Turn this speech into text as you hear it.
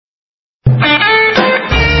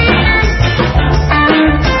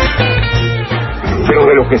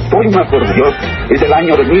que estoy más orgulloso es del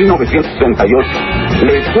año de 1968.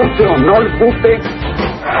 Les guste o no les guste.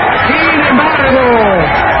 Sin embargo,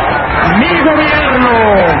 mi gobierno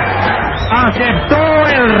aceptó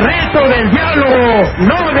el reto del diálogo,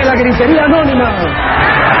 no de la gritería anónima.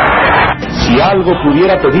 Si algo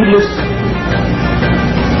pudiera pedirles,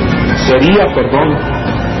 sería perdón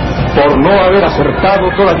por no haber acertado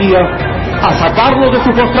todavía a sacarlo de su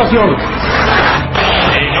postración.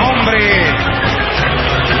 En nombre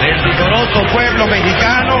del vigoroso pueblo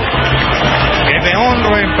mexicano que me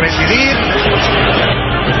honro en presidir,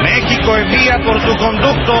 México envía por su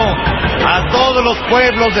conducto a todos los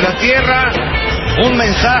pueblos de la tierra un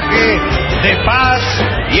mensaje de paz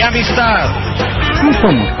y amistad. No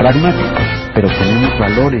somos pragmáticos, pero tenemos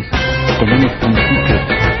valores, tenemos principios,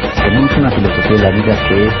 tenemos una filosofía de la vida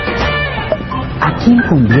que es: ¿a quién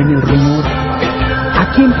conviene el rumor?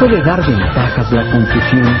 ¿A quién puede dar ventajas la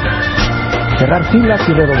confusión? Cerrar filas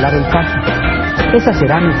y redoblar el paso. Esa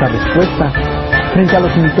será nuestra respuesta frente a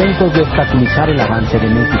los intentos de obstaculizar el avance de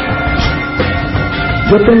México.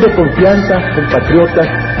 Yo tengo confianza, compatriotas,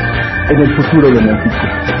 en el futuro de México.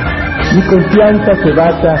 Mi confianza se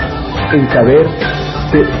basa en saber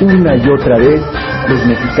que una y otra vez los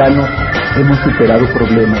mexicanos hemos superado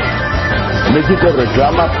problemas. México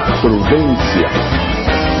reclama prudencia,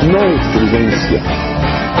 no imprudencia.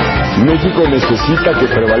 México necesita que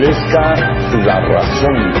prevalezca la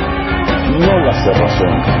razón, no la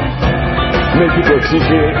cerrazón. México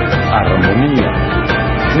exige armonía,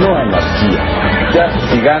 no anarquía. Ya,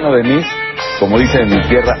 si gano de mí, como dicen en mi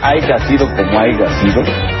tierra, haya sido como haya sido.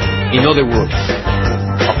 In other words,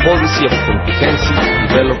 a policy of comprehensive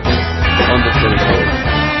development on the territory,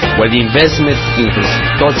 where the investment in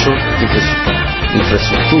infrastructure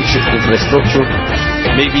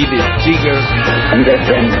may be the trigger.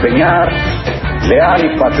 Desempeñar leal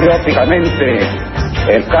y patrióticamente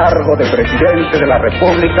el cargo de presidente de la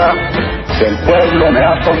República que el pueblo me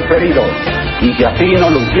ha conferido, y que así no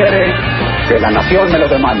lo quiere, que la nación me lo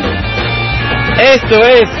demande. Esto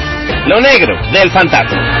es Lo Negro del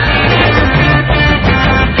Fantasma.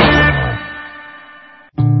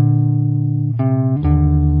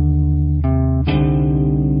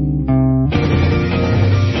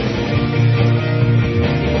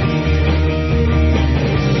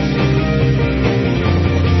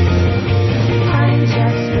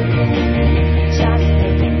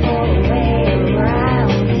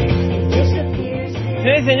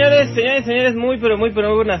 Señores, muy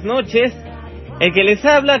pero buenas noches. El que les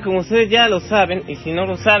habla, como ustedes ya lo saben, y si no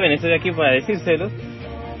lo saben, estoy aquí para decírselo.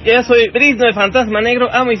 Yo soy Brisno de Fantasma Negro,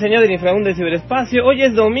 amo y señor del inframundo del ciberespacio. Hoy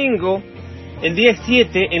es domingo, el día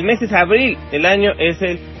 7, el mes es abril, el año es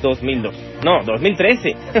el 2002. No,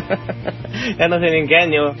 2013. Ya no sé en qué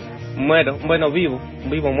año muero. Bueno, vivo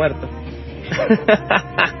muerto.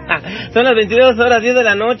 Son las 22:10 de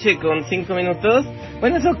la noche con 5 minutos.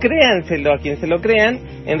 Bueno, eso créanselo a quien se lo crean.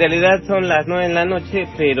 En realidad son las 9 de la noche,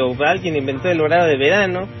 pero alguien inventó el horario de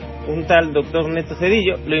verano. Un tal doctor Neto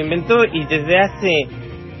Cedillo lo inventó, y desde hace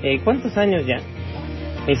 ¿cuántos años ya?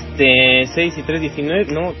 6 y 3, 19,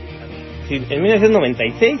 no, sí, en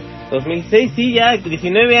 1996, 2006, sí, ya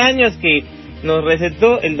 19 años que nos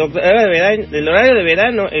recetó el horario de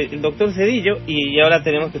verano el doctor Cedillo, y ahora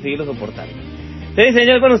tenemos que seguirlo soportando. Sí,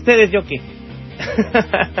 señor, bueno, ustedes, ¿yo qué?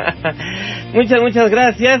 Muchas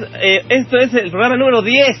gracias. Esto es el programa número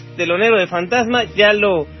 10 de Lo Negro de Fantasma. Ya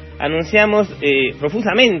lo anunciamos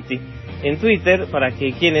profusamente en Twitter para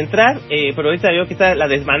que quieran entrar, pero ahorita veo que está la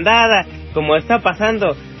desbandada, como está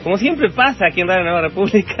pasando, como siempre pasa aquí en Radio Nueva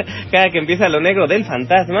República, cada que empieza Lo Negro del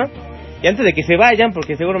Fantasma. Y antes de que se vayan,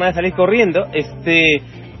 porque seguro me van a salir corriendo,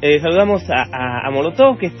 saludamos a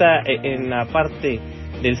Molotov, que está en la parte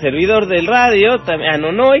del servidor del radio, a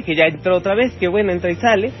Nonoy, que ya entró otra vez, que bueno, entra y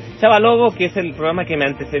sale, Chava Lobo, que es el programa que me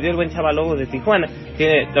antecedió, el buen Chava Lobo de Tijuana,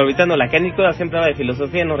 que orbitando la canícula, siempre habla de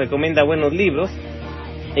filosofía, nos recomienda buenos libros,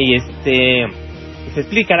 y se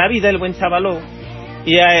explica la vida, el buen Chava Lobo.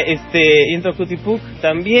 Y entró Cutipuk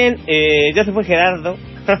también, ya se fue Gerardo.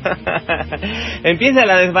 Empieza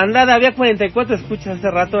la desbandada, había 44 escuchas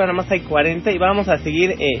hace rato, ahora nada más hay 40, y vamos a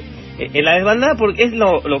seguir en la desbandada porque es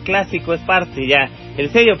lo clásico, es parte ya, el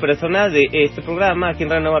sello personal de este programa aquí en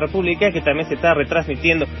Radio Nueva República, que también se está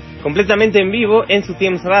retransmitiendo completamente en vivo en su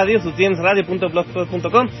Tiems Radio,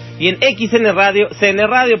 sutiemsradio.blogspot.com, y en XN Radio,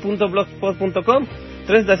 cnradio.blogspot.com,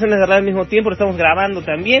 3 estaciones de radio al mismo tiempo, lo estamos grabando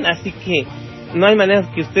también, así que no hay manera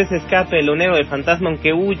que usted se escape de Lo Negro del Fantasma,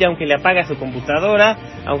 aunque huya, aunque le apague su computadora,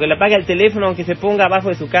 aunque le apague el teléfono, aunque se ponga abajo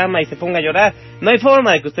de su cama y se ponga a llorar. No hay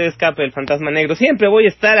forma de que usted escape del Fantasma Negro. Siempre voy a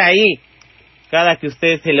estar ahí, cada que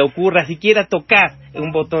usted se le ocurra, si quiera tocar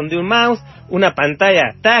un botón de un mouse, una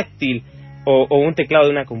pantalla táctil o un teclado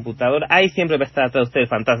de una computadora, ahí siempre va a estar atrás de usted el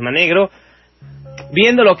Fantasma Negro,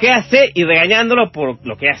 viendo lo que hace y regañándolo por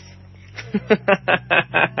lo que hace.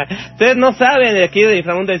 Ustedes no saben de aquí del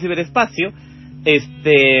inframundo del ciberespacio,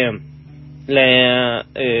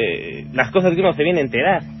 las cosas que uno se viene a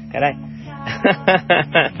enterar, caray.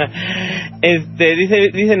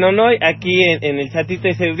 Dice Nonoy aquí en el chatito,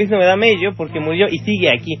 dice: Luis no me da mello porque murió y sigue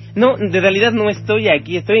aquí. No, de realidad no estoy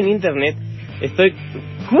aquí, estoy en internet, estoy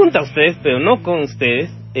junto a ustedes, pero no con ustedes.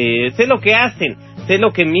 Sé lo que hacen, sé lo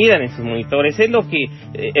que miran en sus monitores, sé lo que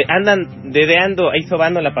andan dedeando ahí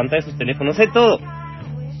sobando la pantalla de sus teléfonos, sé todo.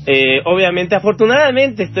 Obviamente,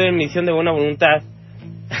 afortunadamente estoy en misión de buena voluntad.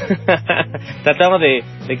 Tratamos de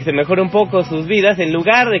que se mejore un poco sus vidas en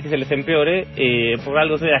lugar de que se les empeore. Por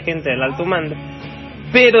algo soy agente del alto mando,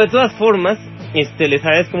 pero de todas formas les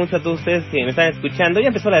agradezco mucho a todos ustedes que me están escuchando. Ya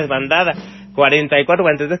empezó la desbandada: 44,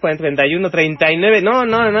 43, 40, 41, 39.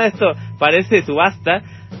 No, esto parece subasta.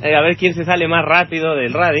 A ver quién se sale más rápido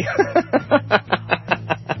del radio.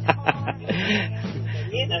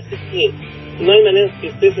 Bien, así que no hay manera que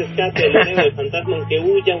usted se escape del Negro del Fantasma, aunque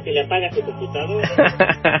huya, aunque le apaga su computadora.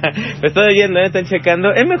 Lo estoy oyendo, están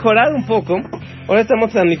checando. He mejorado un poco. Ahora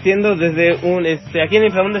estamos transmitiendo desde aquí en el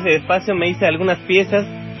inframundo de espacio. Me hice algunas piezas.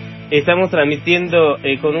 Estamos transmitiendo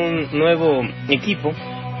con un nuevo equipo.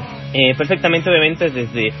 Perfectamente, obviamente,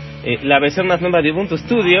 desde la versión más nueva de Ubuntu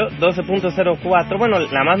Studio 12.04. Bueno,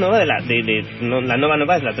 la más nueva la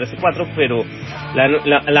nueva es la 13.4, pero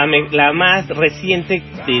la más reciente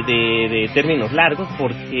de términos largos,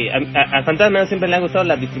 porque al Fantasma siempre le han gustado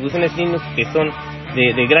las distribuciones Linux que son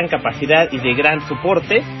de gran capacidad y de gran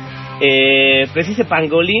soporte. Precise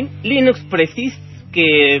Pangolin, Linux Precise,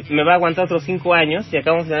 que me va a aguantar otros 5 años y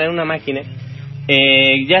acabamos de tener una máquina.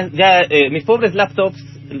 Mis pobres laptops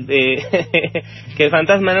que el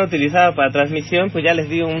Fantasma no utilizaba para transmisión, pues ya les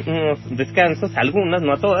di unos descansos, algunas,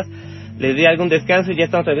 no a todas, les di algún descanso y ya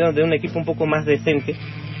estamos tratando de un equipo un poco más decente.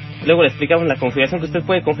 Luego le explicamos la configuración que usted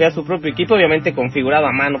puede configurar su propio equipo, obviamente configurado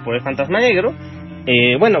a mano por el Fantasma Negro.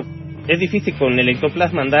 Bueno, es difícil con el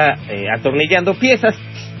ectoplasma andar atornillando piezas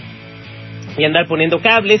y andar poniendo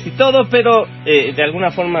cables y todo, pero de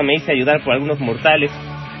alguna forma me hice ayudar por algunos mortales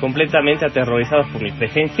completamente aterrorizados por mi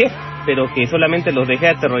presencia, pero que solamente los dejé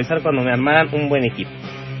aterrorizar cuando me armaran un buen equipo.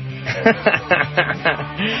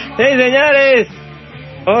 ¡Sí, señores!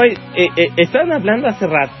 Hoy estaban hablando hace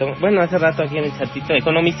rato aquí en el chatito,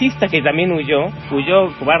 economicista que también huyó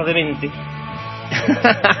cobardemente.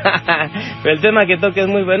 Pero el tema que toca es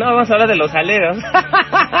muy bueno. Vamos a hablar de los aleros.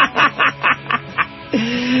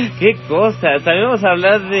 ¿Qué cosa? También vamos a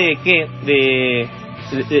hablar de qué,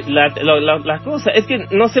 la cosa es que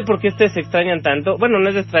no sé por qué ustedes se extrañan tanto. Bueno, no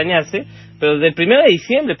es de extrañarse, pero desde el 1 de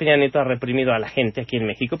diciembre Peña Nieto ha reprimido a la gente aquí en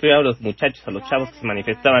México. Primero a los muchachos, a los chavos que se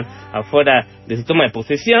manifestaban afuera de su toma de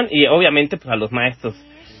posesión, y obviamente pues a los maestros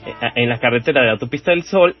en la carretera de la autopista del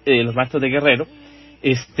Sol, los maestros de Guerrero.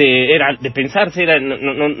 Era de pensarse,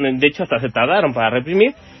 de hecho hasta se tardaron para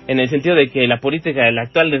reprimir, en el sentido de que la política del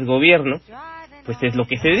actual desgobierno pues es lo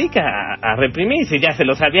que se dedica a reprimir. Si ya se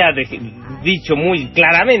los había dicho muy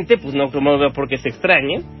claramente, pues no veo por qué se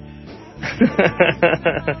extrañen.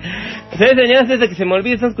 Señoras, desde que se me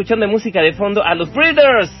olvide, están escuchando música de fondo a los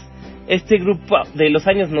Breeders, este grupo de los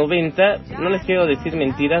años 90. No les quiero decir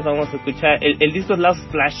mentiras, vamos a escuchar el disco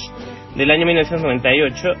Lost Flash del año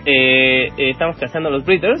 1998. Estamos cazando a los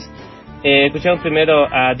Breeders. Escuchamos primero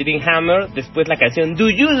a Divine Hammer, después la canción Do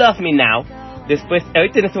You Love Me Now. Después,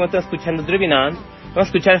 ahorita en este momento estamos escuchando Driving On. Vamos a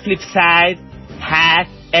escuchar Flipside, Hack,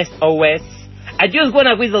 SOS, I Just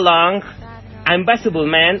Wanna With Along, Invisible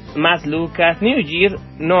Man, Matt Lucas, New Year,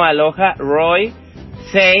 No Aloha, Roy,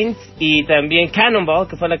 Saints y también Cannonball,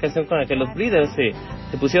 que fue la canción con la que los Breeders se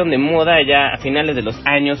pusieron de moda ya a finales de los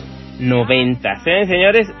años 90.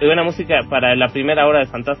 Señores, buena música para la primera hora de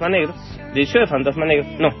Fantasma Negro, del show de Fantasma Negro.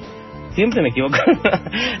 No, siempre me equivoco.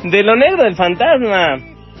 De lo negro del Fantasma.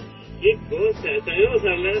 ¿Qué cosa? Sabemos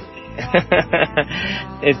hablar.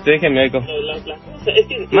 Déjenme oigo. Es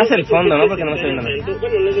que más el fondo, ¿no? Porque no me estoy viendo nada.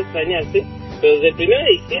 Bueno, no es de extrañarse, pero desde el 1 de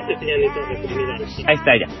diciembre tenían estas reprimidas. Ahí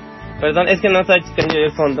está ya. Perdón, es que no estaba checando yo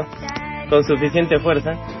el fondo con suficiente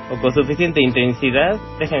fuerza o con suficiente intensidad.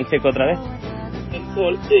 Déjenme checo otra vez. El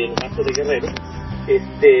sol del Vaso de Guerrero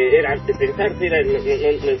era de pensarse,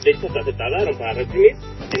 de hecho hasta se tardaron para reprimir,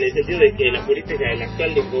 en el sentido de que la política del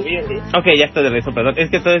actual del gobierno. Ok, ya estoy de regreso, perdón,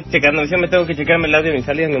 es que estoy checando, yo me tengo que checarme el audio de mi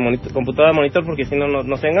salida en mi computadora monitor, porque si no,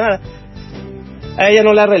 no tengo nada. A ella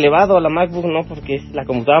no la ha relevado, a la MacBook no, porque es la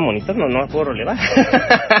computadora monitor, no la puedo relevar.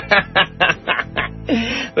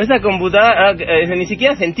 Esa computadora ni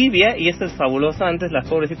siquiera se entibia, y esto es fabuloso. Antes las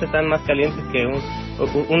pobrecitas estaban más calientes que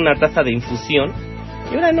una taza de infusión,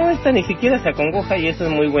 y ahora no, esta ni siquiera se acongoja, y eso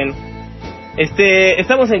es muy bueno.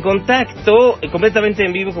 Estamos en contacto completamente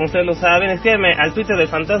en vivo, como ustedes lo saben. Escríbanme al Twitter del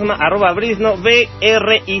Fantasma, @Brizno,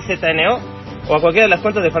 BRIZNO, o a cualquiera de las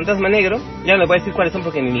cuentas de Fantasma Negro. Ya no les voy a decir cuáles son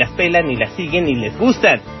porque ni las pelan, ni las siguen, ni les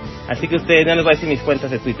gustan. Así que ustedes no les voy a decir mis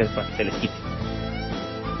cuentas de Twitter para que se les quite.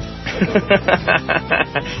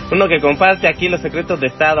 Uno que comparte aquí los secretos de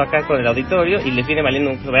Estado acá con el auditorio y les viene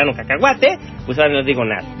valiendo un soberano cacahuate, pues ahora no les digo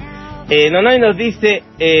nada. Nonoy nos dice,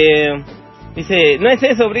 no es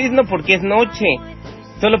eso, Brizno, porque es noche.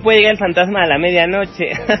 Solo puede llegar el fantasma a la medianoche.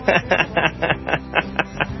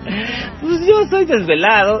 Pues yo soy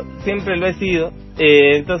desvelado, siempre lo he sido.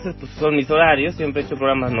 Entonces, pues son mis horarios, siempre he hecho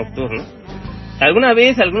programas nocturnos. Alguna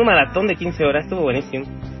vez, algún maratón de 15 horas, estuvo buenísimo.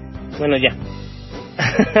 Bueno, ya.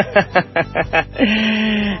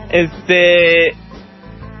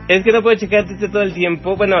 Es que no puedo checar todo el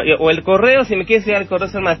tiempo. Bueno, o el correo, si me quieres ir al correo,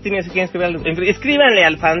 son más tímidos, si quieren escríbanle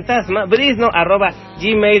al fantasma,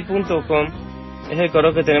 brizno@gmail.com. Es el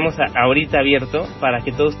correo que tenemos ahorita abierto para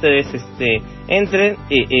que todos ustedes entren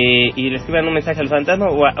y le escriban un mensaje al fantasma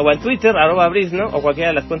o al Twitter, @Brizno, o cualquiera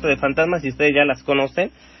de las cuentas de fantasmas si ustedes ya las conocen.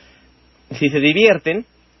 Si se divierten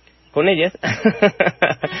con ellas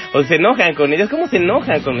o se enojan con ellas, ¿cómo se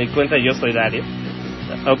enojan con mi cuenta Yo Soy Dario?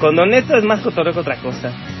 O con Don Neto es más cotorreo que otra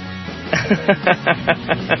cosa.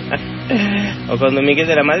 O con Don Miguel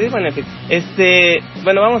de la Madrid, bueno, en fin.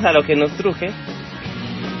 Bueno, vamos a lo que nos truje.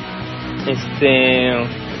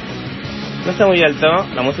 No está muy alto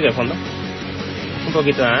la música de fondo. Un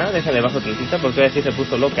poquito, déjale bajo tantita porque ahora sí se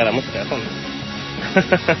puso loca la música de fondo.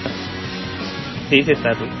 Sí, sí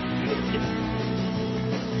está tú.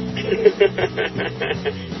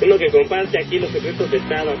 Uno que comparte aquí los secretos de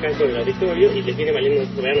Estado acá con el auditorio y le viene valiendo un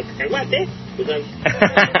soberano cacahuate, pues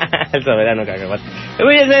el soberano cacahuate.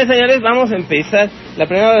 Muy bien, señores, vamos a empezar la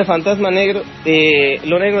primera de Fantasma Negro,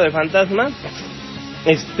 lo negro del fantasma.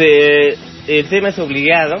 El tema es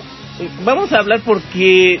obligado. Vamos a hablar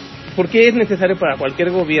porque es necesario para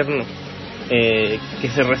cualquier gobierno que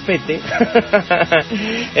se respete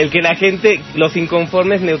el que la gente, los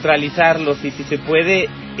inconformes, neutralizarlos y si se puede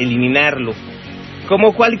eliminarlos.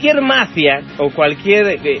 Como cualquier mafia o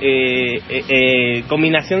cualquier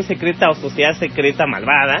combinación secreta o sociedad secreta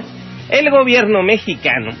malvada, el gobierno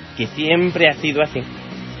mexicano, que siempre ha sido así,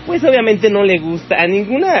 pues obviamente no le gusta a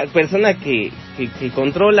ninguna persona que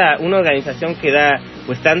controla una organización que da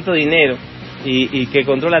pues tanto dinero y que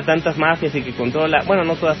controla tantas mafias y que controla, bueno,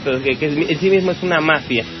 no todas, pero que en sí mismo es una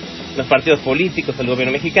mafia, los partidos políticos, el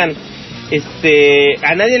gobierno mexicano.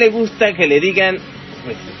 A nadie le gusta que le digan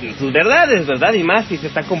pues sus verdades, ¿verdad? Y más si se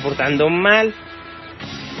está comportando mal.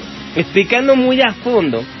 Explicando muy a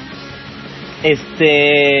fondo,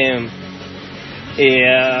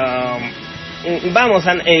 vamos,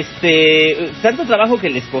 tanto trabajo que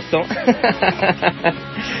les costó,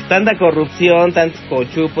 tanta corrupción, tantos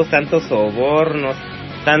cochupos, tantos sobornos,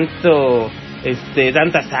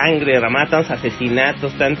 tanta sangre derramada, tantos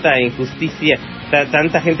asesinatos, tanta injusticia,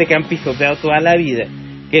 tanta gente que han pisoteado toda la vida,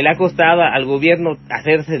 que le ha costado al gobierno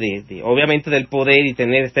hacerse obviamente del poder y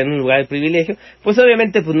estar en un lugar de privilegio, pues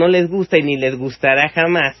obviamente pues no les gusta y ni les gustará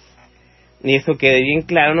jamás. Ni eso quede bien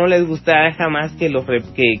claro, no les gustará jamás que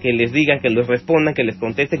les digan, que los respondan, que les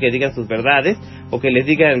contesten, que digan sus verdades, o que les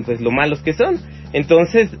digan pues lo malos que son.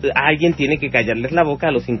 Entonces alguien tiene que callarles la boca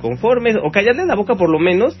a los inconformes, o callarles la boca por lo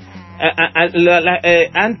menos.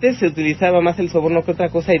 Antes se utilizaba más el soborno que otra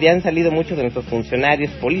cosa, y ya han salido muchos de nuestros funcionarios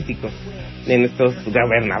políticos, de nuestros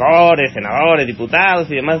gobernadores, senadores, diputados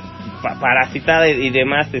y demás parasitadas y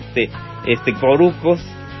demás corucos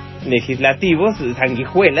legislativos,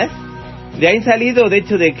 sanguijuelas. De ahí han salido, de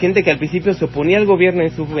hecho, de gente que al principio se oponía al gobierno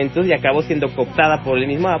en su juventud y acabó siendo cooptada por él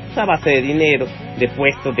mismo a base de dinero, de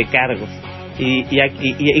puestos, de cargos. Y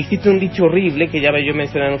existe un dicho horrible que ya yo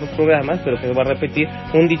mencioné en otros programas, pero que voy a repetir,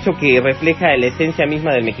 un dicho que refleja la esencia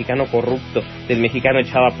misma del mexicano corrupto, del mexicano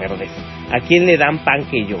echado a perder. ¿A quién le dan pan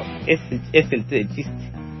que llora? Es el chiste.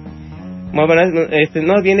 Bueno,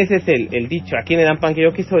 no bien ese es el dicho, ¿a quién le dan pan que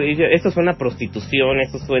llora? Esto suena a prostitución,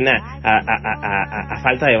 esto suena a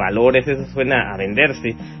falta de valores, eso suena a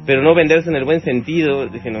venderse, pero no venderse en el buen sentido,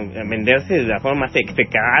 sino venderse de la forma más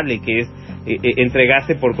execrable, que es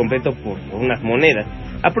entregarse por completo por unas monedas.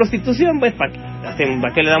 A prostitución, pues, ¿para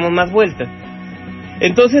qué le damos más vueltas?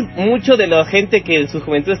 Entonces, mucho de la gente que en su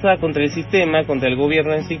juventud estaba contra el sistema, contra el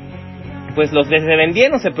gobierno en sí, pues los se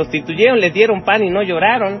vendieron, se prostituyeron, les dieron pan y no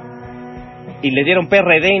lloraron. y les dieron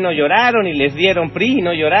PRD y no lloraron, y les dieron PRI y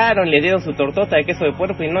no lloraron, y les dieron su tortota de queso de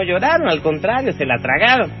puerco y no lloraron, al contrario, se la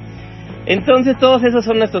tragaron. Entonces todos esos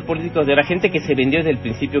son nuestros políticos de ahora, gente que se vendió desde el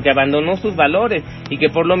principio, que abandonó sus valores y que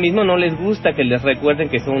por lo mismo no les gusta que les recuerden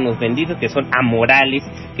que son unos vendidos, que son amorales,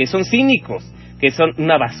 que son cínicos, que son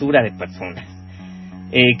una basura de personas,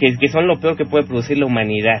 que son lo peor que puede producir la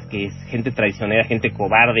humanidad, que es gente traicionera, gente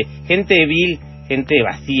cobarde, gente vil, gente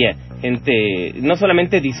vacía, gente no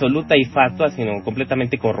solamente disoluta y fatua, sino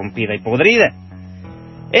completamente corrompida y podrida.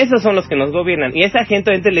 Esos son los que nos gobiernan, y a esa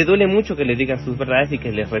gente le duele mucho que les digan sus verdades y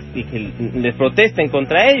que les protesten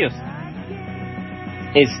contra ellos.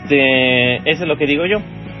 Eso es lo que digo yo,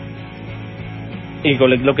 y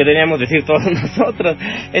lo que deberíamos decir todos nosotros.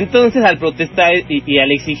 Entonces, al protestar y al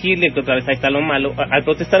exigirle, que otra vez ahí está lo malo, al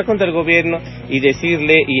protestar contra el gobierno y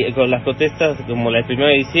decirle, y con las protestas como la del 1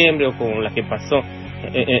 de diciembre o como la que pasó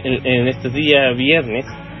en estos días viernes,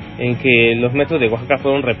 en que los metros de Oaxaca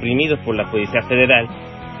fueron reprimidos por la Policía Federal,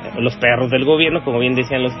 los perros del gobierno, como bien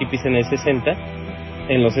decían los hippies en los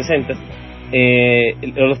 60,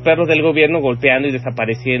 los perros del gobierno golpeando y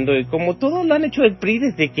desapareciendo, y como todo lo han hecho el PRI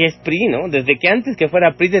desde que es PRI, ¿no? Desde que antes que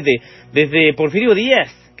fuera PRI, desde Porfirio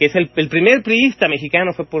Díaz, que es el primer priista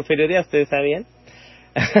mexicano fue Porfirio Díaz, ¿ustedes sabían?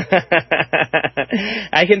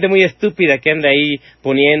 Hay gente muy estúpida que anda ahí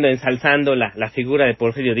ensalzando la figura de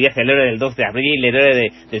Porfirio Díaz, el héroe del 2 de abril, el héroe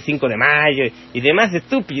del 5 de mayo y demás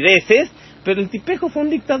estupideces, pero el tipejo fue un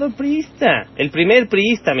dictador priista, el primer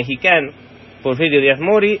priista mexicano, Porfirio Díaz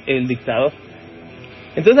Mori, el dictador.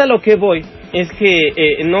 Entonces a lo que voy es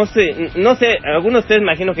que no sé, algunos de ustedes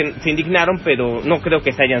imagino que se indignaron, pero no creo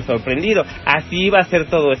que se hayan sorprendido. Así va a ser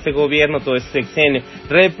todo este gobierno, todo este sexenio,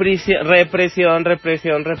 represión,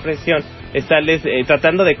 estarles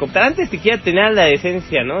tratando de cooptar, antes siquiera tener la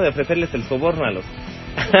decencia, ¿no?, de ofrecerles el soborno a los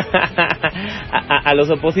a los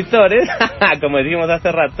opositores, como dijimos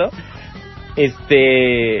hace rato.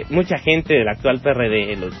 Mucha gente del actual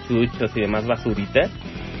PRD, los chuchos y demás basuritas,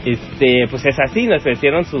 pues es así, nos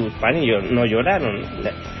ofrecieron su pan y no lloraron.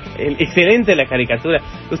 Excelente la caricatura.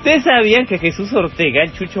 ¿Ustedes sabían que Jesús Ortega,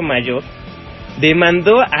 el chucho mayor,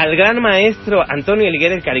 demandó al gran maestro Antonio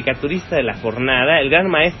Helguera, el caricaturista de La Jornada, el gran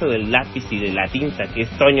maestro del lápiz y de la tinta, que es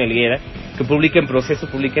Toño Helguera, que publica en Proceso,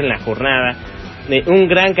 publica en La Jornada, un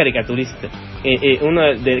gran caricaturista, uno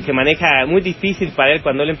que maneja muy difícil para él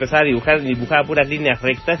cuando él empezaba a dibujaba puras líneas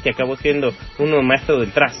rectas y acabó siendo uno maestro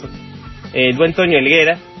del trazo, el buen Toño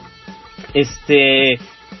Helguera,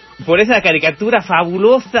 por esa caricatura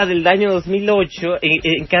fabulosa del año 2008,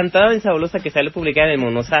 encantadora y fabulosa, que salió publicada en el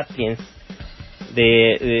Monosapiens,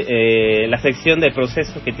 de la sección de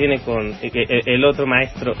Proceso que tiene con el otro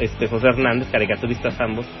maestro, José Hernández, caricaturistas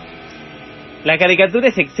ambos. La caricatura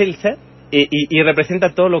es excelsa y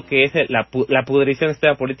representa todo lo que es la pudrición del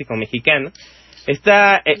sistema político mexicano.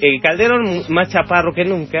 Está Calderón más chaparro que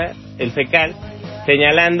nunca, el fecal,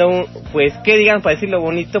 señalando, pues, ¿qué digan para decirlo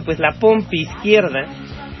bonito? Pues la pompi izquierda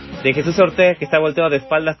de Jesús Ortega, que está volteado de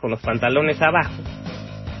espaldas con los pantalones abajo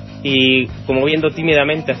y como viendo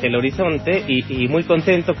tímidamente hacia el horizonte y muy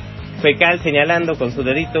contento, fecal, señalando con su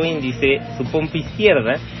dedito índice su pompi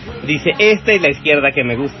izquierda, dice: esta es la izquierda que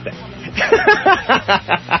me gusta.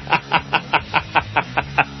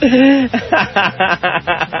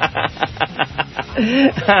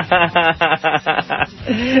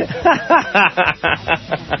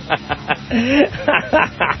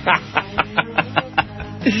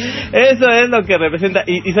 Eso es lo que representa.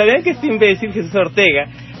 Y sabían que este imbécil Jesús Ortega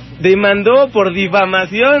demandó por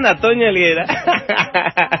difamación a Toño Helguera.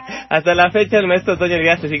 Hasta la fecha el maestro Toño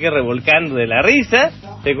Helguera se sigue revolcando de la risa,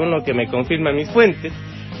 según lo que me confirman mis fuentes.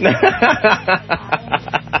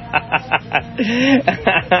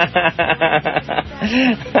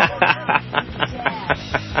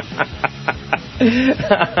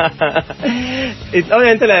 Y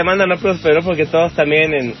obviamente la demanda no prosperó porque todos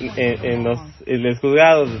también en los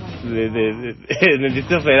juzgados en el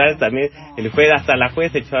Distrito Federal también el juez, hasta la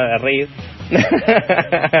juez se echó a reír.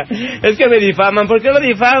 Es que me difaman. ¿Por qué lo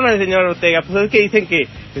difaman, señor Ortega? Pues es que dicen que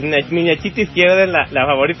mi ñachita izquierda es la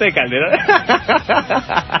favorita de Calderón.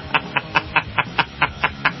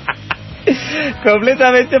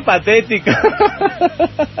 Completamente patético.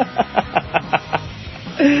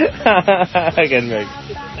 La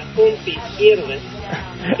pompi izquierda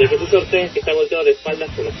de Jesús Ortega, que está volteado de espaldas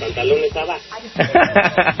con los pantalones abajo.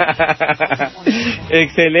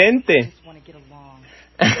 Excelente.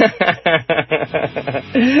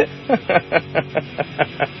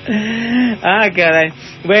 Caray.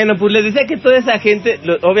 Bueno, pues les decía que toda esa gente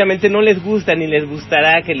obviamente no les gusta ni les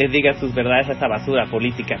gustará que les diga sus verdades a esa basura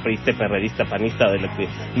política, priista, perredista, panista o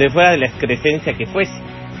de fuera de la excrescencia que fuese.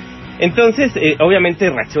 Entonces, obviamente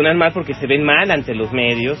reaccionan mal porque se ven mal ante los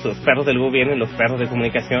medios, los perros del gobierno y los perros de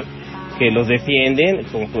comunicación que los defienden,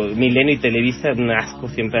 como Milenio y Televisa, un asco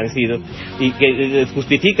siempre han sido, y que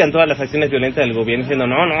justifican todas las acciones violentas del gobierno diciendo,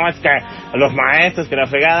 no, es que los maestros, que la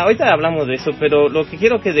fregada. Ahorita hablamos de eso, pero lo que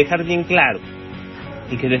quiero que dejar bien claro,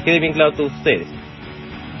 y que les quede bien claro a todos ustedes,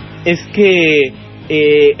 es que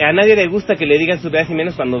a nadie le gusta que le digan sus verdades y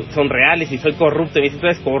menos cuando son reales. Y soy corrupto, y me dice, tú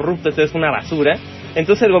eres corrupto, esto es una basura.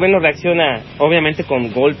 Entonces el gobierno reacciona obviamente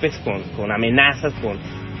con golpes, con amenazas,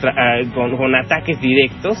 con ataques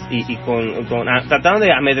directos y tratando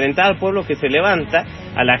de amedrentar al pueblo que se levanta,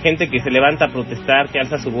 a la gente que se levanta a protestar, que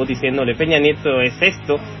alza su voz diciéndole, Peña Nieto es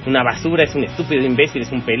esto, una basura, es un estúpido imbécil,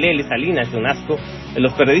 es un pelele, Salinas es un asco,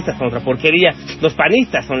 los periodistas son otra porquería, los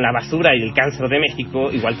panistas son la basura y el cáncer de México,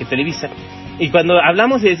 igual que Televisa. Y cuando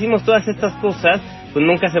hablamos y decimos todas estas cosas, pues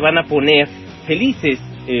nunca se van a poner felices.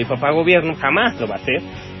 Papá gobierno jamás lo va a hacer,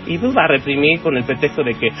 y pues va a reprimir con el pretexto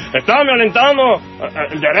de que están violentando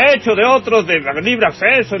el derecho de otros de libre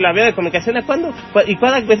acceso y la vía de comunicación. Y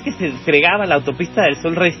cada vez que se fregaba la autopista del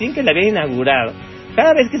Sol recién que la había inaugurado,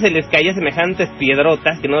 cada vez que se les caía semejantes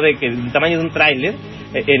piedrotas, que no de que el tamaño de un tráiler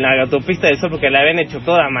en la autopista del Sol, porque la habían hecho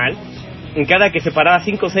toda mal, en cada que se paraba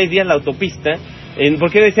 5 o 6 días la autopista,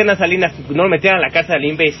 ¿por qué decían a Salinas no lo metieran a la casa del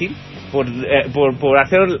imbécil? Por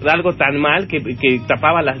hacer algo tan mal que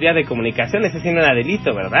tapaba las vías de comunicación. Ese sí no era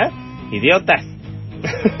delito, ¿verdad? Idiotas.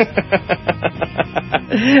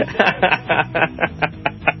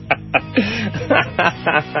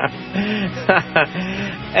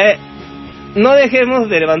 No dejemos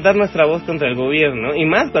de levantar nuestra voz contra el gobierno, y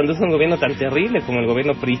más cuando es un gobierno tan terrible como el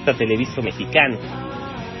gobierno priista televiso mexicano.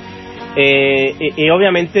 Y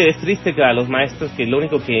obviamente es triste que a los maestros, que lo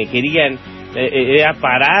único que querían era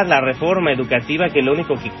parar la reforma educativa, que lo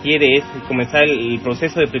único que quiere es comenzar el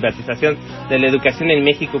proceso de privatización de la educación en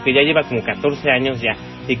México, que ya lleva como 14 años ya,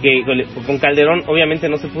 y que con Calderón obviamente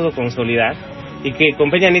no se pudo consolidar, y que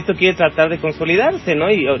con Peña Nieto quiere tratar de consolidarse,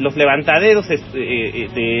 ¿no? Y los levantaderos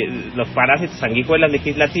de los parásitos, sanguijuelas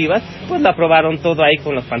legislativas, pues lo aprobaron todo ahí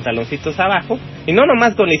con los pantaloncitos abajo, y no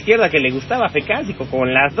nomás con la izquierda que le gustaba fecásico,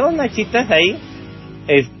 con las dos nachitas ahí,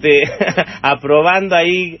 aprobando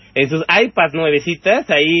ahí en sus iPads nuevecitas,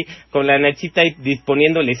 ahí con la nachita ahí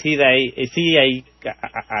disponiéndole sí ahí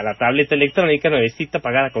a la tableta electrónica nuevecita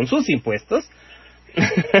pagada con sus impuestos.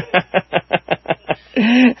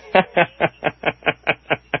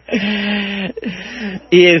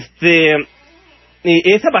 Y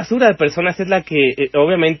esa basura de personas es la que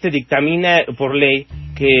obviamente dictamina por ley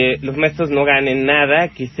que los maestros no ganen nada,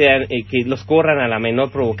 que los corran a la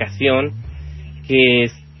menor provocación, que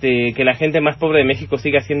la gente más pobre de México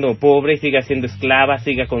siga siendo pobre, siga siendo esclava,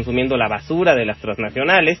 siga consumiendo la basura de las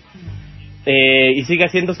transnacionales, y siga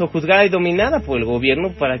siendo sojuzgada y dominada por el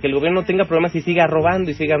gobierno, para que el gobierno tenga problemas y siga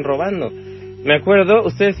robando y sigan robando. Me acuerdo,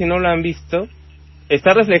 ustedes si no lo han visto,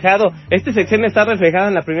 está reflejado, este sexenio está reflejado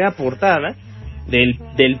en la primera portada del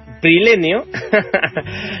Trilenio.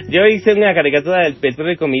 Yo hice una caricatura del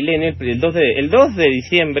periódico Milenio el 2 de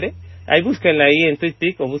diciembre, ahí búsquenla ahí en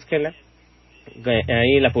TweetPic o búsquenla.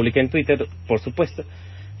 Ahí la publiqué en Twitter, por supuesto.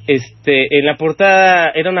 En la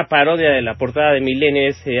portada, era una parodia de la portada de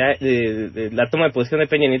Milenio, de la toma de posición de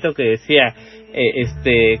Peña Nieto, que decía,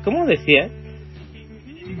 ¿cómo decía?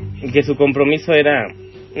 Que su compromiso era,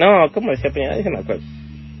 no, ¿cómo decía Peña? Déjame acuerdo.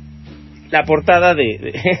 La portada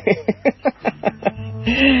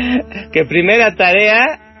que primera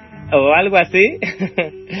tarea, o algo así,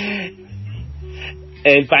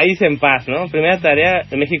 el país en paz, ¿no? Primera tarea,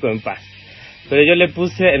 México en paz. Pero yo le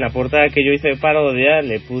puse, en la portada que yo hice de parodia,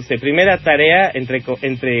 le puse primera tarea, entre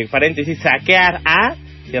paréntesis, saquear a,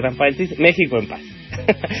 cierran paréntesis, México en paz.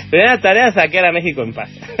 Primera tarea, saquear a México en paz.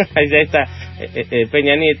 Ahí está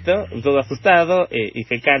Peña Nieto, todo asustado, y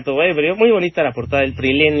fecal, todo ebrio. Muy bonita la portada del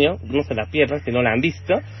Trilenio, no se la pierdan si no la han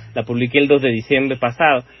visto. La publiqué el 2 de diciembre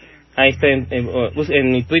pasado. Ahí está en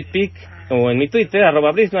mi TweetPic, o en mi Twitter,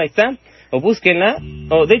 @Brisno, ahí está. O búsquenla,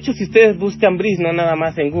 o de hecho si ustedes buscan Brisno nada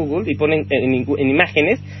más en Google y ponen en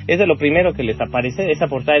imágenes, es de lo primero que les aparece, esa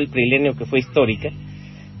portada del Trilenio que fue histórica.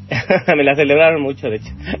 Me la celebraron mucho, de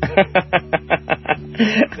hecho.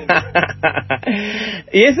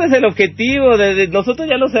 Y eso es el objetivo, nosotros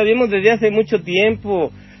ya lo sabíamos desde hace mucho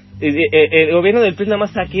tiempo. El gobierno del PRI nada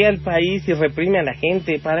más saquea al país y reprime a la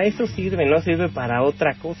gente, para eso sirve, no sirve para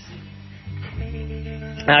otra cosa.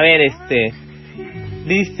 A ver,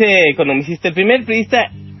 dice economicista, el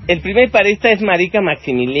primer parista es Marica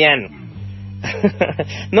Maximiliano.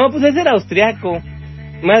 No, pues ese era austriaco.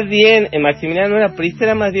 Más bien, Maximiliano no era priista,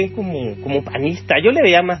 era más bien como panista. Yo le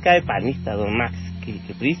veía más cara de panista a don Max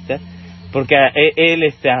que priista. porque él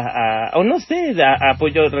o no sé,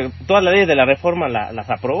 apoyó todas las leyes de la reforma, las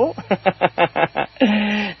aprobó.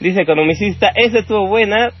 Dice economicista, esa estuvo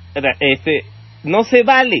buena, no se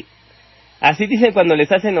vale. Así dicen cuando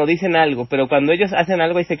les hacen o dicen algo, pero cuando ellos hacen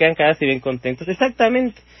algo y se quedan callados y bien contentos.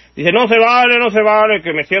 Exactamente. Dice, no se vale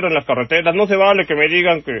que me cierren las carreteras, no se vale que me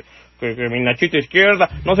digan que mi nachita izquierda,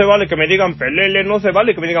 no se vale que me digan pelele, no se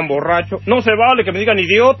vale que me digan borracho, no se vale que me digan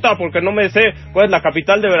idiota, porque no me sé cuál es la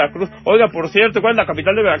capital de Veracruz. Oiga, por cierto, ¿cuál es la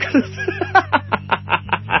capital de Veracruz?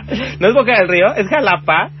 No es Boca del Río, es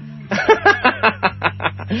Jalapa.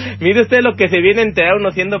 Mire usted lo que se viene a enterar uno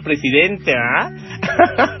siendo presidente, ¿ah?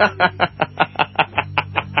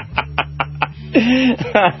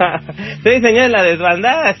 Sí, señor, la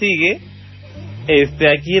desbandada sigue.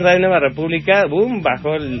 Aquí en Radio Nueva República, boom,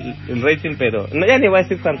 bajó el rating, pero no, ya ni voy a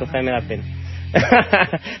decir cuánto, me da pena.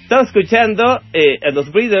 Estamos escuchando a los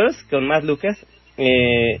Breeders con más Lucas,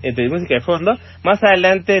 de música de fondo. Más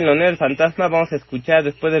adelante en Lo Negro del Fantasma vamos a escuchar,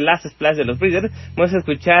 después del Last Splash de los Breeders, vamos a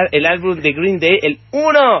escuchar el álbum de Green Day, el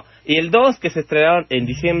 1 y el 2, que se estrenaron en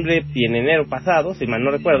diciembre y en enero pasado, si mal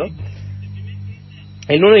no recuerdo.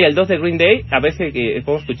 El 1 y el 2 de Green Day, a veces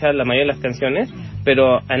podemos escuchar la mayoría de las canciones,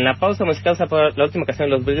 pero en la pausa musical vamos a poner la última canción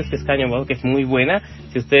de los Breeders, que es Caño Bajo, que es muy buena,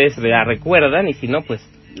 si ustedes la recuerdan, y si no, pues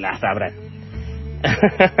la sabrán.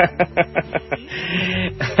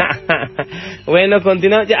 Bueno,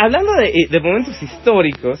 continuamos. Ya, hablando de momentos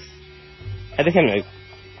históricos, déjenme oír.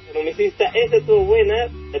 Economicista, esa estuvo buena,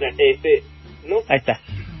 no. Ahí está.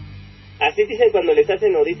 Así dicen cuando les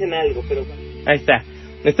hacen o dicen algo, pero... Ahí está.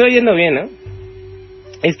 Me estoy oyendo bien, ¿no?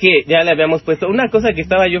 Es que ya le habíamos puesto una cosa que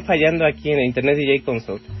estaba yo fallando aquí en el Internet DJ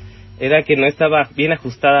Console, era que no estaba bien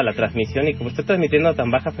ajustada la transmisión, y como estoy transmitiendo a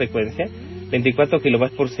tan baja frecuencia, 24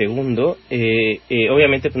 kilobytes por segundo,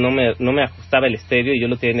 obviamente pues no me ajustaba el estéreo, y yo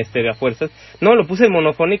lo tenía en estéreo a fuerzas. No, lo puse en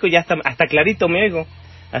monofónico y ya hasta clarito me oigo,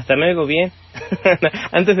 hasta me oigo bien.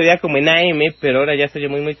 Antes se veía como en AM, pero ahora ya se oye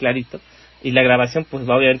muy muy clarito, y la grabación pues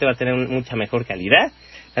obviamente va a tener mucha mejor calidad.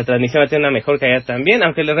 La transmisión va a tener una mejor calidad también,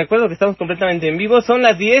 aunque les recuerdo que estamos completamente en vivo. Son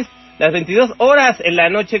las 22 horas en la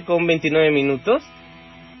noche con 29 minutos.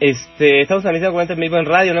 Estamos transmitiendo completamente en vivo en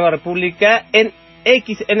Radio Nueva República, en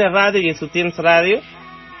XN Radio y en su Teams Radio,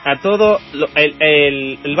 a todo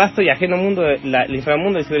el vasto y ajeno mundo, el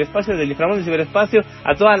inframundo del ciberespacio, del inframundo del ciberespacio,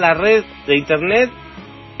 a toda la red de Internet.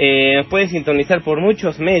 Puede sintonizar por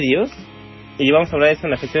muchos medios, y vamos a hablar de eso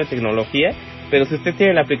en la sección de tecnología. Pero si usted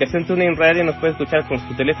tiene la aplicación TuneIn Radio, nos puede escuchar con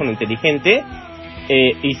su teléfono inteligente.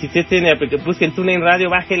 Y si usted tiene la aplicación, busque TuneIn Radio,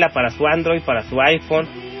 bájela para su Android, para su iPhone,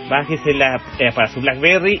 bájesela para su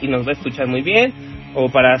BlackBerry y nos va a escuchar muy bien. O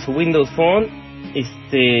para su Windows Phone,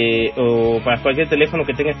 o para cualquier teléfono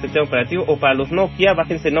que tenga este sistema operativo, o para los Nokia,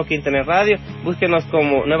 bájense Nokia Internet Radio, búsquenos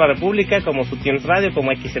como Nueva República, como su Teams Radio,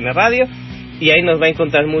 como XN Radio, y ahí nos va a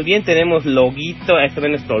encontrar muy bien. Tenemos loguito, este es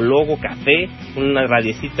nuestro logo café, una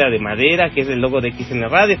radiecita de madera que es el logo de XN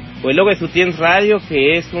Radio, o el logo de su Teams Radio,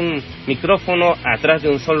 que es un micrófono atrás de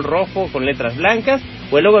un sol rojo con letras blancas,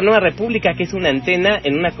 o el logo de Nueva República, que es una antena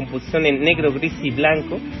en una composición en negro, gris y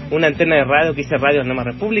blanco, una antena de radio que dice Radio Nueva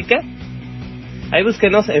República. Ahí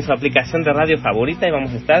búsquenos en su aplicación de radio favorita y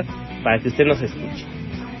vamos a estar para que usted nos escuche.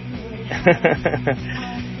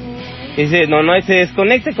 Dice, no, se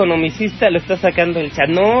desconecta economicista, lo está sacando el chat.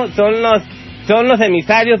 No, son los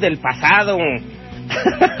emisarios del pasado.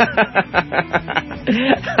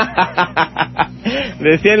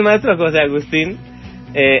 Decía el maestro José Agustín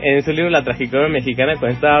en su libro La Tragicomedia Mexicana,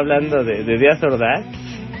 cuando estaba hablando de Díaz Ordaz.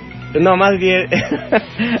 No, más bien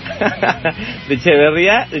de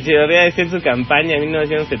Echeverría decía en su campaña en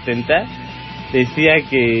 1970, decía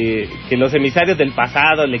que los emisarios del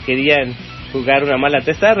pasado le querían jugar una mala.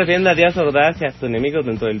 Te estaba refiriendo a Díaz Ordaz y a sus enemigos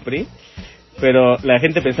dentro del PRI, pero la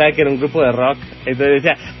gente pensaba que era un grupo de rock, entonces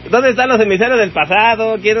decía, ¿dónde están los emisarios del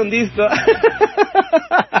pasado? Quiero un disco.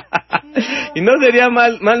 Y no sería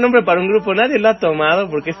mal nombre para un grupo, nadie lo ha tomado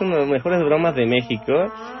porque es una de las mejores bromas de México.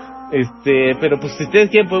 Pero pues si ustedes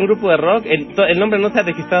quieren por un grupo de rock, el nombre no se ha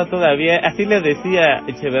registrado todavía. Así le decía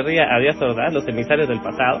Echeverría a Díaz Ordaz, los emisarios del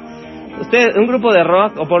pasado. Usted, un grupo de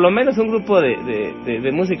rock, o por lo menos un grupo de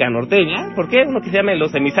música norteña, ¿por qué uno que se llame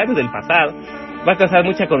los emisarios del pasado? Va a causar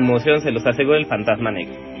mucha conmoción, se los asegura el Fantasma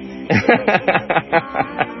Negro.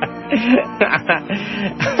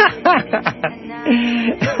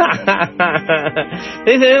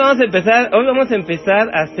 Dice, hoy vamos a empezar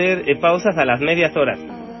a hacer pausas a las medias horas.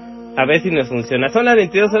 A ver si nos funciona. Son las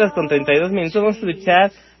 22 horas con 32 minutos. Vamos a escuchar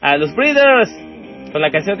a los Breeders con la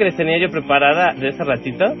canción que les tenía yo preparada de hace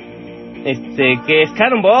ratito, que es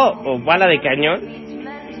Cannonball o Bala de Cañón.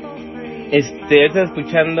 Estoy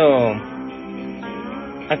escuchando.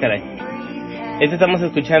 Ah, caray. Estamos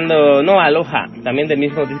escuchando No Aloha, también del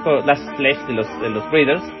mismo disco Last Flesh de los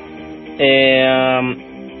Breeders.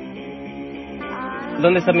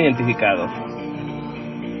 ¿Dónde está mi identificador?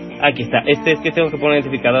 Aquí está. Es que tengo que poner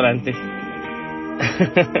identificador antes.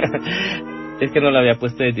 Es que no lo había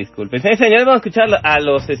puesto, disculpen. Señores, vamos a escuchar a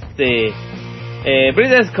los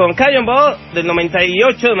Breeders con Cannonball del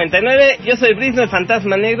 98-99. Yo soy Brisno, el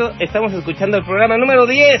Fantasma Negro. Estamos escuchando el programa número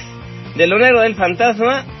 10 del Lonero del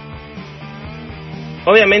Fantasma.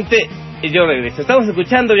 Obviamente, yo regreso. Estamos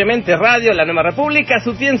escuchando, obviamente, Radio La Nueva República,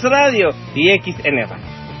 su Pienso Radio y XN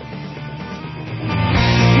Radio.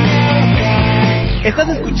 Estás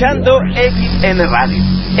escuchando XN Radio,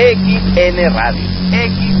 XN Radio,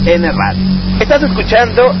 XN Radio. Estás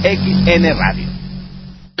escuchando XN Radio.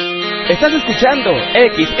 Estás escuchando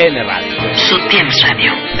XN Radio. Su Pienso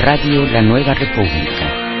Radio. Radio La Nueva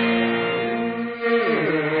República.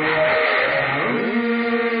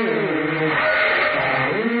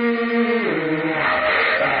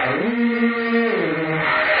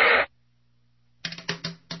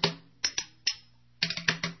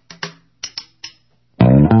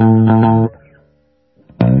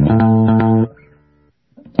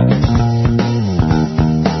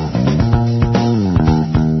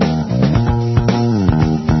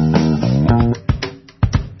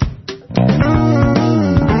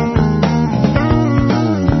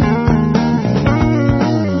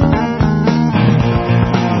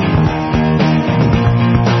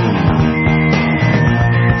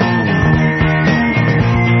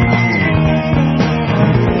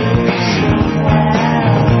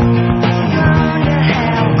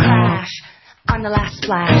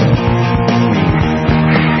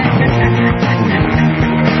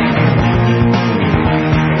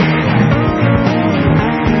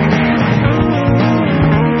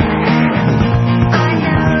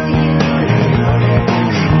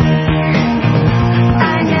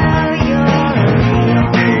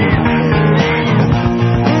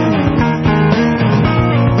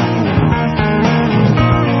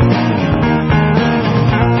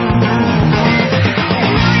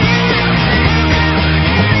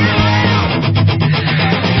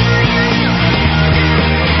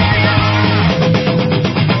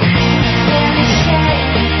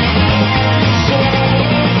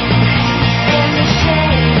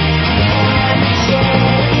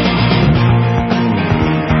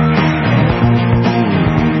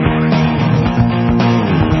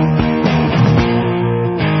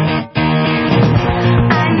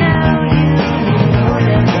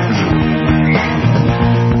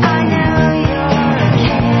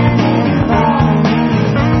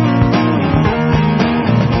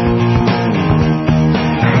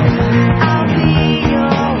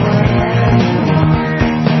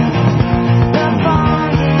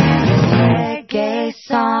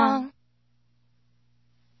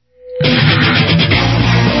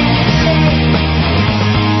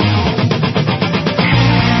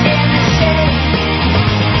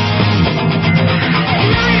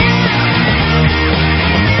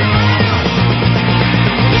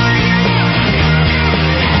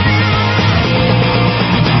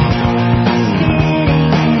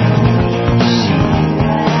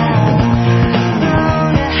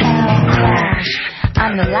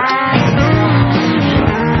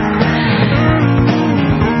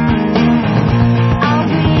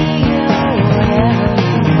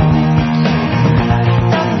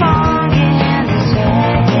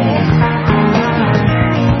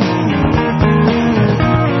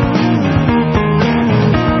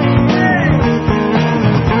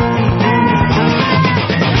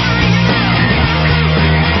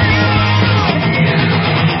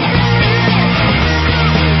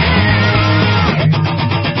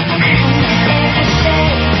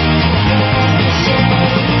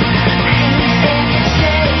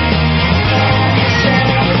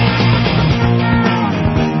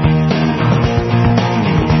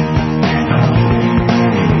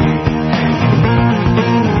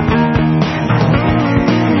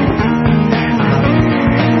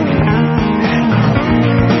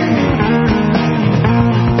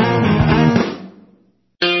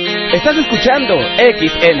 Estás escuchando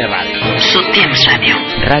XN Radio. Su Pienso Radio.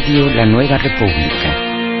 Radio La Nueva República.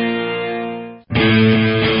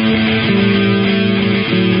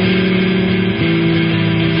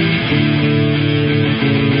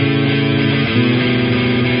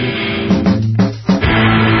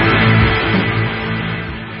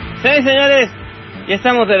 Sí, señores, ya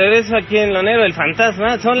estamos de regreso aquí en Lonero del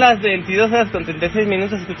Fantasma. Son las 22 horas con 36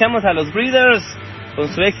 minutos. Escuchamos a los Breeders con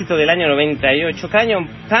su éxito del año 98,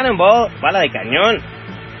 Cannonball, bala de cañón.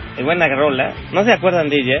 Es buena rola, ¿no se acuerdan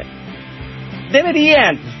de ella?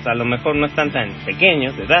 Deberían, a lo mejor no están tan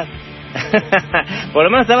pequeños de edad. Por lo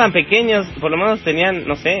menos estaban pequeños, por lo menos tenían,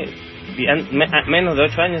 no sé, menos de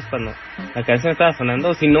 8 años cuando la canción estaba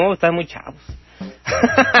sonando, si no, estaban muy chavos.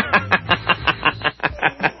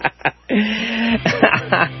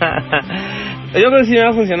 Yo creo que si me va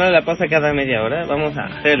a funcionar la pausa cada media hora. Vamos a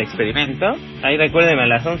hacer el experimento. Ahí recuérdenme a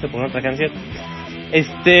las 11 por otra canción.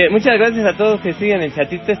 Muchas gracias a todos que siguen el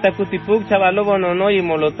chatito. Está Cutipuk, Chavalobo, Nono y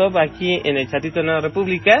Molotov aquí en el chatito de Nueva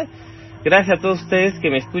República. Gracias a todos ustedes que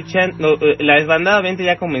me escuchan. La desbandada 20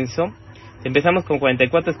 ya comenzó. Empezamos con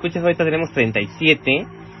 44 escuchas, ahorita tenemos 37.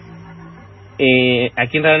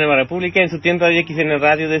 Aquí en Radio Nueva República, en su tienda de XN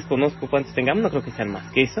Radio, desconozco cuántos tengamos, no creo que sean más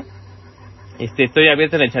que eso. Estoy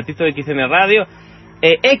abierto en el chatito de XN Radio,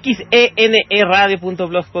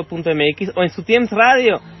 xeneradio.blogspot.mx o en su Tiems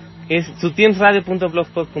Radio, es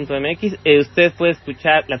sutiemsradio.blogspot.mx. Usted puede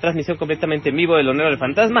escuchar la transmisión completamente en vivo de Lo Negro del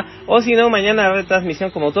Fantasma, o si no, mañana la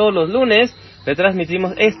retransmisión como todos los lunes.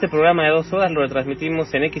 Retransmitimos este programa de 2 horas, lo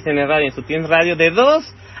retransmitimos en XN Radio, en su Tiems Radio, de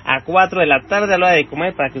 2 a 4 de la tarde a la hora de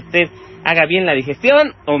comer, para que usted haga bien la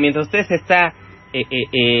digestión, o mientras usted se está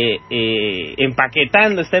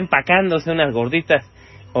empaquetando, está empacándose unas gorditas,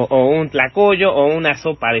 o un tlacoyo, o una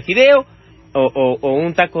sopa de fideo, o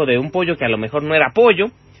un taco de un pollo que a lo mejor no era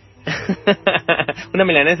pollo, una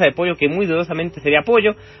milanesa de pollo que muy dudosamente sería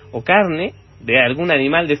pollo, o carne de algún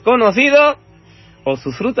animal desconocido, o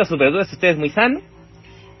sus frutas, sus verduras, si usted es muy sano,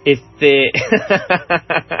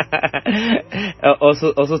 o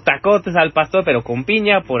sus tacotes al pastor, pero con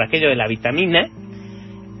piña, por aquello de la vitamina.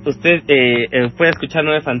 Usted puede escuchar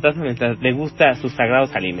Nueve Fantasmas mientras le gusta sus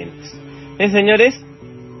sagrados alimentos. Señores,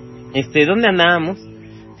 ¿dónde andábamos?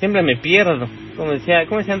 Siempre me pierdo. Como decía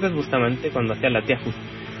antes Bustamante cuando hacía la tía Justa.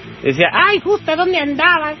 Decía, ¡ay, Justa, ¿dónde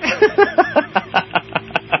andabas?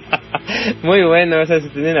 Muy bueno, o sea, si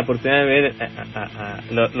tienen la oportunidad de ver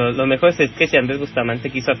los mejores sketches de Andrés Bustamante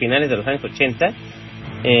que hizo a finales de los años 80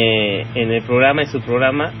 en su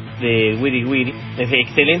programa de Wiri Wiri. Es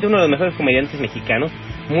excelente, uno de los mejores comediantes mexicanos.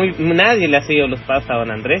 Nadie le ha seguido los pasos a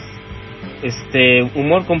don Andrés.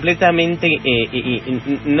 Humor completamente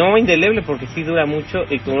no indeleble, porque sí dura mucho,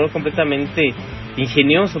 humor completamente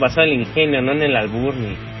ingenioso, basado en el ingenio, no en el albur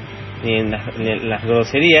ni en las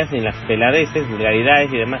groserías, ni en las peladeces,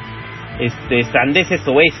 vulgaridades y demás, sandeces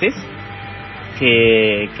o heces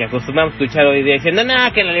que acostumbramos a escuchar hoy día, diciendo,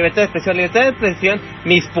 no, que la libertad de expresión,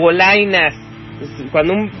 mis polainas.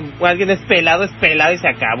 Cuando alguien es pelado y se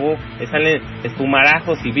acabó. Le salen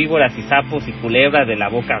espumarajos y víboras y sapos y culebras de la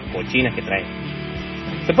boca cochina que trae.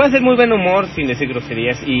 Se puede hacer muy buen humor sin decir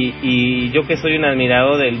groserías, y yo que soy un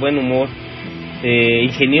admirador del buen humor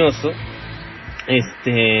ingenioso,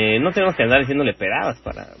 no tenemos que andar diciéndole pedadas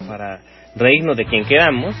para reírnos de quien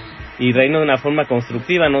queramos, y reírnos de una forma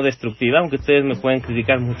constructiva, no destructiva, aunque ustedes me pueden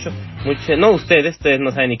criticar mucho, no ustedes no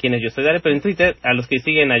saben ni quién es Yo Soy Dario, pero en Twitter, a los que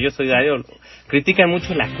siguen a Yo Soy Dario, critican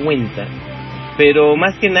mucho la cuenta, pero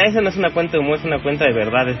más que nada, esa no es una cuenta de humor, es una cuenta de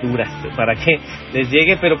verdades duras, para que les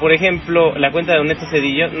llegue. Pero por ejemplo, la cuenta de Ernesto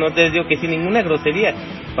Cedillo, no les digo que sin ninguna grosería,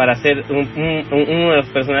 para ser uno de los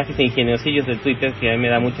personajes ingeniosillos del Twitter, que a mí me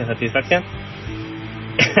da mucha satisfacción.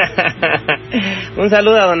 Un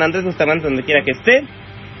saludo a don Andrés Bustamante donde quiera que esté.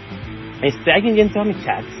 Alguien ya entró a mi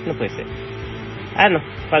chat, no puede ser. No,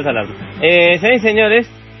 falsa alarma. Señores y señores,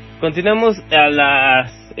 continuamos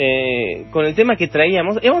con el tema que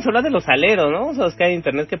traíamos. Íbamos a hablar de los aleros, ¿no? Vamos a buscar en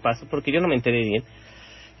internet qué pasó, porque yo no me enteré bien.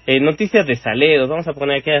 Noticias de saleros, vamos a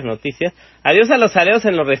poner aquí las noticias. Adiós a los saleros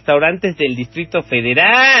en los restaurantes del Distrito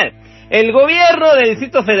Federal. El gobierno del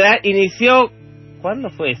Distrito Federal inició...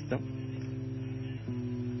 ¿Cuándo fue esto?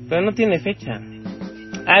 Pero no tiene fecha.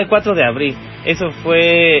 El 4 de abril. Eso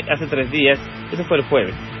fue hace 3 días. Eso fue el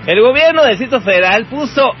jueves. El gobierno del Distrito Federal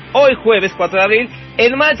puso hoy jueves 4 de abril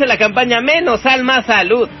en marcha la campaña Menos Sal, Más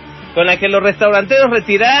Salud, con la que los restauranteros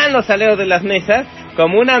retirarán los saleros de las mesas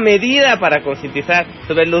como una medida para concientizar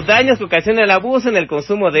sobre los daños que ocasiona el abuso en el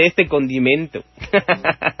consumo de este condimento.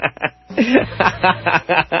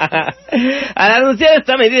 Al anunciar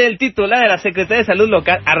esta medida, el titular de la Secretaría de Salud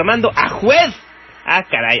local, Armando Ajuez,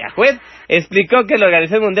 Ajuez, explicó que la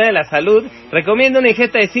Organización Mundial de la Salud recomienda una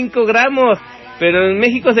ingesta de 5 gramos, pero en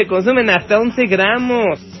México se consumen hasta 11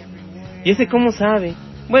 gramos. ¿Y ese cómo sabe?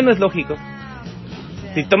 Bueno, es lógico.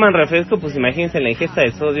 Si toman refresco, pues imagínense la ingesta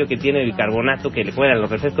de sodio que tiene el bicarbonato que le ponen a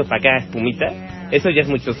los refrescos para que haga espumita. Eso ya es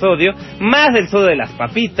mucho sodio, más el sodio de las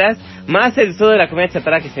papitas, más el sodio de la comida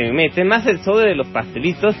chatarra que se me mete, más el sodio de los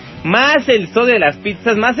pastelitos, más el sodio de las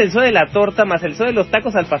pizzas, más el sodio de la torta, más el sodio de los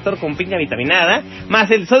tacos al pastor con piña vitaminada,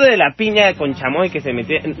 más el sodio de la piña con chamoy que se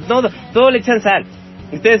mete. Todo le echan sal.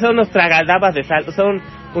 Ustedes son unos tragadabas de sal, son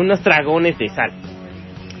unos tragones de sal.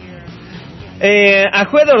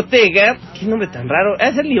 Ajue de Ortega, qué nombre tan raro, ha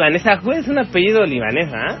de ser libanés. Ajue es un apellido libanés,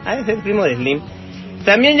 ha de ser primo de Slim.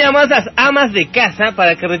 También llamó a las amas de casa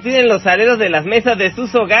para que retiren los saleros de las mesas de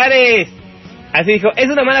sus hogares. Así dijo, es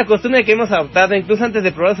una mala costumbre que hemos adoptado, incluso antes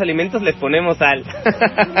de probar los alimentos les ponemos sal.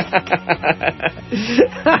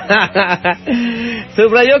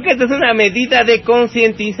 Subrayó que esta es una medida de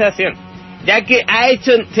concientización, ya que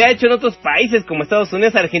se ha hecho en otros países como Estados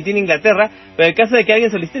Unidos, Argentina e Inglaterra, pero en el caso de que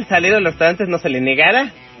alguien solicite el salero en los restaurantes no se le negará.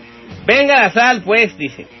 Venga la sal, pues,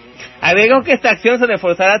 dice. Agregó que esta acción se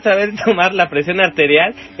reforzará a través de tomar la presión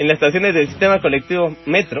arterial en las estaciones del sistema colectivo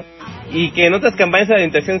Metro y que en otras campañas de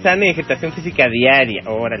alimentación sana y ejercitación física diaria.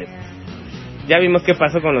 Órale. Ya vimos qué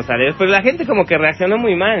pasó con los saleros, pero la gente como que reaccionó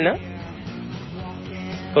muy mal, ¿no?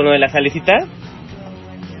 Con lo de la salecita.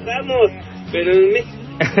 Vamos, pero en México.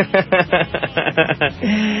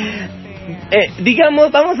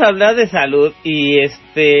 Digamos, vamos a hablar de salud y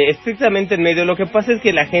estrictamente en medio. Lo que pasa es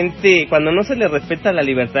que la gente, cuando no se le respeta la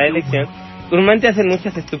libertad de elección, normalmente hacen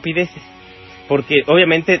muchas estupideces, porque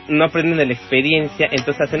obviamente no aprenden de la experiencia,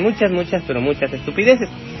 entonces hacen muchas estupideces.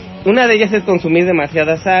 Una de ellas es consumir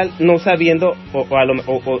demasiada sal, no sabiendo,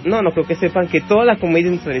 no creo que sepan que toda la comida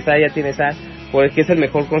industrializada ya tiene sal, porque es el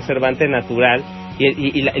mejor conservante natural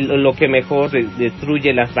y lo que mejor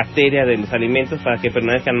destruye las bacterias de los alimentos para que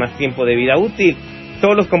permanezcan más tiempo de vida útil.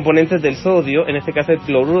 Todos los componentes del sodio, en este caso el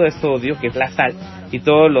cloruro de sodio, que es la sal, y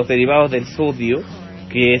todos los derivados del sodio,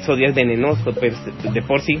 que el sodio es venenoso de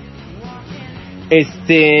por sí,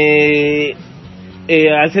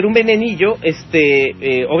 al ser un venenillo,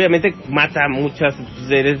 obviamente mata a muchos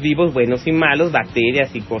seres vivos, buenos y malos,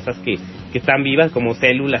 bacterias y cosas que están vivas, como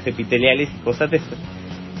células epiteliales y cosas de eso,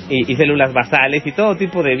 y células basales y todo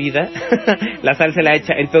tipo de vida. La sal se la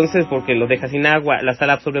echa, entonces, porque los deja sin agua, la sal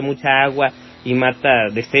absorbe mucha agua y mata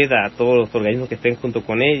de seda a todos los organismos que estén junto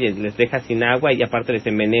con ella, les deja sin agua y aparte les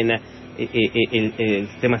envenena el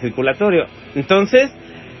sistema circulatorio. Entonces,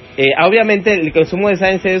 obviamente el consumo de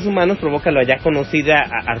sal en seres humanos provoca la ya conocida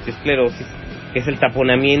arteriosclerosis, que es el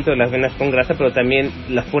taponamiento de las venas con grasa, pero también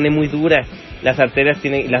las pone muy duras. Las las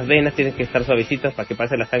venas tienen que estar suavecitas para que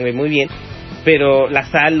pase la sangre muy bien, pero la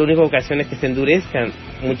sal lo único que ocasiona es que se endurezcan.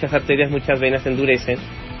 Muchas arterias, muchas venas se endurecen,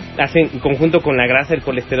 hacen, en conjunto con la grasa, el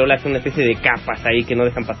colesterol hace una especie de capas ahí que no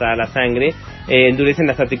dejan pasar a la sangre, endurecen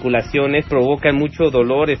las articulaciones, provocan mucho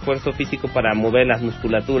dolor, esfuerzo físico para mover las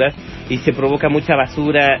musculaturas y se provoca mucha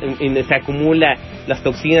basura, se acumula las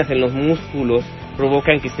toxinas en los músculos,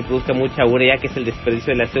 provocan que se produzca mucha urea, que es el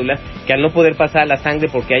desperdicio de las células, que al no poder pasar a la sangre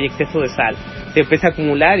porque hay exceso de sal, se empieza a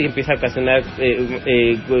acumular y empieza a ocasionar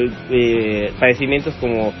padecimientos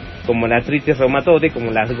como la artritis reumatoide,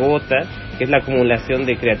 como las gotas, que es la acumulación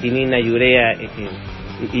de creatinina y urea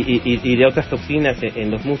y de otras toxinas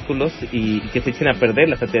en los músculos, y que se echen a perder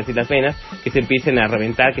las arterias y las venas, que se empiecen a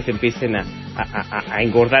reventar, que se empiecen a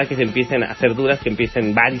engordar, que se empiecen a hacer duras, que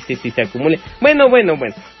empiecen varices y se acumulen. Bueno,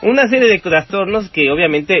 una serie de trastornos que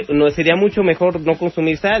obviamente no sería mucho mejor no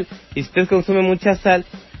consumir sal, y si usted consume mucha sal,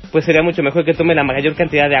 pues sería mucho mejor que tome la mayor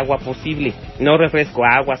cantidad de agua posible, no refresco,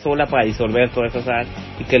 agua sola para disolver toda esa sal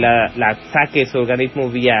y que la saque de su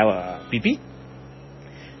organismo vía pipí.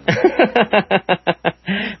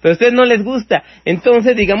 Pero a ustedes no les gusta,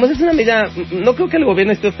 entonces digamos es una medida. No creo que al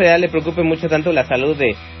gobierno federal le preocupe mucho tanto la salud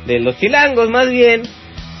de los chilangos, más bien.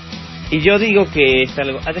 Y yo digo que es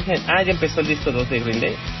algo. Ya empezó el disco 2 de Green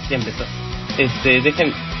Day, ya empezó.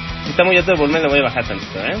 Dejen, si está muy alto el volumen, lo voy a bajar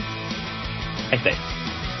tantito, ahí está.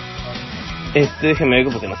 Déjenme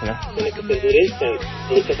algo porque no sé nada. Se endurecen,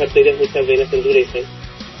 muchas arterias, muchas venas se endurecen.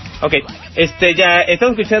 Ok, ya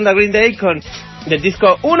estamos escuchando a Green Day con del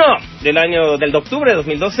disco 1 del octubre de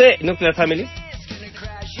 2012, Nuclear Family.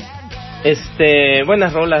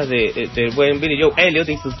 Buenas rolas de buen Billy Joe Elliot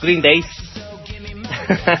y sus Green Days.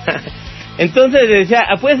 Entonces decía,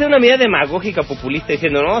 puede ser una medida demagógica populista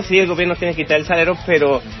diciendo, no, sí, el gobierno tiene que quitar el salero,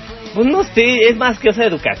 pero pues no sé, es más que esa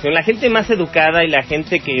educación. La gente más educada y la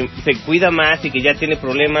gente que se cuida más y que ya tiene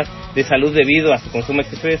problemas de salud debido a su consumo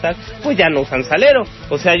excesivo de sal, pues ya no usan salero.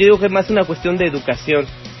 O sea, yo digo que es más una cuestión de educación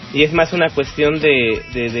y es más una cuestión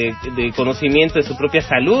de conocimiento de su propia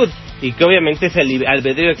salud, y que obviamente es el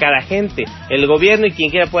albedrío de cada gente. El gobierno y quien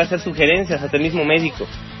quiera puede hacer sugerencias, hasta el mismo médico,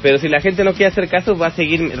 pero si la gente no quiere hacer caso, va a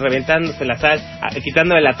seguir reventándose la sal,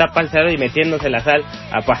 quitándole la tapa al salero y metiéndose la sal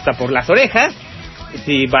hasta por las orejas,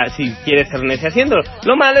 si quiere ser necio haciéndolo.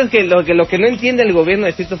 Lo malo es que lo que no entiende el gobierno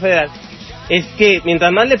del Distrito Federal es que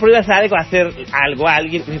mientras más le prohíbas hacer algo a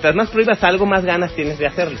alguien, mientras más prohíbas algo, más ganas tienes de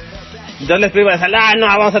hacerlo. Entonces les prohíbas, no,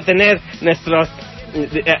 vamos a tener nuestros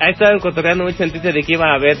ha estado cotorreando mucho en Twitter de que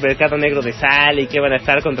iba a haber mercado negro de sal y que iban a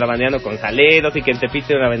estar contrabandeando con saleros y que en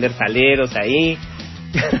Tepito iban a vender saleros ahí.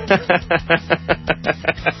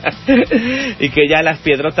 Y que ya las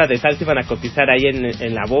piedrotas de sal se iban a cotizar ahí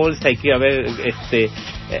en la bolsa y que iba a haber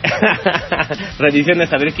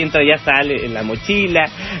revisiones a ver quién traía sal en la mochila.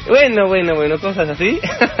 Bueno, cosas así.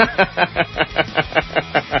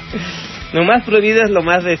 Lo más prohibido es lo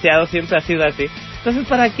más deseado, siempre ha sido así. Entonces,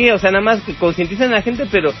 ¿para qué? O sea, nada más que concienticen a la gente,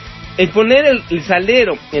 pero el poner el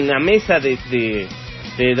salero en la mesa de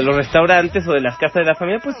los restaurantes o de las casas de la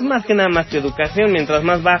familia, pues más que nada más que educación. Mientras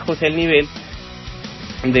más bajo sea el nivel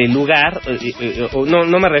del lugar,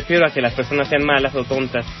 no me refiero a que las personas sean malas o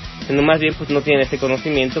tontas, sino más bien pues no tienen ese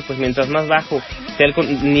conocimiento, pues mientras más bajo sea el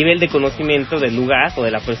nivel de conocimiento del lugar o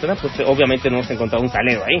de la persona, pues obviamente no vamos a encontrar un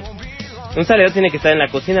salero ahí. Un salero tiene que estar en la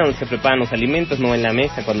cocina donde se preparan los alimentos, no en la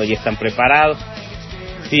mesa cuando ya están preparados.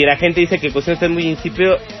 Si la gente dice que el cocina está muy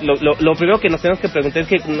insípido, lo primero que nos tenemos que preguntar es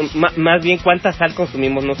que más bien cuánta sal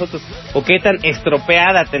consumimos nosotros, o qué tan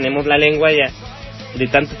estropeada tenemos la lengua ya de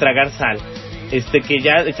tanto tragar sal, que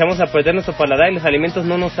ya echamos a perder nuestro paladar y los alimentos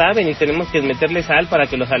no nos saben y tenemos que meterle sal para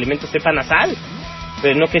que los alimentos sepan a sal,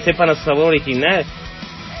 pero no que sepan a su sabor original.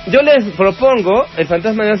 Yo les propongo, el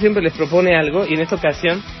Fantasma Negro siempre les propone algo, y en esta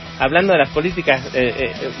ocasión, hablando de las políticas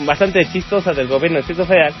bastante chistosas del gobierno del Distrito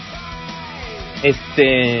Federal, y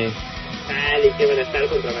que van a estar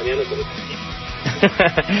contrabandeando con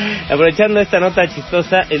aprovechando esta nota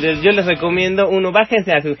chistosa, yo les recomiendo,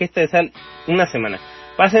 bájense a su ingesta de sal una semana,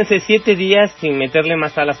 pásense 7 días sin meterle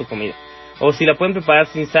más sal a su comida, o si la pueden preparar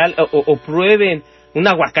sin sal, o prueben un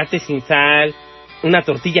aguacate sin sal, una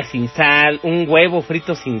tortilla sin sal, un huevo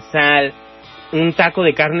frito sin sal, un taco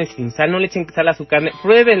de carne sin sal. No le echen sal a su carne,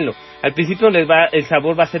 pruébenlo. Al principio el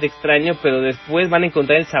sabor va a ser extraño, pero después van a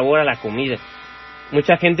encontrar el sabor a la comida.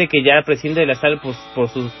 Mucha gente que ya prescinde de la sal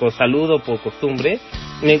por salud o por costumbre,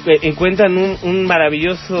 encuentran un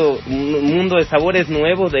maravilloso mundo de sabores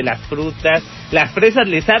nuevos de las frutas. Las fresas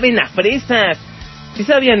le saben a fresas. ¿Sí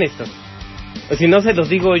sabían esto? O si no, se los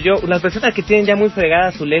digo yo, las personas que tienen ya muy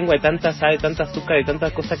fregada su lengua de tanta sal, de tanta azúcar, de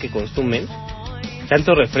tanta cosa que consumen,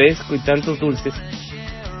 tanto refresco y tantos dulces,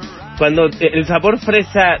 cuando el sabor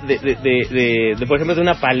fresa de por ejemplo de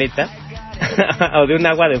una paleta o de un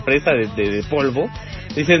agua de fresa de polvo,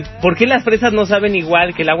 dicen, ¿por qué las fresas no saben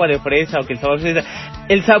igual que el agua de fresa o que el sabor de fresa?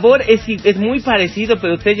 El sabor es muy parecido,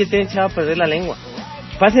 pero ustedes ya tienen echado a perder la lengua.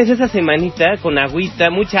 Pásense esa semanita con agüita,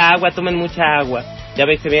 mucha agua, tomen mucha agua. Ya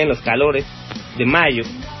ven que vienen los calores de mayo,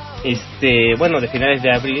 de finales de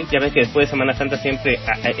abril. Ya ven que después de Semana Santa siempre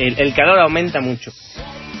el calor aumenta mucho.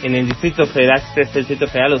 En el Distrito Federal, el Distrito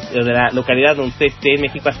Federal, de la localidad donde usted esté, en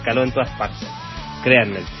México hace calor en todas partes,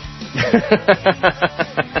 créanme.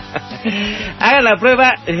 Hagan la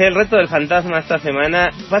prueba, es el reto del Fantasma esta semana.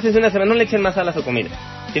 Pásense una semana, no le echen más sal a su comida.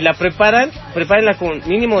 Si la prepárenla con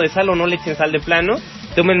mínimo de sal o no le echen sal de plano,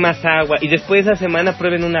 tomen más agua y después de esa semana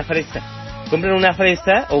prueben una fresa. Compren una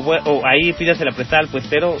fresa o ahí pídasela prestada al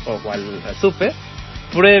puestero o al súper,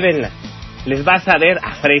 pruébenla, les va a saber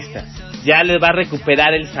a fresa, ya les va a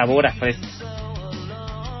recuperar el sabor a fresa.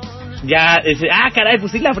 Ya, caray,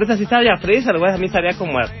 pues sí, la fresa sí sabía a fresa, luego a mí sabía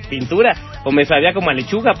como a pintura, o me sabía como a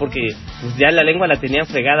lechuga, porque pues ya la lengua la tenían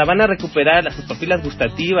fregada. Van a recuperar sus papilas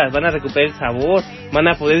gustativas, van a recuperar el sabor, van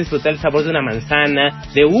a poder disfrutar el sabor de una manzana,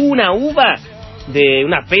 de una uva, de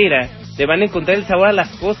una pera. Le van a encontrar el sabor a las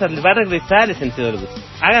cosas, les va a regresar el sentido del gusto.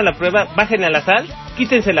 Hagan la prueba, bajen a la sal,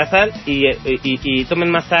 quítense la sal y tomen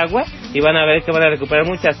más agua, y van a ver que van a recuperar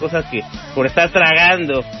muchas cosas que por estar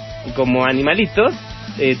tragando como animalitos,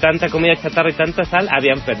 tanta comida chatarra y tanta sal,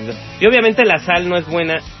 habían perdido. Y obviamente la sal no es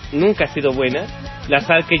buena, nunca ha sido buena. La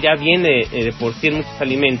sal que ya viene de por sí en muchos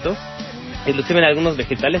alimentos, inclusive en algunos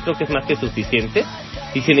vegetales, creo que es más que suficiente.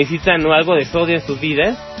 Y si necesitan algo de sodio en sus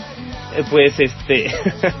vidas, pues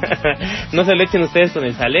no se lo echen ustedes con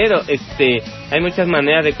el salero. Hay muchas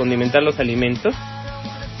maneras de condimentar los alimentos,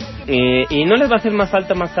 y no les va a hacer más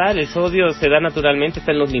falta más sal. El sodio se da naturalmente,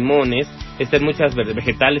 está en los limones, está en muchas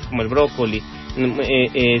vegetales como el brócoli,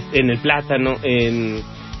 en el plátano,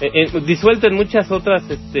 disuelto en muchas otras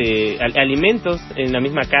alimentos, en la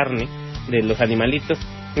misma carne de los animalitos.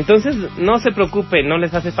 Entonces no se preocupen, no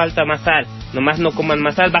les hace falta más sal, nomás no coman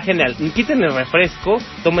más sal, quiten el refresco,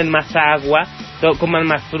 tomen más agua, coman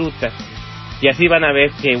más frutas, y así van a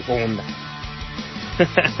ver qué onda.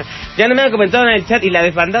 Ya no me han comentado en el chat, y la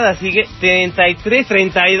desbandada sigue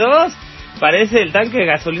 33-32, parece el tanque de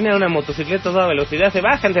gasolina de una motocicleta a toda velocidad. Se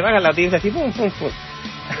baja la audiencia así, pum, pum, pum.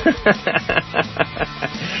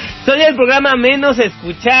 Soy el programa menos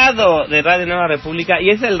escuchado de Radio Nueva República, y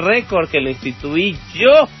es el récord que lo instituí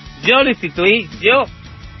yo Yo lo instituí, yo.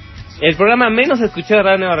 El programa menos escuchado de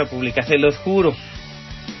Radio Nueva República, se los juro.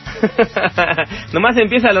 Nomás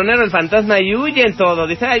empieza lo negro, el fantasma, y huyen todo.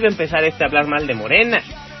 Dice, ahí va a empezar a hablar mal de Morena.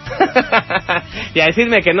 Y a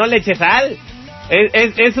decirme que no le eche sal.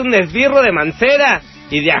 Es un esbirro de Mancera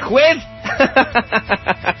y de Ajuez.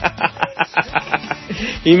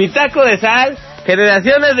 Y mi taco de sal.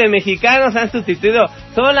 Generaciones de mexicanos han sustituido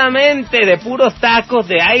solamente de puros tacos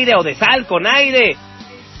de aire o de sal con aire.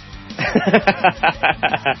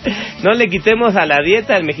 No le quitemos a la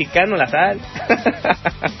dieta del mexicano la sal.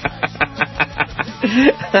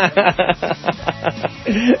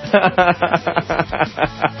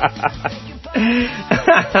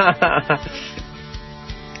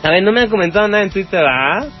 A ver, no me han comentado nada en Twitter,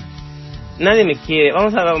 ¿ah? Nadie me quiere.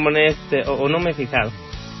 Vamos a poner o no me he fijado.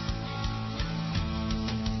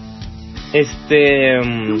 Que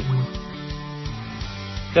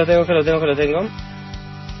lo tengo.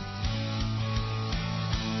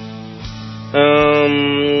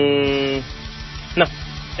 No,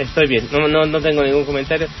 estoy bien. No tengo ningún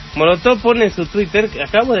comentario. Molotov pone en su Twitter,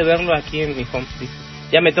 acabo de verlo aquí en mi home.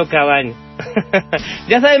 Ya me toca baño.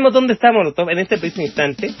 Ya sabemos dónde está Molotov en este preciso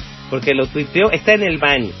instante, porque lo tuiteó, está en el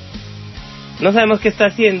baño. No sabemos qué está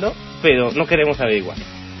haciendo, pero no queremos averiguar.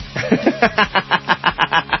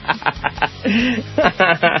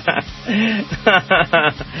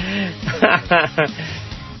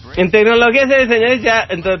 En tecnología, señores, ya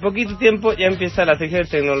dentro de poquito tiempo ya empieza la sección de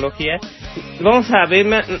tecnología. Vamos a ver,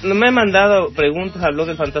 me han mandado preguntas al blog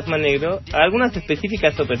del Fantasma Negro, algunas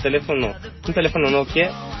específicas sobre un teléfono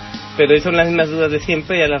Nokia, pero son las mismas dudas de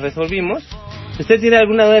siempre, ya las resolvimos. Si usted tiene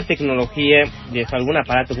alguna duda de tecnología, de algún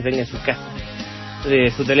aparato que tenga en su casa,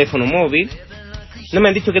 de su teléfono móvil, no me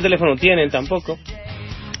han dicho qué teléfono tienen tampoco,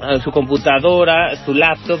 su computadora, su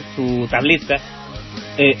laptop, su tableta,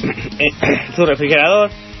 su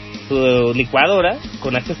refrigerador, su licuadora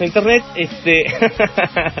con acceso a internet,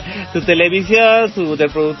 su televisión, su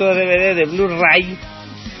reproductor de DVD, de Blu-ray.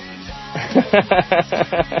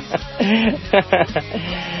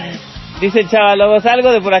 Dice Chavalobo,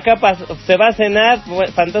 salgo de por acá, se va a cenar.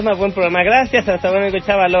 Fantasma, buen programa, gracias. Hasta luego,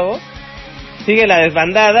 Chavalobo. Sigue la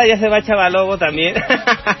desbandada, ya se va Chavalobo también.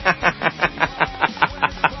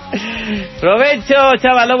 Provecho,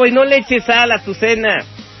 Chavalobo, y no le eches sal a tu cena.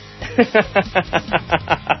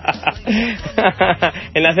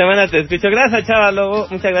 En la semana te escucho. Gracias, Chavalobo.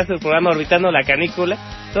 Muchas gracias por el programa Orbitando la Canícula.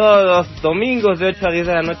 Todos los domingos de 8 a 10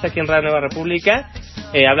 de la noche aquí en Radio Nueva República,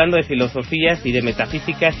 hablando de filosofías y de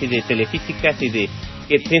metafísicas y de telefísicas y de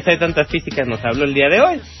que quién sabe tantas físicas nos habló el día de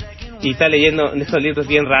hoy. Y está leyendo esos libros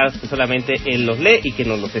bien raros que solamente él los lee y que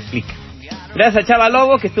nos los explica. Gracias a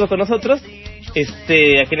Chavalobo que estuvo con nosotros aquí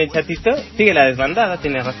en el chatito. Sigue la desbandada,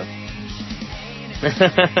 tiene razón.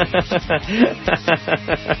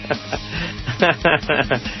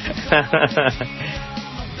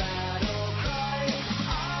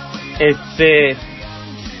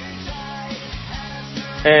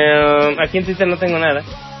 Aquí en Twitter no tengo nada.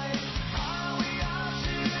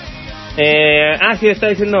 Sí, está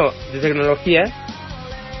diciendo de tecnología.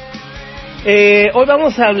 Hoy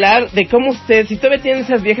vamos a hablar de cómo usted, si todavía tiene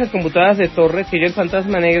esas viejas computadoras de torre, que yo el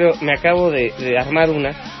Fantasma Negro me acabo de armar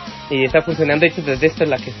una y está funcionando. De hecho, desde esta es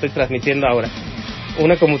la que estoy transmitiendo ahora,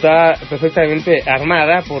 una computadora perfectamente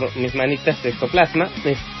armada por mis manitas de ectoplasma.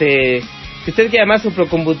 Si usted quiere armar su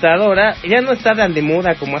computadora, ya no está tan de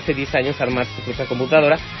moda como hace 10 años armar su propia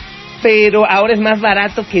computadora, pero ahora es más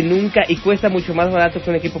barato que nunca y cuesta mucho más barato que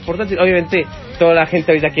un equipo portátil. Obviamente toda la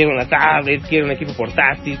gente ahorita quiere una tablet, quiere un equipo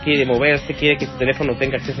portátil, quiere moverse, quiere que su teléfono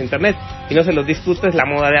tenga acceso a internet, y no se los discuto, es la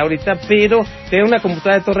moda de ahorita, pero tener una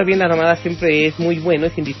computadora de torre bien armada siempre es muy bueno,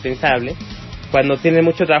 es indispensable cuando tiene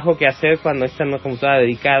mucho trabajo que hacer, cuando está en una computadora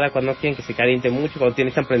dedicada, cuando no quieren que se caliente mucho, cuando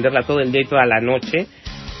tienes que prenderla todo el día y toda la noche.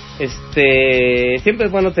 Siempre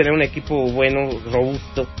es bueno tener un equipo bueno,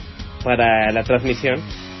 robusto para la transmisión.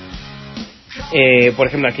 Por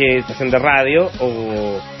ejemplo, aquí estación de radio,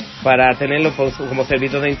 o para tenerlo como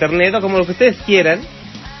servidor de internet, o como lo que ustedes quieran.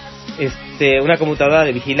 Una computadora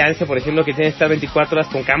de vigilancia, por ejemplo, que tiene que estar 24 horas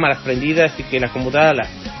con cámaras prendidas y que la computadora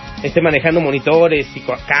esté manejando monitores y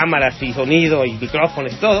cámaras y sonido y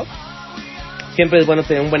micrófonos y todo. Siempre es bueno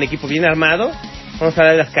tener un buen equipo bien armado. Vamos a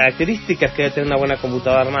hablar de las características que debe tener una buena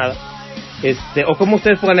computadora armada. O cómo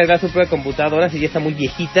ustedes pueden agregar su propia computadora si ya está muy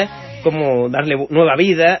viejita, cómo darle nueva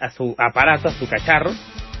vida a su aparato, a su cacharro.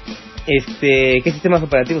 ¿Qué sistemas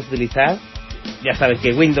operativos utilizar? Ya saben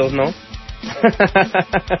que Windows no.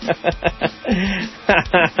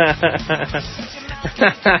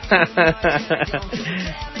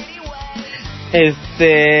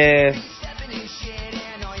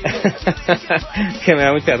 Que me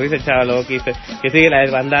da mucha risa el chavo loco que sigue la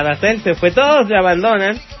desbandada. Hasta él se fue, todos se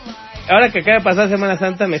abandonan. Ahora que acaba de pasar Semana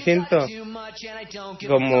Santa me siento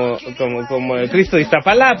como el Cristo de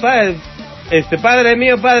Iztapalapa. Padre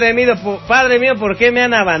mío, ¿por qué me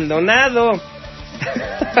han abandonado?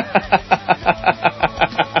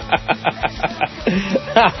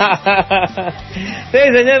 Sí,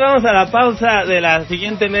 señor, vamos a la pausa de la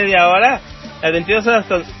siguiente media hora. Las 22 horas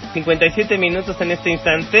con 57 minutos en este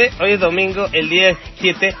instante. Hoy es domingo, el día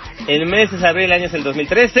 7, el mes es abril, el año es el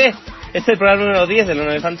 2013. Este es el programa número 10 de la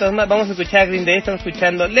Nueva Fantasma. Vamos a escuchar a Green Day, estamos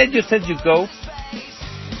escuchando Let You Set You Go.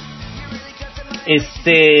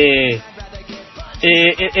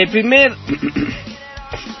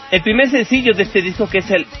 El primer sencillo de este disco, que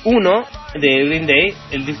es el 1 de Green Day,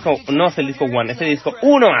 el disco, no es el disco 1, es el disco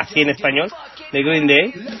 1 así en español, de Green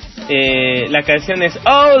Day. La canción es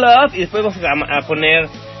All Up, y después vamos a poner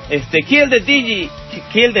Kill the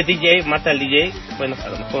DJ, mata al DJ. Bueno, a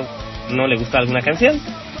lo mejor no le gusta alguna canción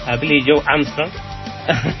a Billy Joe Armstrong.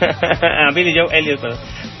 A Billy Joe Elliot, perdón.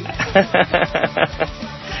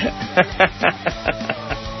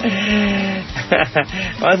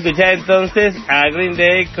 Vamos a escuchar entonces a Green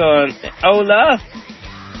Day con Oh Love,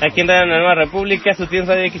 aquí en Radio Nueva República, su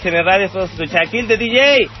tiempo de XN Radio. Vamos a escuchar Kill the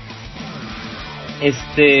DJ,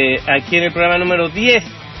 aquí en el programa número 10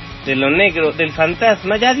 de Lo Negro del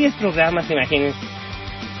Fantasma. Ya 10 programas, imagínense.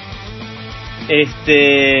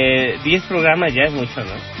 10 programas ya es mucho,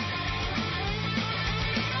 ¿no?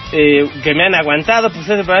 Que me han aguantado, pues es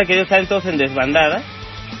el programa que ellos están todos en desbandada.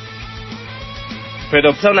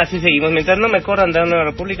 Pero pues aún así seguimos. Mientras no me corran de la Nueva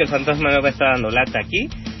República, el Fantasma no va a estar dando lata aquí.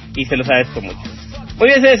 Y se los agradezco mucho. Muy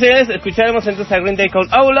bien, señores, escucharemos entonces a Green Day con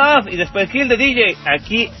Oh Love. Y después Kill the DJ,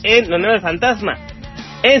 aquí en Lo Nuevo del Fantasma,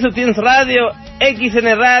 en su Teams Radio,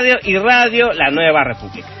 XN Radio y Radio La Nueva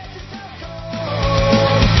República.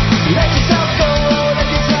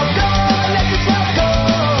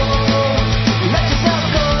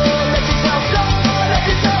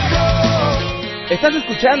 Estás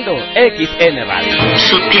escuchando XN Radio.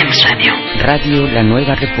 Su Teams Radio. Radio La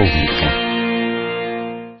Nueva República.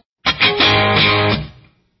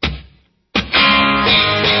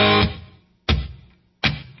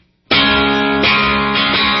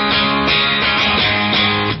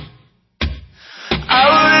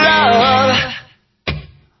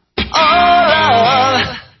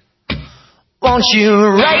 Won't you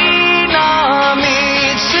rain on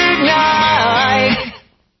me tonight?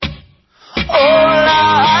 Oh,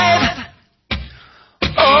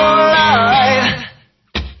 life,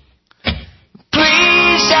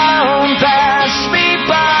 please don't pass me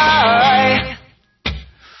by.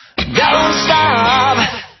 Don't stop,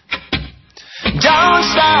 don't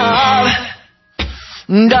stop,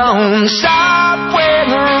 don't stop when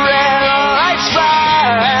the red lights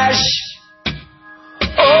flash.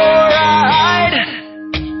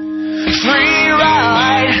 Free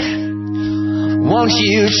ride. Won't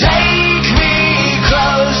you take me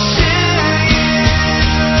close to you?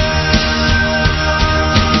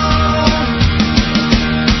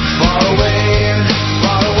 Far away,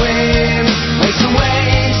 waste away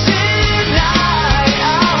tonight.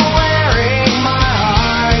 I'm wearing my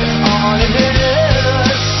heart on a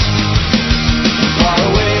noose. Far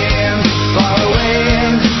away,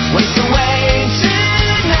 waste away tonight.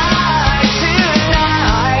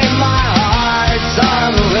 My heart's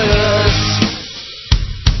on the loose.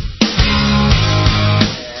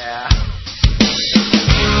 Yeah.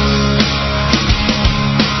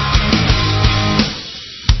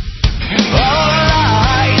 All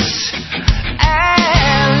lights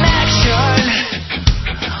and action,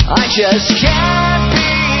 I just can't be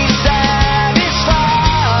satisfied.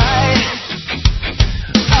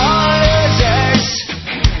 All losers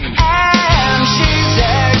and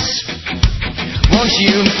choosers, won't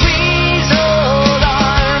you please hold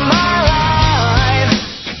on my life?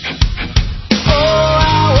 Oh,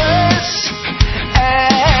 hours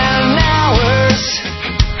and hours,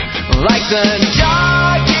 like the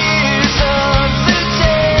dark years of the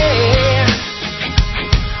day.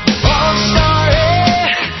 Old story,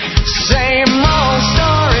 same old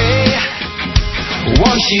story.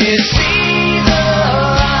 Won't you see the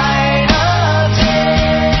light of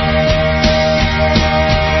day?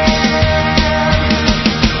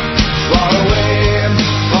 Far away,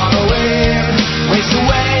 waste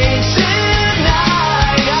away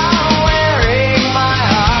tonight. I'm wearing my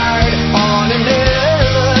heart on a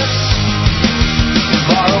noose.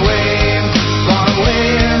 Far away,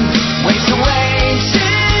 waste away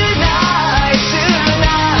tonight.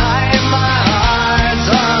 My heart's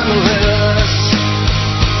on the loose.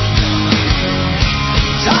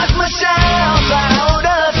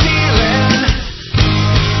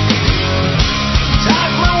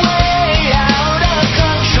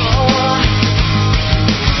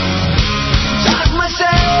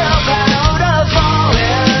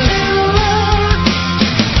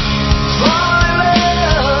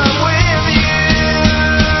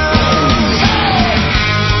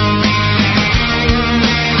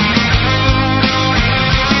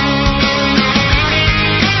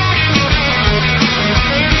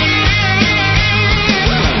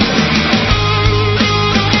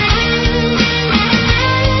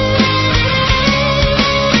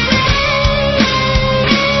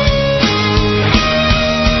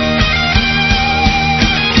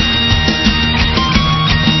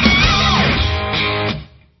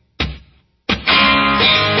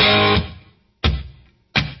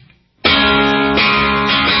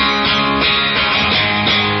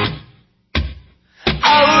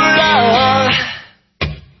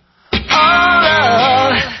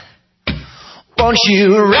 Won't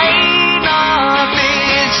you rain on me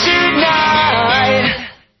tonight?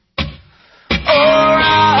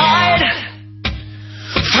 Alright,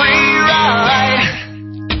 free ride.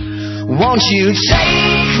 Won't you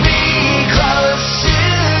take me close to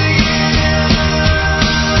you?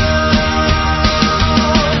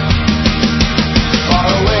 Far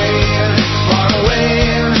away,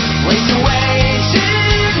 ways away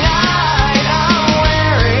tonight. I'm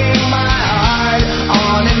wearing my heart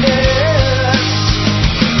on a noose.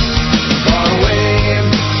 Far away,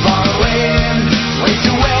 ways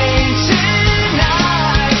away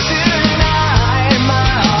tonight. Tonight my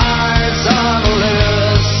heart's on a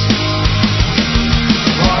loose.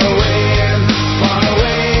 Far away,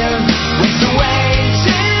 ways away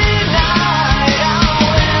tonight. I'm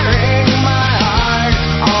wearing my heart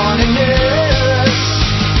on a noose.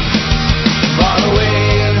 Far away,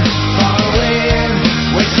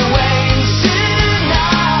 ways away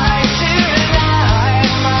tonight. Tonight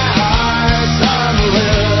my heart's on a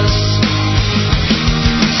loose.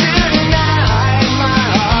 Tonight my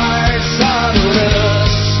heart's on a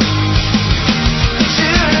loose.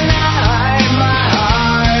 Tonight my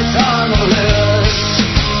heart's on a loose.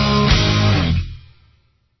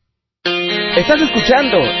 Estás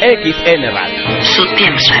escuchando XN Radio. Su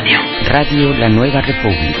Tiempo Radio. Radio La Nueva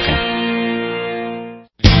República.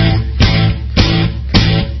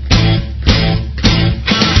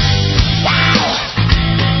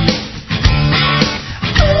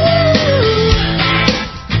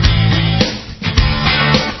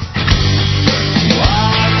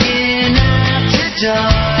 Walking after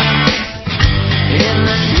dark in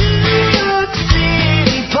the New York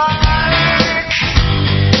City park.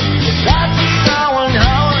 Your thoughts of someone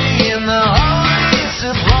holy in the holiest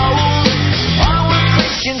of holes. Onward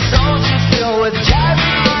Christian soldiers filled with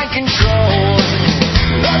driving mind control.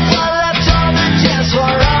 That's why left on the dance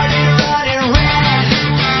floor running red.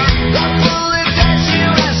 The bullet that you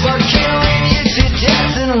ask for killing you to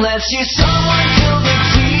death unless you someone killed the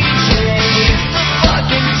DJ. The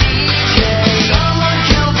fucking DJ. Someone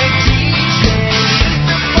killed the DJ.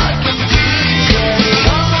 The fucking DJ.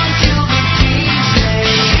 Someone killed the DJ.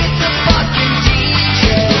 The fucking DJ.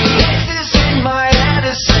 Voices in my head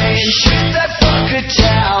are saying, shoot that fucker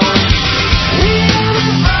down. We are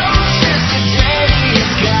the most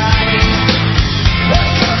instantaneous kind.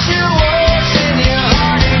 Let's cut your words in your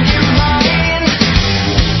heart and your mind.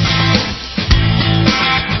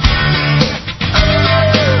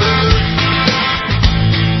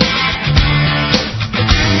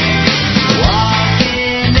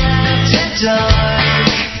 Walking after dark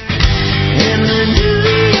in the New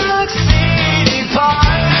York City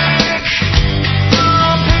park. The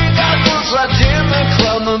big apples left in the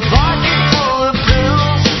club, the pocket full of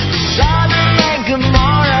pills. Sodom and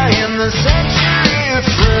Gomorrah in the century of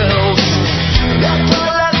thrills. The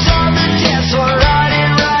blood left on the dance floor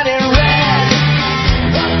running red.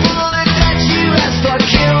 The bullet that you asked for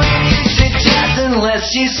killing you to death unless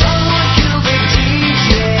you someone killed the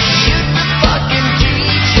DJ. Shoot the fucking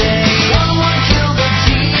DJ. Someone killed the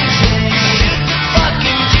DJ. Shoot the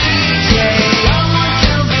fucking DJ. Someone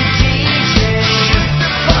killed the DJ. Shoot the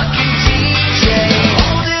fucking DJ.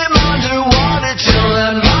 Hold him underwater till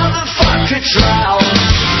that motherfucker drowns.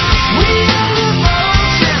 We are the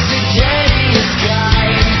most instantaneous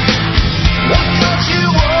kind. Let's cut your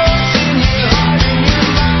words in your heart and your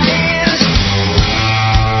mind.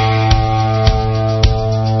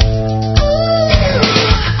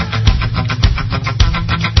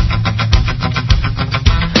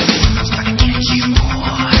 Get you,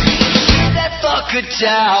 boy. Get that fucker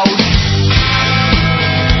down.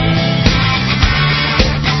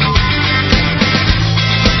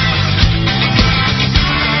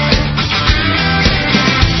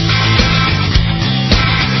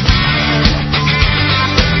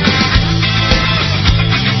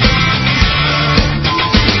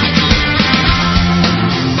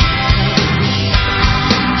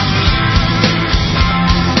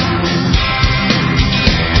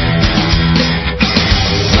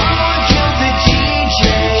 Someone killed the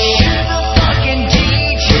DJ.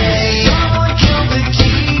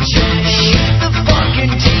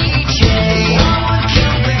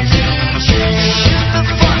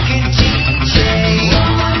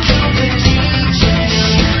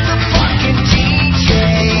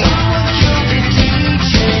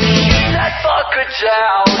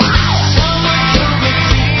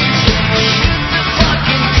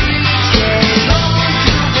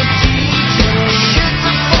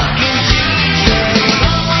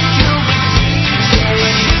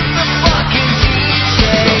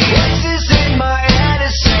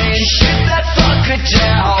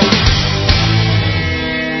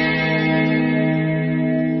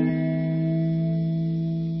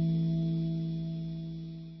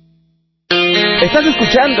 Estás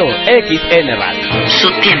escuchando XN Radio.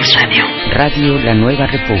 Sutil Radio. Radio La Nueva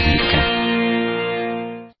República.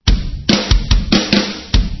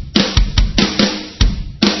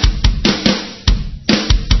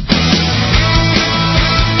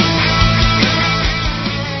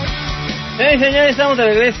 Señores, estamos de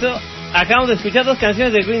regreso. Acabamos de escuchar 2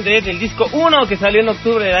 canciones de Green Day del disco 1 que salió en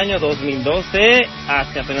octubre del año 2012,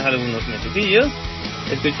 hace apenas algunos mesecillos.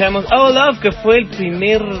 Escuchamos Oh Love, que fue el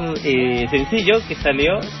primer sencillo que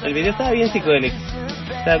salió. El video estaba bien psicodélico.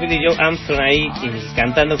 Estaba Billy Joe Armstrong ahí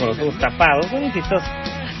cantando con los ojos tapados, muy chistoso,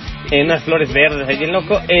 en unas flores verdes, ahí bien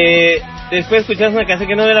loco. Después escuchamos una canción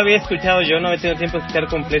que no la había escuchado yo, no había tenido tiempo de escuchar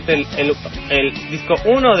completo el disco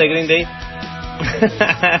 1 de Green Day.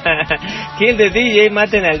 Kill the DJ,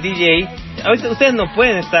 maten al DJ. Ahorita ustedes no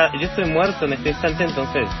pueden estar, yo estoy muerto en este instante,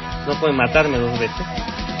 entonces no pueden matarme 2 veces.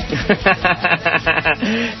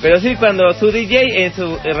 Pero sí, cuando su DJ en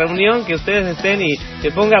su reunión, que ustedes estén y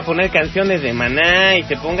se ponga a poner canciones de Maná y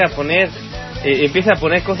se ponga a poner, empieza a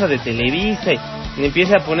poner cosas de Televisa y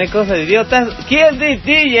empieza a poner cosas de idiotas, kill the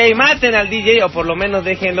DJ, maten al DJ, o por lo menos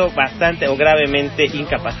déjenlo bastante o gravemente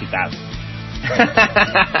incapacitado.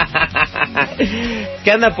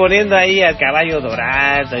 Que anda poniendo ahí al caballo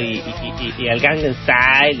dorado y al Gangnam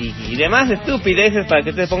Style y demás estupideces para que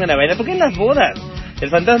ustedes pongan a bailar. ¿Por qué en las bodas? El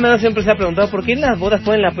Fantasma no siempre se ha preguntado por qué en las bodas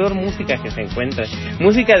ponen la peor música que se encuentra.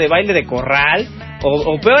 Música de baile de corral,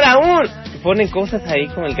 o peor aún, ponen cosas ahí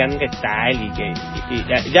como el Gangnam Style y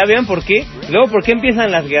ya vean por qué. Luego, ¿por qué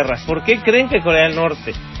empiezan las guerras? ¿Por qué creen que Corea del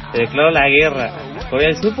Norte se declaró la guerra a Corea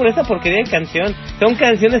del Sur? Por esa porquería de canción. Son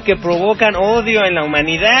canciones que provocan odio en la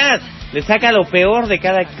humanidad, le saca lo peor de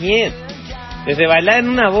cada quien. Desde bailar en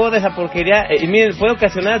una boda, esa porquería, y miren, puede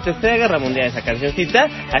ocasionar la Tercera Guerra Mundial esa cancioncita,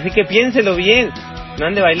 así que piénselo bien, no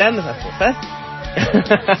ande bailando esas cosas.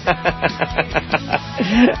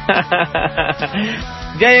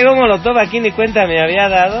 Ya llegó Molotov, aquí ni cuenta me había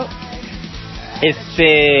dado.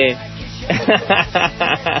 Dice,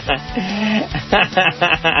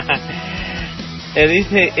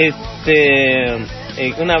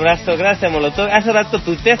 un abrazo, gracias Molotov. Hace rato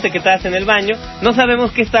tuiteaste que estabas en el baño. No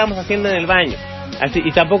sabemos qué estábamos haciendo en el baño, así,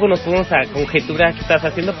 y tampoco nos podemos conjeturar qué estabas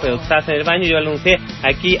haciendo, pero estabas en el baño. Yo anuncié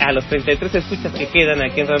aquí a los 33 escuchas que quedan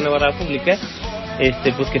aquí en Radio Nueva República,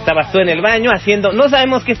 pues que estabas tú en el baño haciendo, no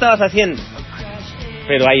sabemos qué estabas haciendo,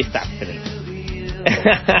 pero ahí está.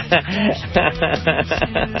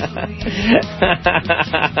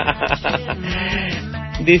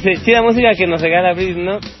 Dice, chida música que nos regala Brice,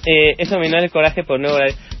 ¿no? Eso me da el coraje por nuevo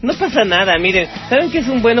horario. No pasa nada, miren, ¿saben qué es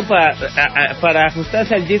un bueno para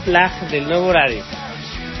ajustarse al jet lag del nuevo horario?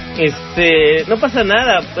 No pasa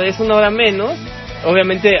nada, es una hora menos.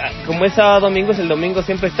 Obviamente, como es sábado domingo, el domingo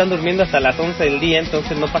siempre están durmiendo hasta las 11 del día,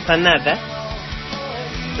 entonces no pasa nada.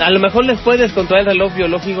 A lo mejor les puede descontrolar el reloj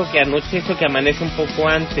biológico que anochece o que amanece un poco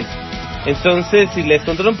antes. Entonces, si les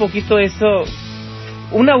controla un poquito eso,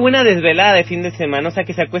 una buena desvelada de fin de semana, o sea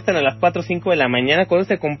que se acuestan a las 4 o 5 de la mañana, cuando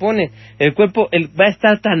se compone, el cuerpo va a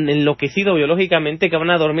estar tan enloquecido biológicamente que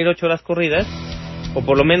van a dormir 8 horas corridas, o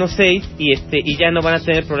por lo menos 6, y ya no van a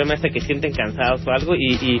tener problemas de que sienten cansados o algo,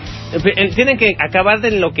 y tienen que acabar de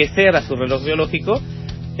enloquecer a su reloj biológico.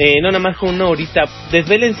 No nada más con una horita.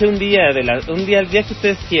 Desvélense un día el día que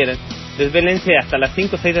ustedes quieran. Desvélense hasta las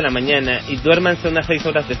 5 o 6 de la mañana y duérmanse unas 6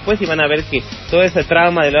 horas después y van a ver que todo ese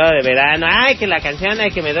trauma de la hora de verano, ay, que la canción, ay,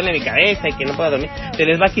 que me duele mi cabeza y que no puedo dormir, se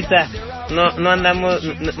les va a quitar.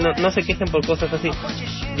 No se quejen por cosas así.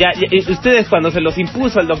 Ya, ustedes cuando se los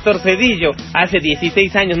impuso el doctor Cedillo hace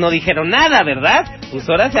 16 años no dijeron nada, ¿verdad? Pues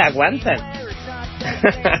ahora se aguantan.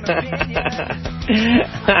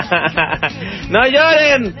 No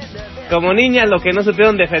lloren como niñas lo que no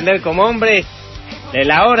supieron defender como hombres de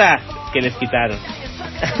la hora que les quitaron.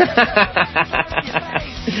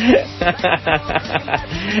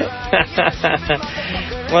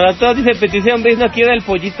 Bueno, todo dice petición, ¿ves? No quiero el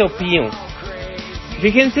pollito pío.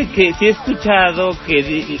 Fíjense que sí he escuchado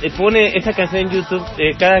que pone esa canción en YouTube,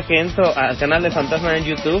 cada que entro al canal de Fantasma en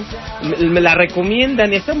YouTube, me la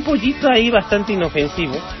recomiendan y está un pollito ahí bastante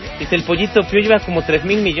inofensivo. Dice, el pollito pío lleva como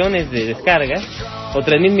 3,000 millones de descargas, o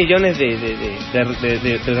 3,000 millones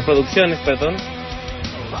de reproducciones, perdón.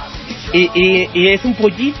 Y es un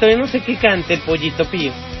pollito, yo no sé qué canta el pollito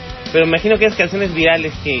pío, pero me imagino que es canciones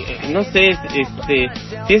virales que, no sé,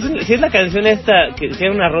 si es la canción esta, que sea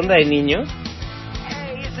una ronda de niños,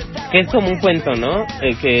 que es como un cuento, ¿no?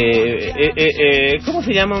 ¿Cómo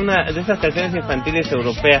se llama una de esas canciones infantiles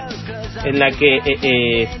europeas? En la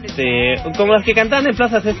que, como las que cantaban en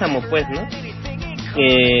Plaza Sésamo, pues, ¿no?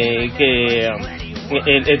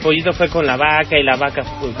 el pollito fue con la vaca y la vaca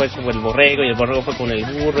fue con el borrego y el borrego fue con el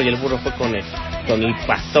burro y el burro fue con el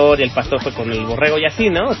pastor y el pastor fue con el borrego y así,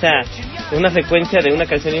 ¿no? O sea, una secuencia de una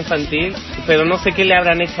canción infantil, pero no sé qué le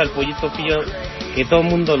habrán hecho al pollito Pío, que todo el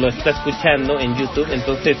mundo lo está escuchando en YouTube,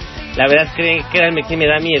 entonces la verdad créanme que me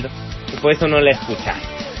da miedo y por eso no la he escuchado.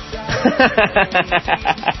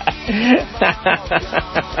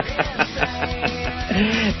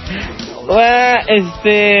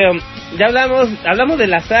 Ya hablamos de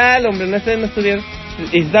la sal, hombre, no estuvieron,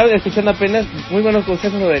 estaba escuchando apenas muy buenos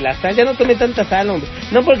consejos sobre la sal. Ya no tome tanta sal, hombre,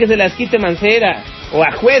 no porque se las quite Mancera o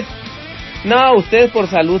a juez. No, ustedes por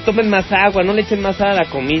salud tomen más agua, no le echen más sal a la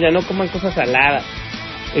comida, no coman cosas saladas.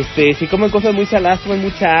 Si comen cosas muy saladas, tomen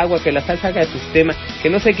mucha agua, que la sal salga de tu sistema, que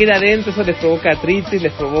no se quede adentro, eso les provoca artritis,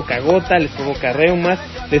 les provoca gota, les provoca reumas,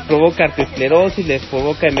 les provoca arteriosclerosis, les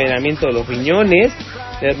provoca envenenamiento de los riñones,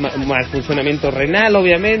 mal funcionamiento renal,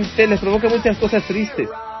 obviamente, les provoca muchas cosas tristes.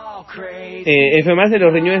 Enfermarse de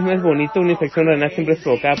los riñones no es bonito, una infección renal siempre es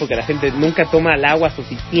provocada porque la gente nunca toma el agua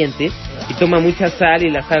suficiente y toma mucha sal y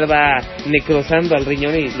la sal va necrosando al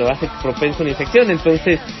riñón y lo hace propenso a una infección.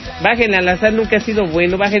 Entonces, bájenle a la sal, nunca ha sido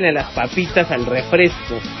bueno, bájenle a las papitas, al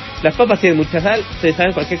refresco. Las papas tienen mucha sal, ustedes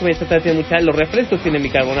saben, cualquier comida tiene mucha sal, los refrescos tienen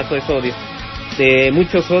bicarbonato de sodio. De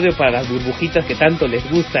mucho sodio para las burbujitas que tanto les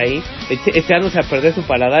gusta ahí, echándose a perder su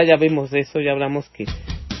paladar, ya vimos de eso, ya hablamos que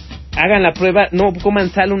hagan la prueba, no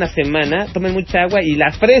coman sal una semana, tomen mucha agua y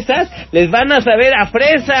las fresas les van a saber a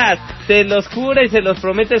fresas, se los jura y se los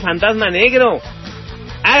promete el Fantasma Negro.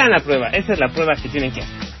 Hagan la prueba, esa es la prueba que tienen que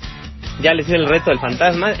hacer. Ya les hice el reto del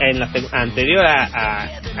Fantasma en la anterior a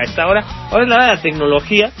esta hora. Ahora es la hora de la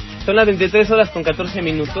tecnología. Son las 23 horas con 14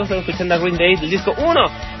 minutos. Estamos escuchando a Green Day, el disco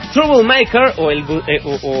 1, Troublemaker, o el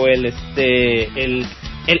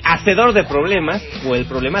hacedor de problemas, o el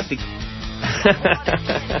problemático.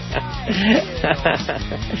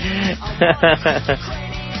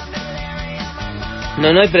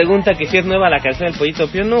 No hay pregunta que si es nueva la canción del Pollito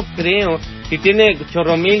Pío. No creo. Si tiene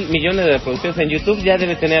chorro mil millones de reproducciones en YouTube, ya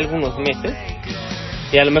debe tener algunos meses.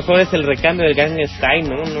 Y a lo mejor es el recambio del Gangnam Style.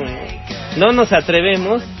 No nos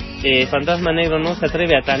atrevemos. Fantasma Negro no se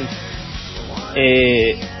atreve a tanto.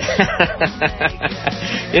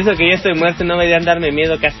 Eso que ya estoy muerto no me deberían darme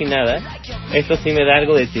miedo casi nada. Esto sí me da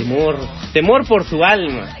algo de temor por su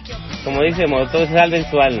alma, como dice Molotov, salven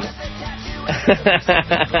su alma.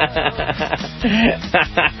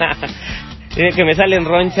 Dice que me salen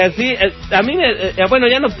ronchas. Sí, a mí bueno,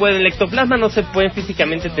 ya no puede, el ectoplasma no se puede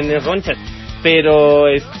físicamente tener ronchas, pero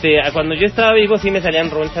cuando yo estaba vivo sí me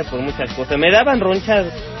salían ronchas por muchas cosas. Me daba roncha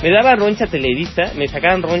Televisa, me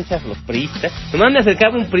sacaban ronchas los priistas. Nomás me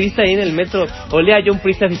acercaba un priista ahí en el metro, olía yo un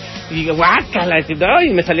priista y digo, guácala, y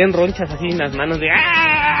me salían ronchas así en las manos de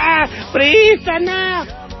 ¡ah! ¡Priista, no!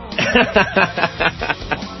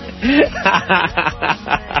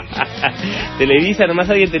 Televisa, nomás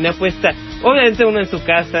alguien tenía puesta, obviamente uno en su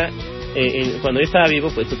casa. Cuando yo estaba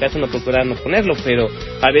vivo, pues su casa no procuraba no ponerlo, pero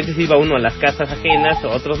a veces iba uno a las casas ajenas o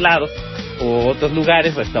a otros lados, o otros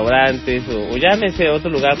lugares, restaurantes, o llámese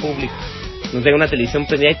otro lugar público. No tengo una televisión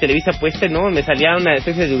prendida y Televisa puesta, no, me salía una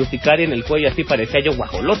especie de urticaria en el cuello, así parecía yo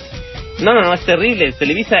guajolote. No, es terrible.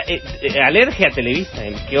 Televisa, alergia a Televisa,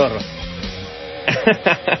 qué horror.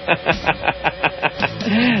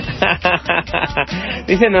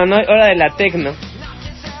 Dice, no, hora de la tecno.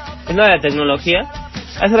 Es hora de la tecnología.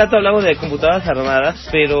 Hace rato hablamos de computadoras armadas,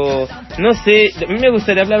 pero no sé, a mí me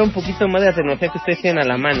gustaría hablar un poquito más de la tecnología que ustedes tienen a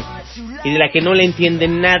la mano y de la que no le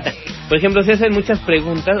entienden nada. Por ejemplo, se hacen muchas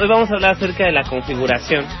preguntas. Hoy vamos a hablar acerca de la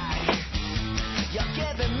configuración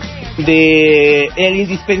de el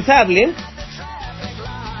indispensable.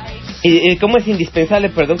 ¿Cómo es indispensable,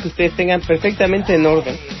 perdón, que ustedes tengan perfectamente en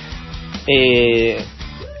orden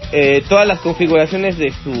todas las configuraciones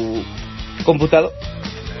de su computador?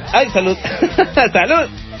 ¡Ay, salud! ¡Salud!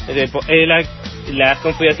 Las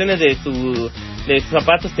configuraciones de sus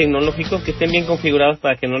aparatos tecnológicos que estén bien configurados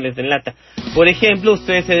para que no les den lata. Por ejemplo,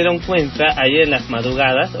 ustedes se dieron cuenta ayer en las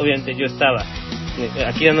madrugadas, obviamente yo estaba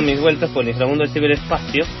aquí dando mis vueltas por el inframundo del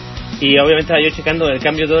ciberespacio, y obviamente estaba yo checando el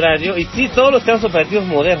cambio de horario, y sí, todos los sistemas operativos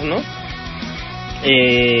modernos,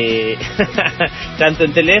 tanto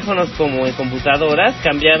en teléfonos como en computadoras,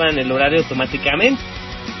 cambiaban el horario automáticamente.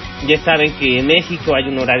 Ya saben que en México hay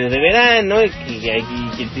un horario de verano y que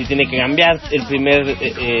tiene que cambiar el primer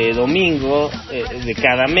domingo de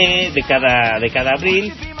cada mes, de cada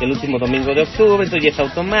abril, el último domingo de octubre, entonces ya es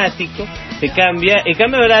automático, se cambia. El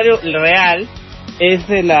cambio de horario real es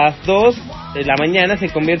de las 2 de la mañana, se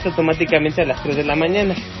convierte automáticamente a las 3 de la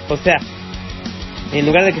mañana. O sea, en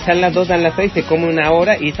lugar de que sean las 2, dan las 6, se come una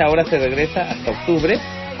hora y esa hora se regresa hasta octubre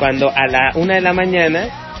cuando a la 1 de la mañana,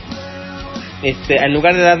 en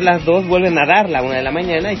lugar de dar las 2, vuelven a dar la 1 de la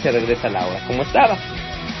mañana y se regresa a la hora como estaba.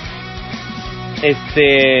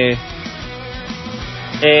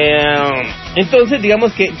 Entonces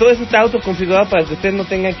digamos que todo eso está autoconfigurado para que ustedes no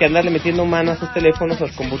tengan que andarle metiendo mano a sus teléfonos o a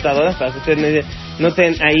sus computadoras, para que ustedes no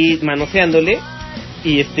estén ahí manoseándole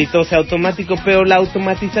y todo sea automático. Pero la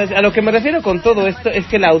automatización, a lo que me refiero con todo esto es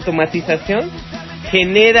que la automatización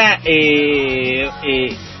genera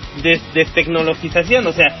destecnologización.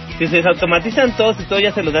 O sea, si se desautomatizan todos y todos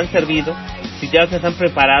ya se los dan servido, si ya se han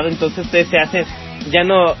preparado, entonces ustedes se hacen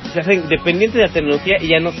dependientes de la tecnología y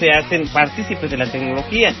ya no se hacen partícipes de la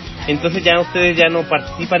tecnología. Entonces ya ustedes ya no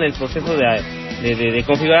participan en el proceso de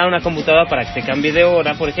configurar una computadora para que se cambie de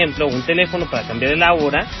hora, por ejemplo, o un teléfono para cambiar de la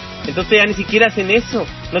hora. Entonces ya ni siquiera hacen eso.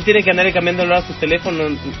 No tienen que andar cambiando la hora a su teléfono.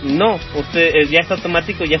 No, ustedes ya está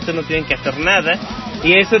automático, ya ustedes no tienen que hacer nada.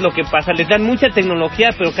 Y eso es lo que pasa. Les dan mucha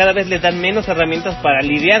tecnología, pero cada vez les dan menos herramientas para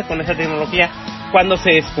lidiar con esa tecnología cuando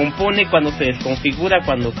se descompone, cuando se desconfigura,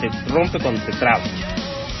 cuando se rompe, cuando se traba.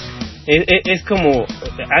 Es como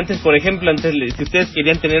antes, por ejemplo, si ustedes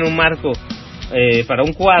querían tener un marco para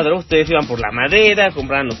un cuadro, ustedes iban por la madera,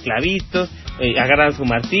 compraban los clavitos, agarraban su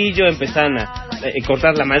martillo, empezaban a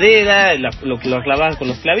cortar la madera, lo clavaban con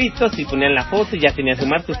los clavitos y ponían la foto y ya tenían su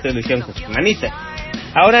marco. Ustedes lo hicieron con sus manitas.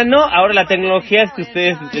 Ahora no, ahora la tecnología es que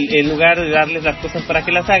ustedes, en lugar de darles las cosas para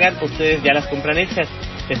que las hagan, ustedes ya las compran hechas.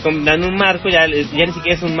 Les dan un marco, ya ni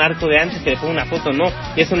siquiera es un marco de antes que le ponga una foto, no,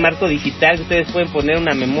 ya es un marco digital que ustedes pueden poner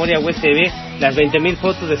una memoria USB, las 20,000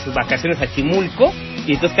 fotos de sus vacaciones a Chimulco,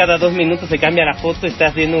 y entonces cada 2 minutos se cambia la foto, está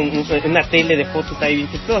haciendo una tele de fotos ahí bien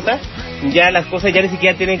chistosas. Ya las cosas ya ni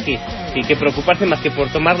siquiera tienen que preocuparse más que por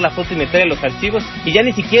tomar la foto y meterle los archivos, y ya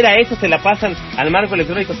ni siquiera eso se la pasan al marco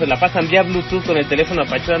electrónico, se la pasan vía Bluetooth con el teléfono,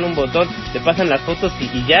 apachuran un botón, le pasan las fotos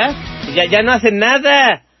y ya no hacen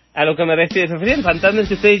nada. A lo que me refiero el fantasma es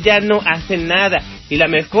que ustedes ya no hacen nada, y la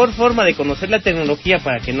mejor forma de conocer la tecnología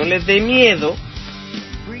para que no les dé miedo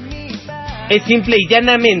es simple y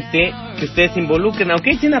llanamente que ustedes se involucren,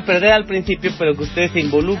 aunque echen a perder al principio, pero que ustedes se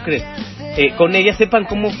involucren con ella, sepan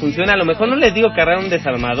cómo funciona. A lo mejor no les digo que agarren un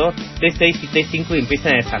desarmador T6 y T5 y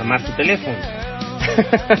empiecen a desarmar su teléfono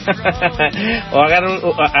o agarran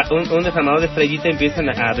un desarmador de estrellita y empiezan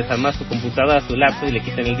a desarmar su computadora, su laptop y le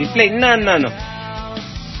quitan el display. No.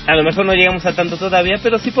 A lo mejor no llegamos a tanto todavía,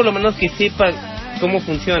 pero sí por lo menos que sepan cómo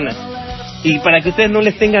funciona. Y para que ustedes no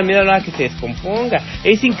les tengan miedo a la hora que se descomponga.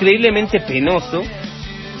 Es increíblemente penoso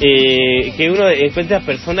que uno encuentre a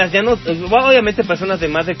personas, ya no, obviamente personas de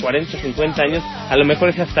más de 40, 50 años, a lo mejor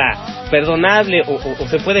es hasta perdonable o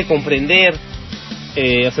se puede comprender,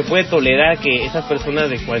 o se puede tolerar que esas personas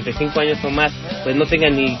de 45 años o más pues no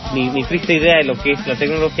tengan ni triste idea de lo que es la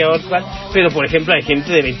tecnología actual. Pero por ejemplo hay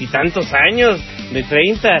gente de 20 y tantos años, de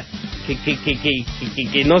 30,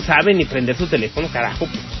 que no saben ni prender su teléfono, carajo,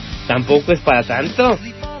 pues, tampoco es para tanto.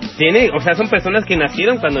 Son personas que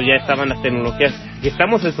nacieron cuando ya estaban las tecnologías que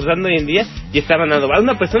estamos usando hoy en día y estaban dando.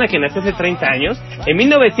 Una persona que nació hace 30 años, en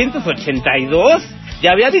 1982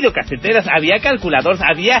 ya había videocaseteras, había calculadores,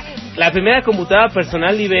 había la primera computadora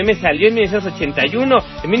personal de IBM, salió en 1981,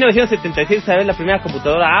 en 1976 salió la primera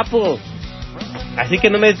computadora Apple. Así que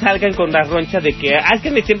no me salgan con las ronchas de que es que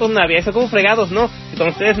en mis tiempos no había eso, como fregados, no.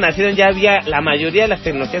 Cuando ustedes nacieron ya había la mayoría de las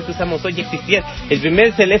tecnologías que usamos hoy existían. El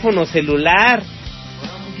primer teléfono celular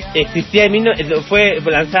existía fue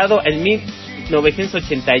lanzado en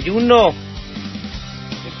 1981.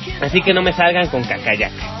 Así que no me salgan con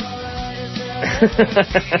cacayaca.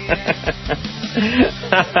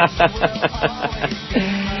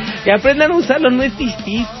 Que aprendan a usarlo, no es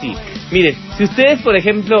difícil. Miren, si ustedes, por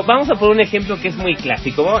ejemplo, vamos a poner un ejemplo que es muy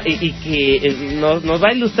clásico, ¿no? y que nos va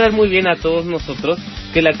a ilustrar muy bien a todos nosotros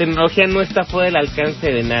que la tecnología no está fuera del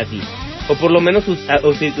alcance de nadie, o por lo menos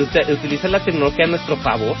utilizar la tecnología a nuestro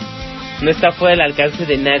favor no está fuera del alcance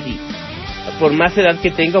de nadie, por más edad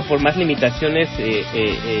que tenga o por más limitaciones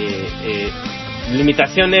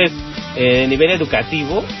nivel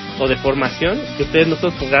educativo o de formación que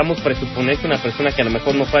nosotros podamos presuponer que una persona que a lo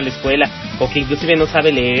mejor no fue a la escuela o que inclusive no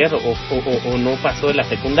sabe leer o no pasó de la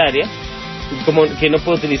secundaria, como que no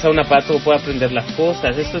puede utilizar un aparato o puede aprender las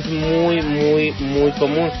cosas. Esto es muy muy muy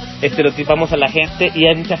común. Estereotipamos a la gente, y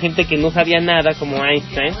hay mucha gente que no sabía nada, como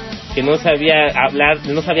Einstein, que no sabía hablar,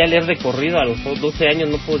 no sabía leer de corrido. A los 12 años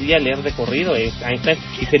no podía leer de corrido Einstein,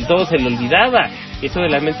 y todo se le olvidaba. Eso de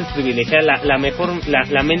la mente es privilegiada, la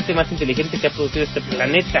mente más inteligente que ha producido este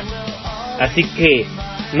planeta. Así que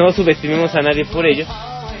no subestimemos a nadie por ello.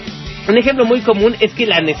 Un ejemplo muy común es que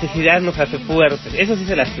la necesidad nos hace fuertes. Eso sí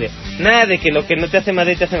se las creo. Nada de que lo que no te hace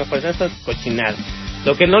madre te hace mejor. Eso es cochinada.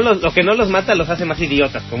 Lo que no los mata los hace más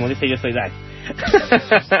idiotas, como dice Yo Soy Dal.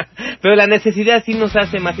 Pero la necesidad sí nos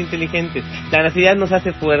hace más inteligentes. La necesidad nos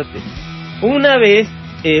hace fuertes. Una vez,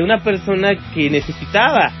 una persona que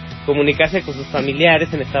necesitaba comunicarse con sus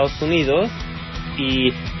familiares en Estados Unidos,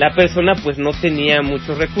 y la persona pues no tenía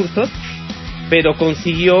muchos recursos, pero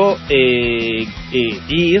consiguió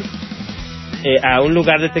ir a un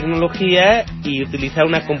lugar de tecnología y utilizar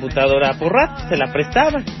una computadora por rato, se la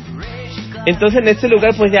prestaban. Entonces en este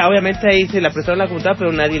lugar pues ya obviamente ahí se la prestaron la computadora,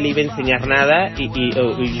 pero nadie le iba a enseñar nada y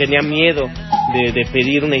tenía miedo de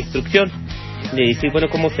pedir una instrucción, de decir bueno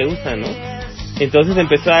cómo se usa, ¿no? Entonces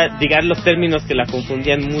empezó a llegar los términos que la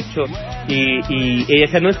confundían mucho y ella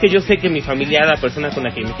decía, no, es que yo sé que mi familiar, la persona con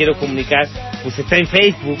la que me quiero comunicar, pues está en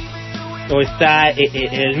Facebook, o está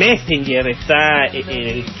en el Messenger, está en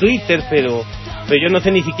el Twitter, pero yo no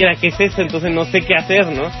sé ni siquiera qué es eso, entonces no sé qué hacer,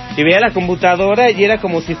 ¿no? Y veía la computadora y era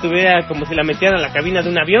como si la metieran a la cabina de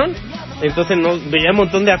un avión. Entonces veía un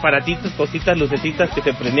montón de aparatitos, cositas, lucecitas que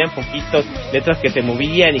se prendían poquitos, letras que se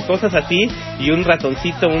movían y cosas así, y un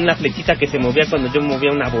ratoncito, una flechita que se movía cuando yo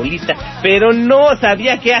movía una bolita, pero no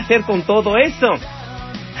sabía qué hacer con todo eso.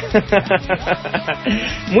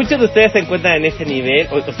 Muchos de ustedes se encuentran en ese nivel,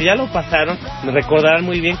 o si ya lo pasaron, me recordarán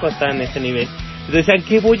muy bien cuando estaban en ese nivel. Entonces decían,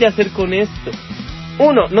 ¿qué voy a hacer con esto?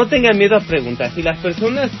 Uno, no tengan miedo a preguntar. Si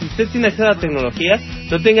usted tiene acceso a la tecnología,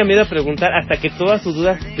 no tenga miedo a preguntar hasta que todas sus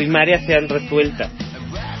dudas primarias sean resueltas.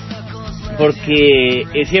 Porque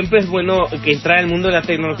siempre es bueno que entrar al mundo de la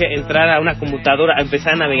tecnología, entrar a una computadora, a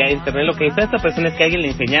empezar a navegar en internet. Lo que necesita esta persona es que alguien le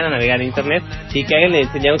enseñara a navegar en internet y que alguien le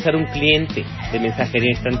enseñara a usar un cliente de mensajería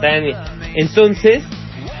instantánea. Entonces,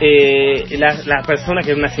 la persona,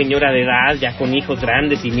 que es una señora de edad, ya con hijos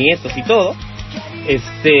grandes y nietos y todo,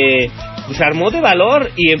 pues armó de valor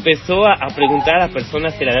y empezó a preguntar a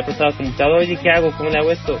personas que le había prestado la computadora, oye, ¿qué hago? ¿Cómo le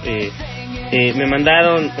hago esto? Me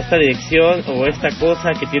mandaron esta dirección o esta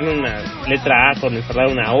cosa que tiene una letra A con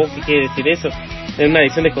encerrada una O, ¿qué quiere decir eso? Es una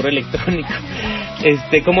edición de correo electrónico.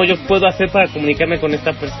 ¿Cómo yo puedo hacer para comunicarme con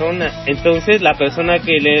esta persona? Entonces la persona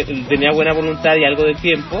que tenía buena voluntad y algo de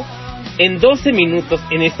tiempo, en 12 minutos,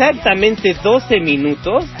 en exactamente 12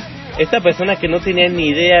 minutos, esta persona que no tenía ni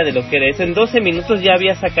idea de lo que era eso, en 12 minutos ya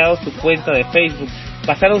había sacado su cuenta de Facebook.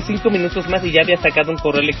 Pasaron 5 minutos más y ya había sacado un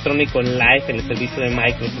correo electrónico en live en el servicio de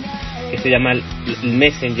Microsoft, que se llama el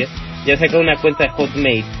Messenger. Ya sacó una cuenta de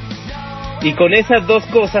Hotmail. Y con esas dos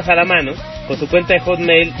cosas a la mano, con su cuenta de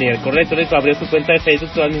Hotmail y el correo electrónico, abrió su cuenta de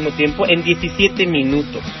Facebook todo al mismo tiempo en 17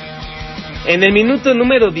 minutos. En el minuto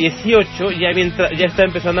número 18 ya estaba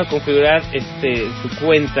empezando a configurar su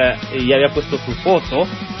cuenta, y ya había puesto su foto,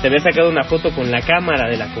 se había sacado una foto con la cámara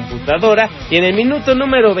de la computadora, y en el minuto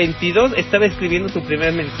número 22 estaba escribiendo su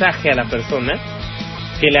primer mensaje a la persona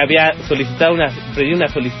que le había solicitado pedido una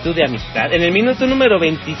solicitud de amistad. En el minuto número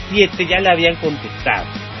 27 ya le habían contestado.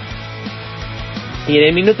 Y en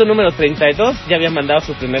el minuto número 32 ya habían mandado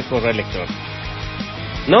su primer correo electrónico.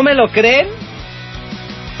 ¿No me lo creen?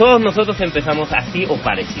 Todos nosotros empezamos así o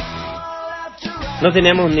parecido. No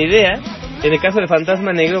teníamos ni idea. En el caso del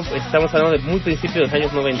Fantasma Negro, pues, estamos hablando de muy principios de los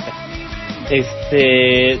años 90.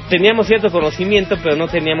 Teníamos cierto conocimiento, pero no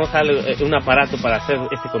teníamos un aparato para hacer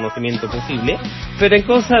este conocimiento posible. Pero en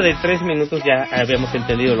cosa de 3 minutos ya habíamos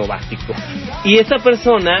entendido lo básico. Y esta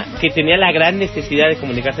persona, que tenía la gran necesidad de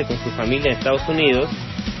comunicarse con su familia en Estados Unidos,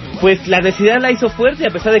 pues la necesidad la hizo fuerte,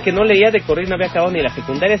 a pesar de que no leía de correr, no había acabado ni la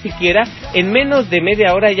secundaria siquiera. En menos de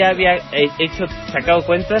media hora ya había sacado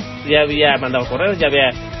cuentas, ya había mandado correos, ya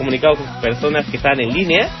había comunicado con personas que estaban en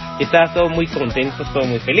línea, y estaba todo muy contentos, todo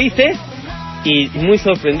muy felices, y muy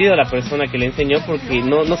sorprendido a la persona que le enseñó, porque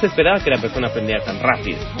no se esperaba que la persona aprendiera tan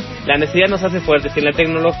rápido. La necesidad nos hace fuertes, en la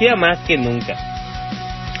tecnología más que nunca.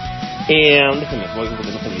 Déjenme porque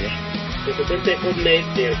no se olvide. De su cuenta de Hotmail,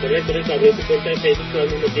 de correo electrónico, abrió su cuenta de Facebook al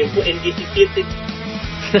mismo tiempo en 17.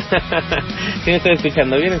 Si me estoy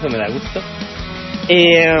escuchando bien, eso me da gusto.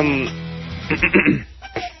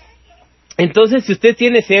 Entonces, si usted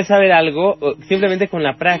tiene necesidad de saber algo, simplemente con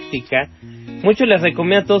la práctica, mucho les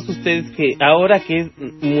recomiendo a todos ustedes que ahora que es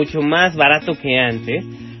mucho más barato que antes,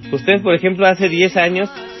 ustedes, por ejemplo, hace 10 años,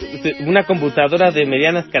 una computadora de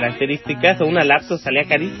medianas características o una laptop salía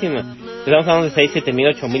carísima. Estamos hablando de 6, 7 mil,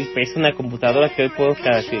 8 mil pesos. Una computadora que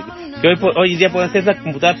hoy día puede ser una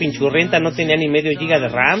computadora pinchurrienta, no tenía ni medio giga de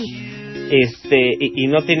RAM, y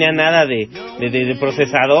no tenía nada de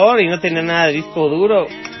procesador, y no tenía nada de disco duro.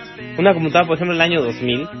 Una computadora, por ejemplo, el año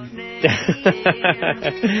 2000.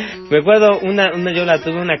 Me acuerdo, yo la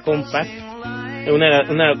tuve, una Compact, una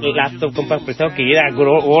laptop Compact prestado, que era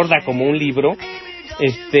gorda como un libro.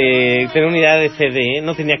 Tenía unidad de CD,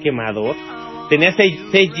 no tenía quemador, tenía 6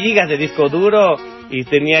 gigas de disco duro, y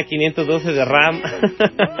tenía 512 de RAM.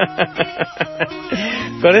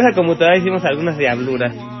 Con esa computadora hicimos algunas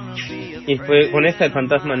diabluras. Y fue con esta el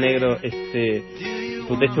Fantasma Negro,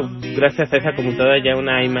 pues de hecho, gracias a esa computadora ya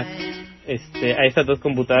una iMac, a estas dos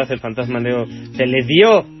computadoras el Fantasma Negro se le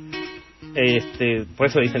dio, por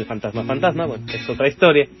eso dicen el fantasma, bueno, es otra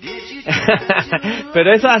historia.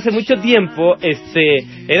 Pero eso hace mucho tiempo,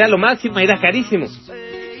 era lo máximo, era carísimo.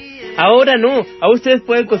 Ahora no, ahora ustedes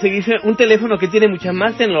pueden conseguirse un teléfono que tiene mucha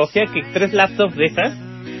más tecnología que 3 laptops de esas.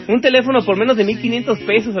 Un teléfono por menos de 1,500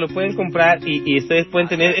 pesos se lo pueden comprar y ustedes pueden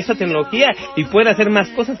tener esa tecnología y pueden hacer más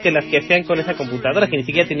cosas que las que hacían con esa computadora que ni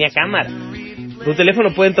siquiera tenía cámara. Su teléfono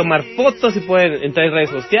pueden tomar fotos y pueden entrar en redes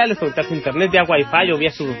sociales, conectarse a internet vía wifi o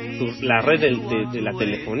vía la red de la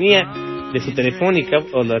telefonía, de su telefónica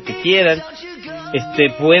o lo que quieran.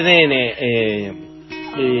 Pueden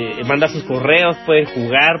mandar sus correos, pueden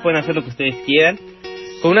jugar, pueden hacer lo que ustedes quieran.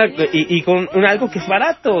 Con algo que es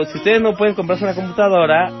barato. Si ustedes no pueden comprarse una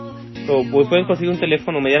computadora, o pueden conseguir un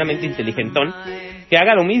teléfono medianamente inteligentón que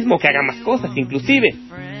haga lo mismo, que haga más cosas inclusive.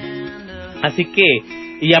 Así que,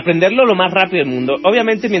 y aprenderlo lo más rápido del mundo.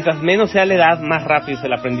 Obviamente mientras menos sea la edad, más rápido es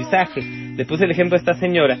el aprendizaje. Después el ejemplo de esta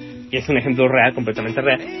señora, que es un ejemplo real, completamente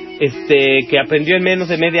real, que aprendió en menos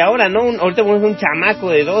de media hora, ¿no? Ahorita un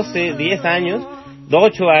chamaco de 12, 10 años, de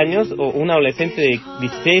 8 años, o un adolescente de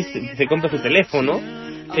 16 se compra su teléfono,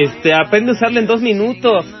 aprende a usarlo en 2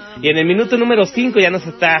 minutos, y en el minuto número 5 ya nos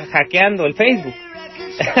está hackeando el Facebook.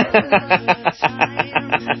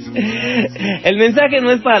 El mensaje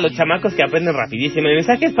no es para los chamacos que aprenden rapidísimo, el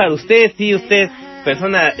mensaje es para usted, sí, usted,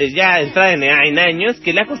 persona ya entrada en años,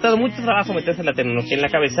 que le ha costado mucho trabajo meterse la tecnología en la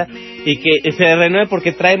cabeza, y que se renueve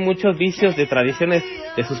porque trae muchos vicios de tradiciones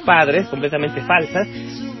de sus padres, completamente falsas,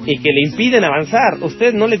 y que le impiden avanzar.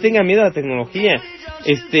 Usted no le tenga miedo a la tecnología.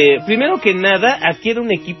 Primero que nada, adquiere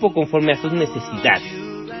un equipo conforme a sus necesidades.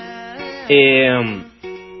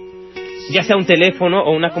 Ya sea un teléfono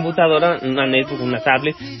o una computadora, una netbook, una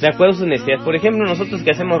tablet, de acuerdo a sus necesidades. Por ejemplo, nosotros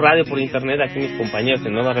que hacemos radio por internet, aquí mis compañeros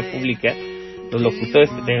en Nueva República, los locutores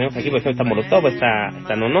que tenemos aquí, por ejemplo, está Molotov,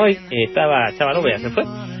 está Nonoy, estaba Chavarova, ya se fue.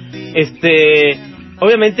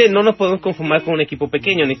 Obviamente no nos podemos conformar con un equipo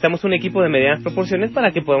pequeño, necesitamos un equipo de medianas proporciones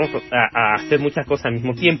para que podamos hacer muchas cosas al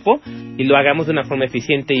mismo tiempo y lo hagamos de una forma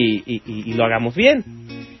eficiente y lo hagamos bien.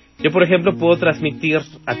 Yo, por ejemplo, puedo transmitir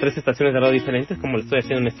a 3 estaciones de radio diferentes, como lo estoy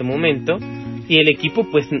haciendo en este momento, y el equipo,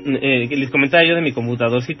 pues, les comentaba yo de mi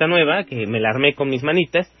computadorcita nueva, que me la armé con mis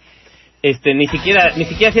manitas, ni siquiera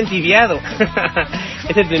se ha entibiado.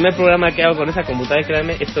 Es el primer programa que hago con esa computadora y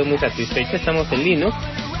créanme, estoy muy satisfecho. Estamos en Linux,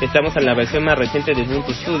 estamos en la versión más reciente de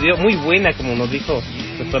Ubuntu Studio, muy buena, como nos dijo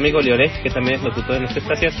nuestro amigo Liorek, que también es locutor de nuestra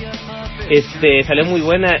estación. Salió muy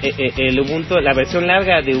buena el Ubuntu, la versión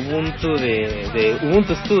larga de Ubuntu de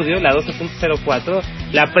Ubuntu Studio, la 12.04,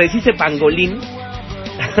 la precise pangolín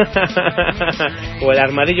o el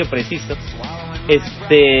armadillo preciso.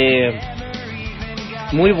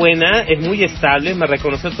 Muy buena, es muy estable, me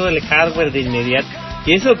reconoció todo el hardware de inmediato.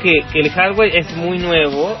 Y eso que el hardware es muy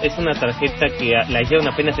nuevo, es una tarjeta que la hicieron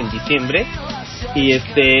apenas en diciembre. Y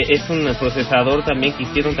es un procesador también que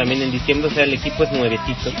hicieron también en diciembre, o sea, el equipo es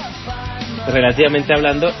nuevecito, relativamente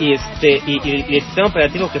hablando. Y el sistema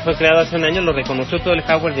operativo que fue creado hace un año lo reconoció todo el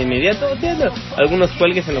hardware de inmediato. Tiene algunos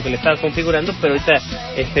cuelgues en lo que le estaba configurando, pero ahorita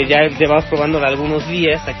ya llevamos probándolo algunos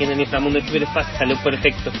días aquí en el inframundo de ciberespacio, salió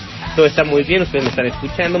perfecto. Todo está muy bien, ustedes me están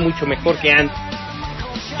escuchando mucho mejor que antes.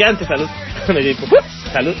 Salud. Me digo,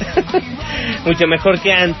 salud. Mucho mejor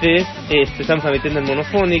que antes. Estamos metiendo el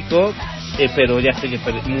monofónico, pero ya estoy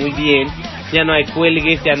muy bien. Ya no hay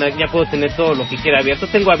cuelgues, ya puedo tener todo lo que quiera abierto.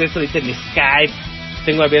 Tengo abierto ahorita el Skype,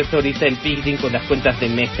 tengo abierto ahorita el Pixing con las cuentas de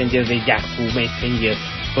Messenger, de Yahoo Messenger,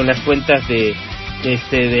 con las cuentas de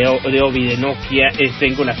Obi de Nokia,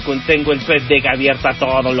 tengo el FedDeck abierto a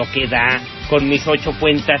todo lo que da, con mis 8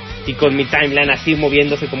 cuentas y con mi timeline así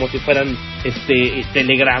moviéndose como si fueran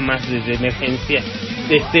telegramas de emergencia.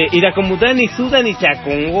 Y la computadora ni suda ni se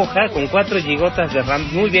acongoja, con 4 gigotas de RAM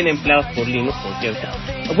muy bien empleados por Linux, por cierto.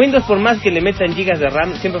 Windows, por más que le metan gigas de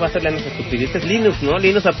RAM, siempre va a ser la misma estupidez. Es Linux, ¿no?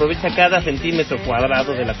 Linux aprovecha cada centímetro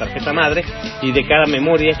cuadrado de la tarjeta madre y de cada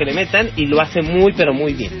memoria que le metan y lo hace muy pero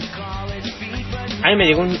muy bien. Ay, me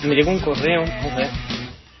llegó un correo. Vamos a ver.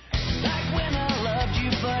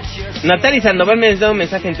 Natalie Sandoval me ha dado un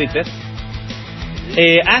mensaje en Twitter.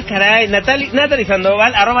 Caray, Natalie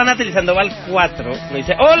Sandoval, @Natalie Sandoval 4. Me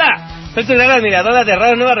dice: hola, soy tu gran admiradora de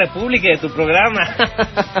Radio Nueva República y de tu programa.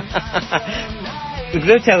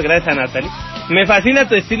 Muchas gracias, Natalie. Me fascina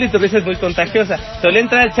tu estilo y tu risa es muy contagiosa. Solía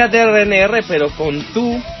entrar al chat de RNR, pero con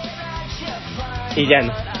tú y ya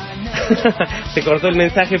no. Se cortó el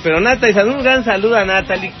mensaje, pero Natalie, un gran saludo a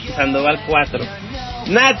Natalie Sandoval 4.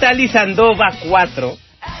 Natalie Sandoval 4,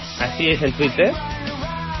 así es en Twitter.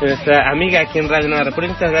 Nuestra amiga aquí en Radio Nueva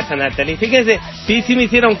República. Muchas gracias, Natalie. Fíjense, sí me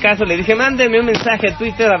hicieron caso. Le dije, mándenme un mensaje a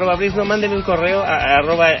Twitter, @Brisno, mándenme un correo a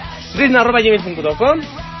brisno@gmail.com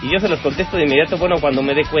y yo se los contesto de inmediato, bueno, cuando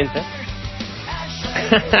me dé cuenta.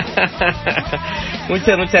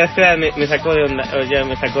 muchas gracias. Me sacó de onda, ya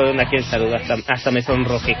me sacó de onda aquí el saludo, hasta me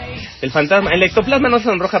sonrojé. El fantasma, el ectoplasma no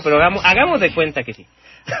sonroja, pero hagamos de cuenta que sí.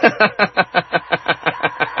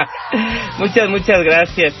 muchas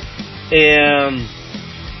gracias.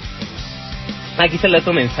 Aquí está el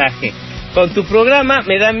otro mensaje. Con tu programa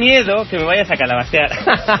me da miedo que me vayas a calabacear.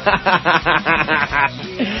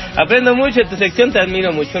 Aprendo mucho en tu sección, te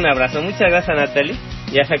admiro mucho. Un abrazo. Muchas gracias, Natalie.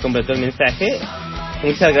 Ya se completó el mensaje.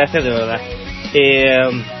 Muchas gracias, de verdad.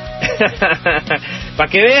 Para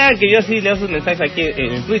que vean que yo sí leo sus mensajes aquí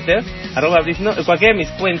en Twitter, @Brisno, en cualquiera de mis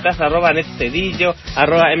cuentas, @NetCedillo,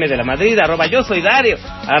 @M de la Madrid, @Yo Soy Dario,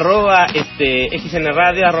 @XN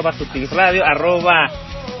Radio, @Sutins Radio,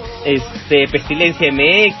 Pestilencia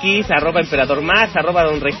MX, @Emperador Max,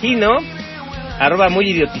 @Don Regino, @Muy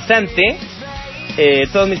Idiotizante,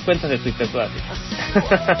 todas mis cuentas de Twitter todavía.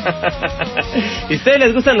 ¿Y a ustedes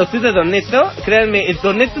les gustan los tweets de Don Neto? Créanme, el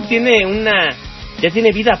Don Neto ya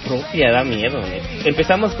tiene vida propia, da miedo, ¿eh?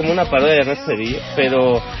 Empezamos como una parodia de Ernesto Cedillo,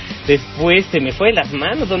 pero después se me fue de las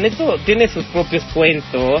manos. Don Neto tiene sus propios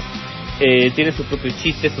cuentos, tiene sus propios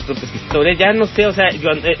chistes, sus propias historias. Ya no sé, o sea,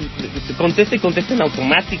 contesta en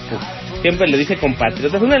automático. Siempre le dice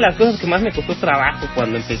compatriotas. Una de las cosas que más me costó trabajo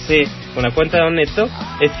cuando empecé con la cuenta de Don Neto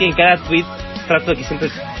es que en cada tweet trato de que siempre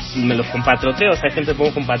me los compatrioteo, o sea, siempre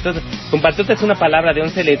pongo compatriotas. Compatriota es una palabra de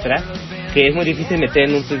 11 letras que es muy difícil meter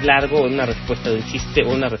en un tweet largo, o en una respuesta de un chiste,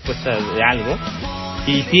 o una respuesta de algo.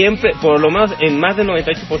 Y siempre, por lo menos en más del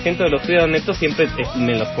 98% de los tweets de Don Neto, siempre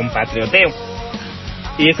me los compatrioteo.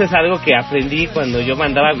 Y eso es algo que aprendí cuando yo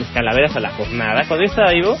mandaba mis calaveras a la jornada. Cuando yo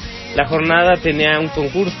estaba vivo, la jornada tenía un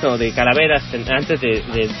concurso de calaveras antes de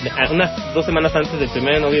unas 2 semanas antes del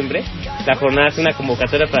 1 de noviembre. La jornada hace una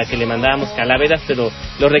convocatoria para que le mandábamos calaveras, pero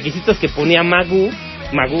los requisitos que ponía Magu,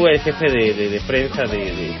 el jefe de prensa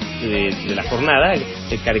de la jornada,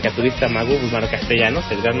 el caricaturista Magu, Guzmán Castellanos,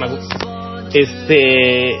 el gran Magu,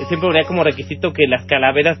 siempre ponía como requisito que las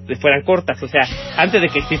calaveras fueran cortas. O sea, antes de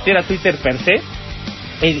que existiera Twitter per se,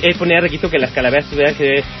 él ponía requisito que las calaveras tuvieran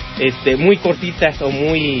que ser muy cortitas o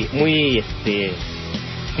muy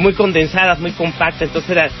condensadas, muy compactas.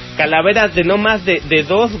 Entonces eran calaveras de no más de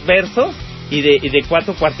 2 versos y de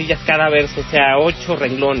 4 cuartillas cada verso, o sea, 8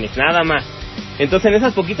 renglones, nada más. Entonces en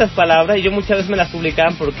esas poquitas palabras, y yo muchas veces me las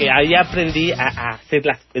publicaban porque ahí aprendí a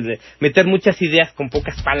meter muchas ideas con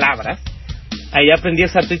pocas palabras. Ahí aprendí a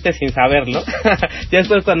usar Twitter sin saberlo. Ya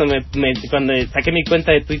después cuando saqué mi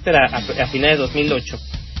cuenta de Twitter a finales de 2008,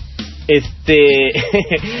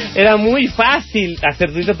 era muy fácil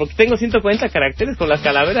hacer Twitter porque tengo 140 caracteres con las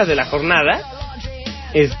calaveras de la jornada.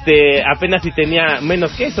 Apenas si tenía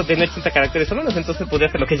menos que eso, tenía 80 caracteres o menos, entonces podía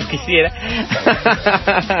hacer lo que yo quisiera.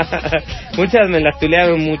 Muchas me las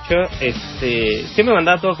tulearon mucho. Siempre me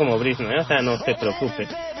mandaba todo como Brisno, o sea, no se preocupe.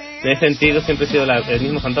 En ese sentido siempre he sido el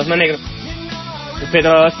mismo Fantasma Negro.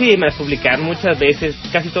 Pero sí, me las publicaron muchas veces,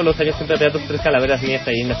 casi todos los años siempre había 2 o 3 calaveras mías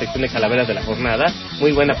ahí en la sección de calaveras de la jornada,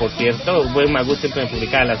 muy buena por cierto. Buen Magu siempre me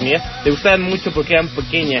publicaba las mías, le gustaban mucho porque eran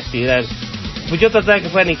pequeñas y pues yo trataba que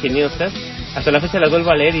fueran ingeniosas. Hasta la fecha las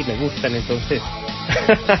vuelvo a leer y me gustan, entonces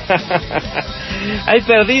hay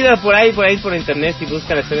perdidas por ahí por internet. Si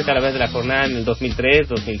buscan la sección de calaveras de la jornada en el 2003,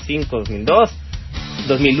 2005, 2002,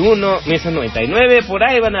 2001, 1999, por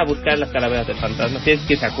ahí van a buscar las calaveras del fantasma, si es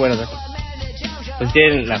que se acuerdan. Pues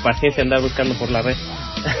tienen la paciencia de andar buscando por la red.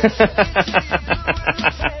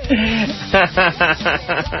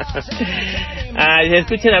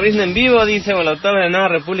 Escuchen a Brisno en vivo, dice Molotov en la Nueva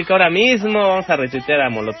República ahora mismo. Vamos a retuitear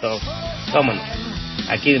a Molotov. Vámonos.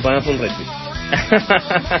 Aquí ponemos un retweet.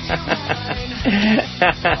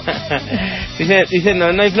 Dice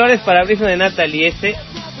no hay flores para Brisno de Natalie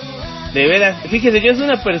de veras. Fíjese, yo soy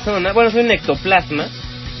una persona, soy un ectoplasma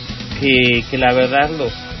que la verdad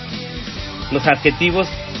los adjetivos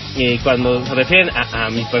cuando se refieren a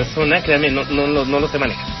mi persona, créanme, no lo sé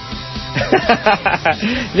manejar.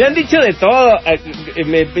 Me han dicho de todo,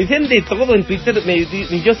 me dicen de todo en Twitter,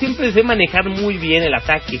 yo siempre sé manejar muy bien el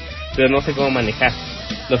ataque, pero no sé cómo manejar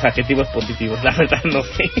los adjetivos positivos, la verdad no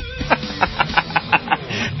sé.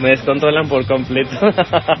 Me descontrolan por completo.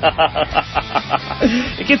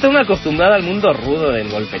 Es que estoy muy acostumbrado al mundo rudo del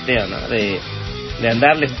golpeteo, ¿no? De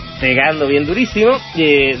andarles pegando bien durísimo,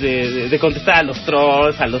 de contestar a los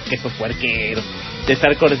trolls, a los quesos puerqueros, de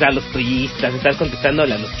estar contestando a los priistas, de estar contestando a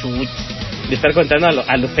los chuchis, de estar contestando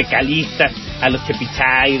a los fecalistas, a los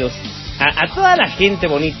chepichairos, a toda la gente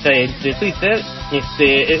bonita de Twitter.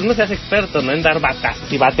 Uno se hace experto, ¿no?, en dar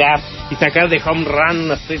batazos y batear y sacar de home run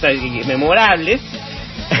unas tweets memorables.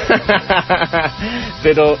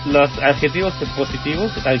 Pero los adjetivos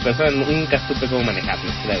positivos a mi persona nunca supe cómo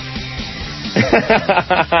manejarlos, claro.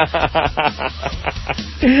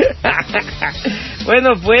 Bueno,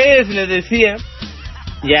 pues les decía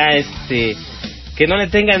ya que no le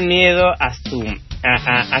tengan miedo a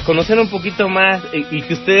conocer un poquito más, y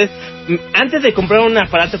que ustedes, antes de comprar un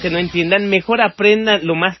aparato que no entiendan, mejor aprendan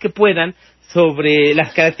lo más que puedan sobre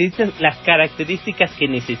las características que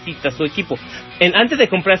necesita su equipo. Antes de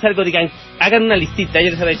comprarse algo, hagan una listita.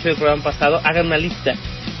 Ya les había hecho el programa pasado, hagan una lista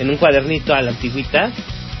en un cuadernito a la antigüita,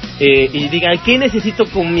 y digan qué necesito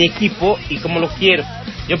con mi equipo y cómo lo quiero.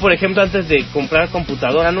 Yo, por ejemplo, antes de comprar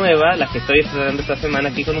computadora nueva, la que estoy estrenando esta semana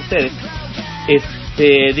aquí con ustedes,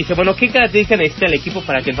 dije, bueno, ¿qué características necesita el equipo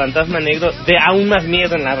para que el Fantasma Negro dé aún más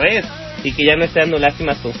miedo en la red y que ya no esté dando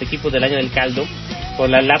lástimas con los equipos del año del caldo,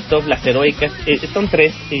 con las laptops, las heroicas? Son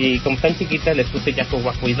 3, y como están chiquitas les puse ya con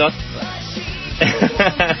Waco y Dot.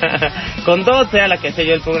 Con Dot era la que hacía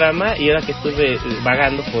yo el programa, y ahora que estuve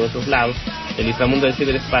vagando por otros lados del inframundo del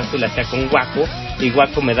ciberespacio, la hacía con Waco, y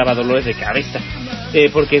Waco me daba dolores de cabeza,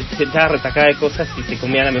 porque se estaba retacada de cosas y se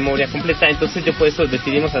comía la memoria completa. Entonces yo por eso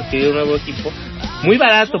decidimos adquirir un nuevo equipo, muy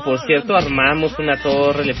barato por cierto. Armamos una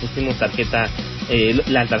torre, le pusimos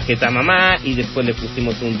la tarjeta mamá, y después le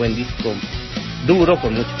pusimos un buen disco duro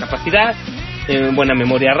con mucha capacidad, buena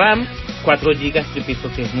memoria RAM, 4 GB. Yo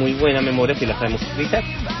pienso que es muy buena memoria si la sabemos utilizar.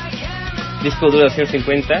 Disco duro de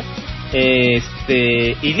 150,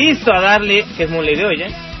 y listo a darle, que es mole de olla.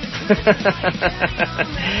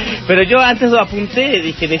 Pero yo antes lo apunté,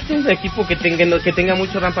 dije, necesito un equipo que tenga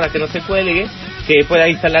mucho RAM para que no se cuelgue, que pueda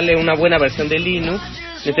instalarle una buena versión de Linux.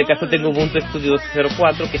 En este caso tengo Ubuntu Studio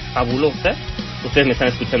 2.04, que es fabulosa. Ustedes me están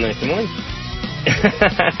escuchando en este momento.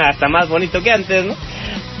 Hasta más bonito que antes, ¿no?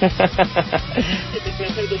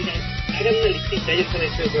 Hagan una listita, yo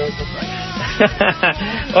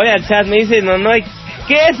Oye, al chat me dice, no hay...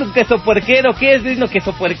 ¿Qué es un queso puerquero? ¿Qué es un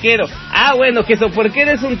queso puerquero? Bueno, queso puerquero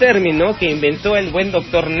es un término que inventó el buen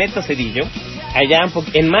doctor Neto Cedillo allá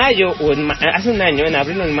en mayo, hace un año, en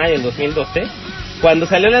abril o en mayo del 2012, cuando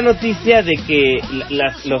salió la noticia de que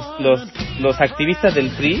los activistas del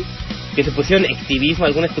PRI, que se pusieron activismo,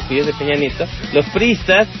 alguna estupidez de Peña Nieto, los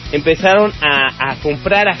priistas empezaron a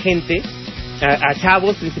comprar a gente, a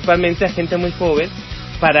chavos principalmente, a gente muy joven,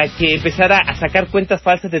 para que empezara a sacar cuentas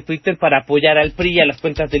falsas de Twitter para apoyar al PRI y a las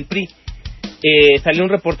cuentas del PRI. Salió un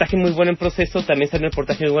reportaje muy bueno en Proceso, también salió un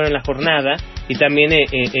reportaje muy bueno en La Jornada, y también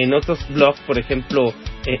en otros blogs, por ejemplo,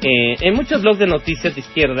 en muchos blogs de noticias de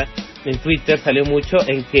izquierda, en Twitter salió mucho,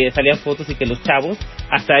 en que salían fotos y que los chavos,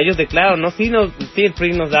 hasta ellos declararon, sí, el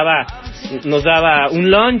PRI nos daba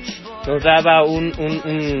un lunch, nos daba un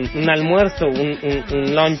almuerzo,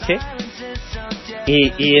 un lonche.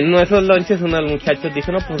 Y en uno de esos lonches uno de los muchachos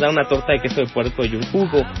dijo, pues da una torta de queso de puerco y un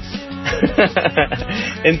jugo.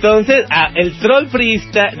 Entonces, el troll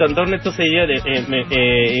priista, Dr. Neto Cedillo,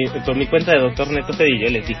 por mi cuenta de Dr. Neto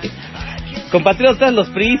Cedillo, les dije, compatriotas, los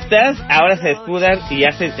priistas ahora se escudan y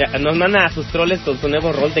nos mandan a sus troles con su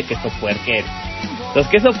nuevo rol de queso puerquero. Los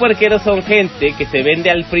queso puerqueros son gente que se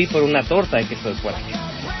vende al PRI por una torta de queso de puerco.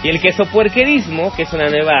 Y el queso puerquerismo, que es una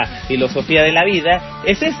nueva filosofía de la vida,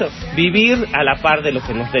 es eso, vivir a la par de lo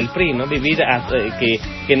que nos da el PRI, ¿no? Vivir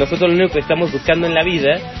que nosotros lo único que estamos buscando en la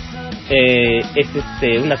vida es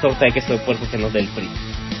una torta de queso de puerco que nos da el PRI.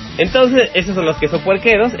 Entonces, esos son los queso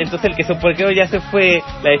puerqueros. Entonces el queso puerquero ya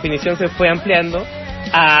la definición se fue ampliando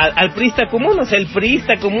al priista común. O sea, el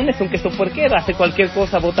priista común es un queso puerquero, hace cualquier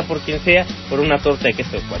cosa, vota por quien sea, por una torta de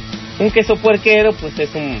queso de puerco. Un queso puerquero, pues es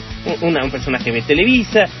un persona que ve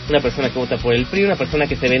Televisa, una persona que vota por el PRI, una persona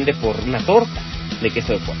que se vende por una torta de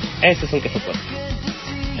queso de puerco. Eso es un queso puerco.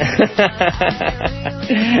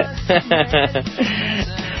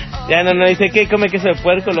 Ya no dice que come queso de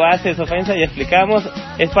puerco, lo hace, es ofensa, ya explicamos,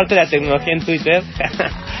 es parte de la tecnología en Twitter.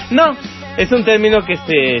 No, es un término que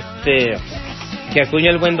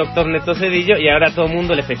acuñó el buen doctor Neto Cedillo, y ahora todo el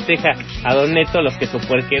mundo le festeja a Don Neto, los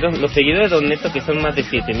quesopuerqueros. Los seguidores de Don Neto, que son más de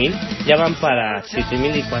 7,000, ya van para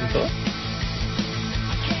 7,000 y cuánto.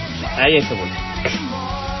 Ahí eso, bueno.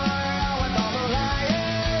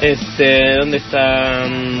 ¿Dónde está?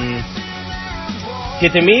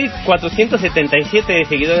 7,477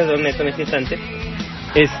 seguidores de Don Neto en este instante.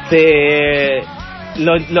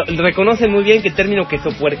 Lo reconocen muy bien que el término queso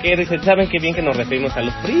puerquero, y saben que bien que nos referimos a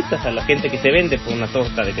los priistas, a la gente que se vende por una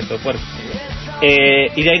torta de queso de puerco.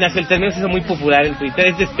 Y de ahí nació el término, se hizo muy popular en Twitter,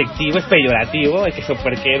 es despectivo, es peyorativo, el queso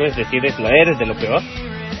puerquero, es decir, eres de lo peor,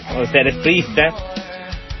 o sea, eres priista.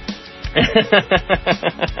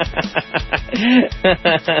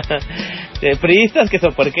 Priistas, queso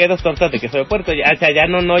puerqueros, tortas de queso de puerco, ya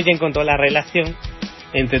encontró la relación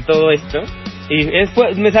entre todo esto, y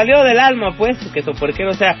me salió del alma, pues, queso puerquero,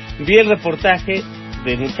 o sea, vi el reportaje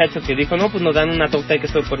del muchacho que dijo, no, pues nos dan una torta de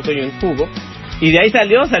queso de puerco y un jugo. Y de ahí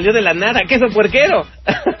salió de la nada, queso puerquero.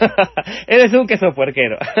 Eres un queso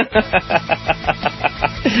puerquero.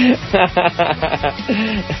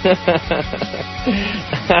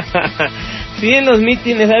 Sí, en los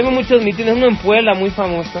mítines, hay muchos mítines, uno en Puebla muy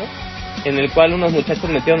famoso, en el cual unos muchachos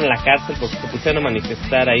metieron en la cárcel porque se pusieron a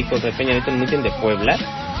manifestar ahí contra Peña Nieto en el mítin de Puebla,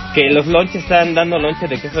 que los lunches están dando lunches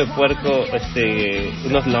de queso de puerco,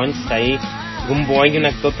 unos lunches ahí, un boing y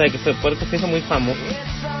una torta de queso de puerco, se hizo muy famoso.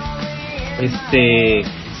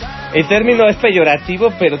 El término es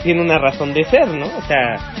peyorativo, pero tiene una razón de ser, ¿no? O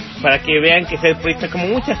sea, para que vean que ser priista, como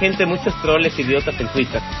mucha gente, muchos troles idiotas en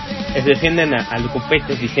Twitter, defienden a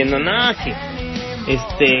Lucopetes diciendo, no, que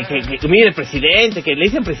mire el presidente, que le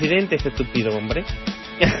dicen presidente ese estúpido hombre.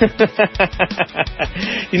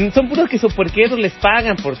 Y son puros quesopuerqueros, les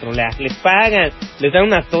pagan por trolear, les dan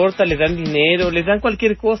una torta, les dan dinero, les dan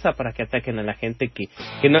cualquier cosa para que ataquen a la gente que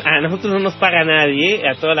no, a nosotros no nos paga nadie,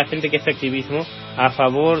 a toda la gente que hace activismo a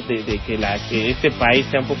favor de que este país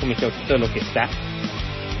sea un poco mejorcito de lo que está,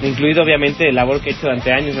 incluido obviamente el labor que he hecho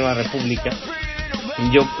durante años en Nueva República.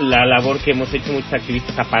 La labor que hemos hecho muchos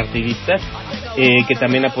activistas apartidistas, que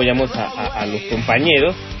también apoyamos a los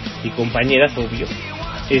compañeros y compañeras, obvio,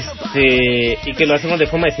 y que lo hacemos de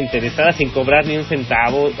forma desinteresada, sin cobrar ni un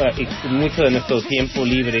centavo, mucho de nuestro tiempo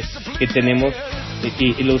libre que tenemos,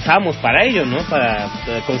 y lo usamos para ello, ¿no? Para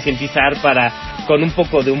concientizar, con un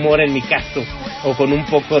poco de humor en mi caso, o con un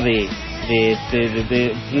poco de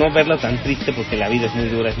no verlo tan triste, porque la vida es muy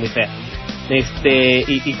dura, es muy fea,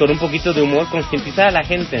 y con un poquito de humor concientizar a la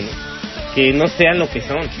gente, ¿no? Que no sean lo que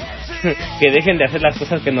son, que dejen de hacer las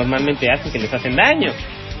cosas que normalmente hacen, que les hacen daño.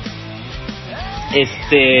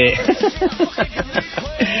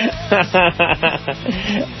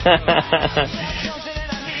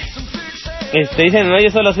 Dicen, no, yo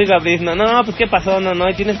solo soy Gabriel. No, pues qué pasó, no,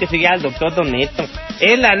 tienes que seguir al doctor Don Neto.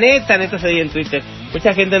 Es la neta se oye en Twitter.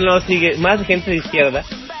 Mucha gente no lo sigue, más gente de izquierda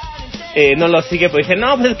no lo sigue, pues dice,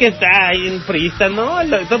 no, pues es que está ahí un priista. No, el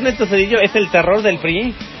doctor Neto Cedillo es el terror del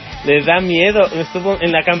PRI. Les da miedo. Estuvo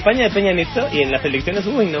en la campaña de Peña Nieto y en las elecciones,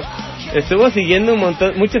 estuvo siguiendo un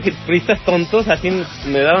montón, muchos priistas tontos, así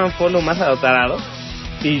me daban follow más adotarado,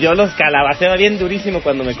 y yo los calabaceaba bien durísimo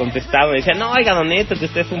cuando me contestaban. Me decían, no, oiga, Don Neto, que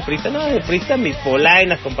usted es un priista. No, el priista mis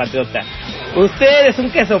polainas, compatriota. Usted es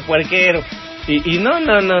un queso puerquero. Y no,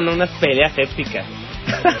 unas peleas épicas.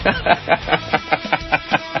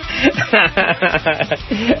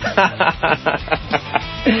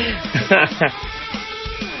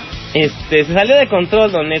 Se salió de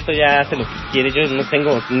control, Don Neto ya hace lo que quiere. Yo no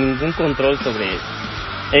tengo ningún control sobre él.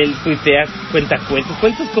 Él tuitea, cuenta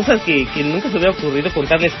cuentos, cosas que nunca se hubiera ocurrido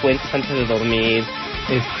contarles cuentos antes de dormir,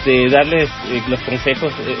 darles los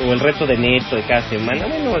consejos o el reto de Neto de cada semana.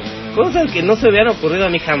 Bueno, cosas que no se hubieran ocurrido a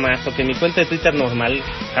mí jamás, o que en mi cuenta de Twitter normal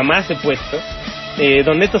jamás he puesto.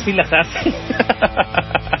 Don Neto sí las hace.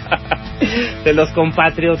 Se los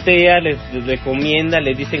compatriotea, les recomienda,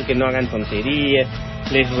 les dicen que no hagan tonterías,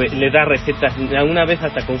 les da recetas, alguna vez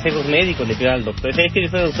hasta consejos médicos le pido al doctor. Es que yo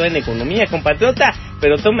soy doctor en economía, compatriota,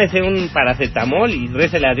 pero tómese un paracetamol y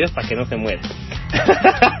récele a Dios para que no se muera.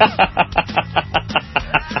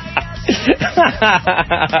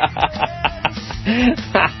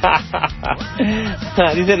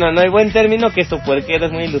 Dice, no hay buen término, que queso puerquero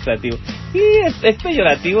es muy ilustrativo. Sí, es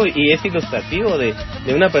peyorativo y es ilustrativo de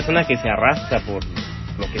una persona que se arrastra por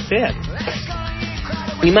lo que sea.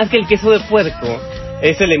 Y más que el queso de puerco,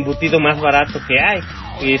 es el embutido más barato que hay.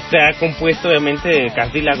 Y está compuesto obviamente de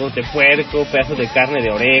cartílagos de puerco, pedazos de carne de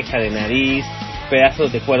oreja, de nariz,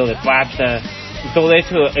 pedazos de cuero de pata, todo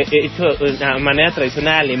hecho de la manera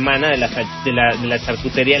tradicional alemana de la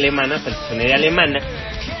charcutería alemana, salchichonería alemana,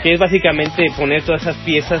 que es básicamente poner todas esas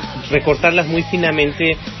piezas, recortarlas muy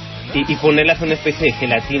finamente y ponerlas en una especie de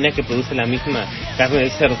gelatina que produce la misma carne del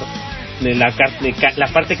cerdo. La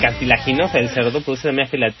parte cartilaginosa del cerdo produce la misma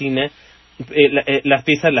gelatina. Las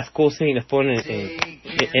piezas las cocen y las ponen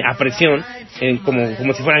a presión, como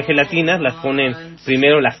si fueran gelatinas. Las ponen,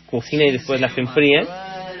 primero las cocinan y después las enfrían,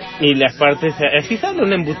 y las partes, así sale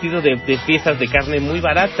un embutido de piezas de carne muy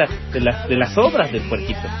barata de las sobras del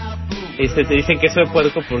puerquito. Se dicen queso de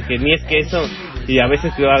puerco porque ni es queso, y a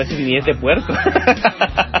veces ni es de puerco.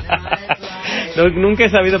 Nunca he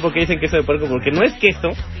sabido por qué dicen queso de puerco, porque no es queso,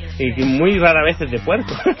 y muy rara vez es de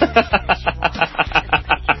puerco.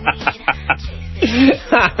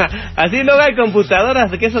 Así luego hay computadoras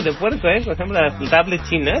de queso de puerco, por ejemplo las tablets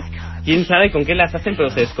chinas, quién sabe con qué las hacen, pero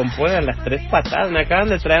se descomponen a las 3 patadas. Me acaban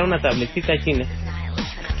de traer una tabletita china,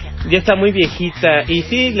 ya está muy viejita, y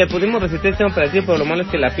sí, le pudimos resistir el sistema operativo, pero lo malo es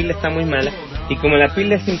que la pila está muy mala, y como la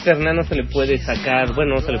pila es interna no se le puede sacar,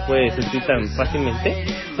 bueno, no se le puede sustituir tan fácilmente.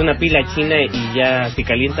 Es una pila china y ya se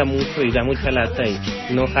calienta mucho y da mucha lata y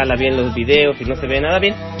no jala bien los videos y no se ve nada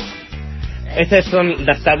bien. Esas son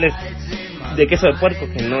las tablets de queso de puerco,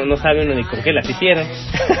 que no sabe uno ni con qué las hicieron.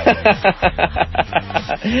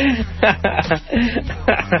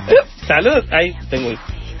 Salud. Ahí tengo,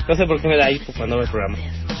 no sé por qué me da hipo cuando veo el programa.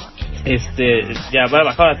 Ya va a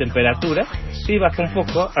bajar la temperatura. Sí, baja un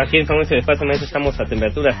poco. Aquí en San Luis de Fantasma estamos a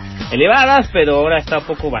temperaturas elevadas, pero ahora está un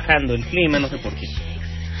poco bajando el clima, no sé por qué.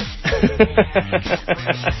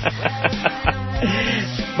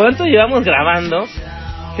 ¿Cuánto llevamos grabando?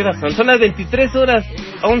 ¿Qué horas son? Son las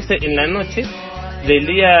 23:11 en la noche del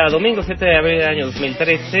día domingo 7 de abril del año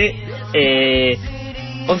 2013.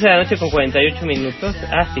 11 de la noche con 48 minutos.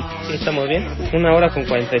 Sí, estamos bien. 1 hora con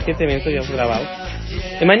 47 minutos ya hemos grabado.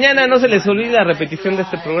 Mañana no se les olvide la repetición de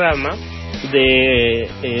este programa.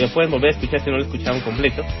 Lo pueden volver a escuchar si no lo escucharon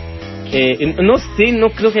completo. No sé,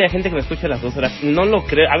 no creo que haya gente que me escuche a las 2 horas. No lo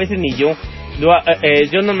creo, a veces ni yo.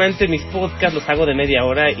 Yo normalmente mis podcasts los hago de media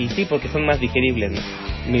hora, y sí, porque son más digeribles, ¿no?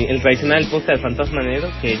 El tradicional podcast del Fantasma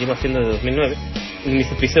Negro, que llevo haciendo desde 2009,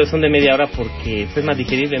 mis episodios son de media hora porque es más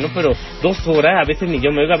digerible, ¿no? Pero 2 horas, a veces ni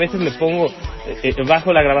yo me oigo, a veces me pongo,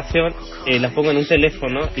 bajo la grabación, la pongo en un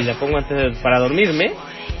teléfono y la pongo antes para dormirme,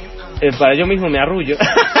 para yo mismo me arrullo.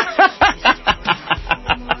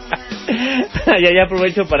 Y ahí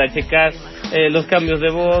aprovecho para checar los cambios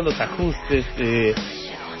de voz, los ajustes,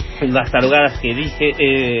 las tarugadas que dije,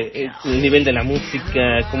 el nivel de la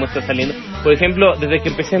música, cómo está saliendo. Por ejemplo, desde que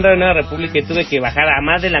empecé a andar en la República y tuve que bajar a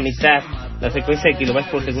más de la mitad la secuencia de kilobytes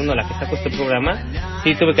por segundo a la que saco este programa,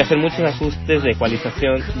 sí tuve que hacer muchos ajustes de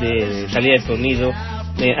ecualización, de salida de sonido.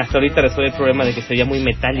 Hasta ahorita resuelve el problema de que se veía muy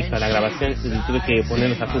metálica la grabación, y tuve que poner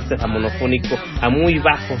los ajustes a monofónico, a muy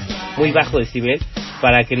bajo decibel,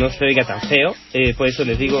 para que no se oiga tan feo. Por eso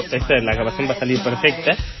les digo, la grabación va a salir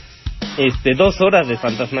perfecta. 2 horas de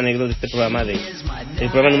Fantasma Negro, de este programa, el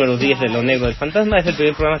programa número 10 de Lo Negro del Fantasma. Es el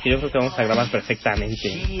primer programa que yo creo que vamos a grabar perfectamente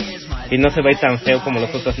y no se va a ir tan feo como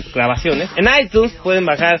las otras grabaciones. En iTunes pueden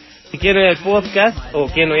bajar, si quieren el podcast o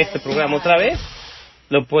quieren oír este programa otra vez,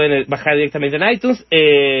 lo pueden bajar directamente en iTunes.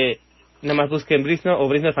 Nada más busquen Brisno o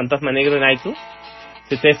Brisno el Fantasma Negro en iTunes.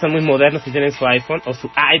 Si ustedes son muy modernos, si tienen su iPhone o su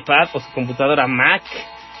iPad o su computadora Mac,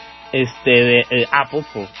 de Apple,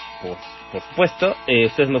 por supuesto,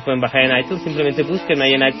 ustedes me pueden bajar en iTunes. Simplemente busquen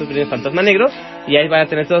ahí en iTunes Brisno el Fantasma Negro y ahí van a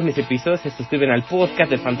tener todos mis episodios. Se suscriben al podcast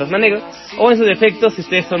del Fantasma Negro, o en su defecto, si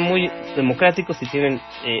ustedes son muy democráticos, si tienen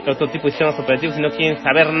otro tipo de sistemas operativos y no quieren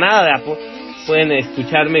saber nada de Apple, pueden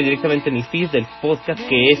escucharme directamente en el feed del podcast,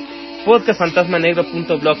 que es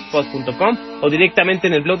podcastfantasmanegro.blogspot.com, o directamente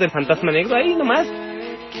en el blog del Fantasma Negro, ahí nomás,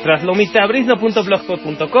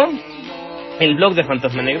 traslomita.brisno.blogspot.com, el blog del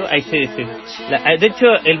Fantasma Negro. Ahí de hecho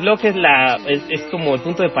el blog es como el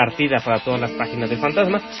punto de partida para todas las páginas del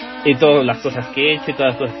Fantasma, y todas las cosas que he hecho, y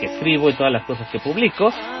todas las cosas que escribo, y todas las cosas que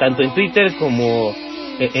publico, tanto en Twitter como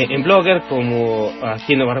en Blogger, como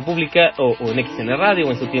aquí en Nueva República, o en XN Radio,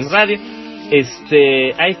 o en Sutiens Radio.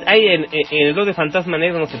 Ahí en el blog de Fantasma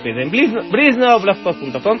Negro no se pierden.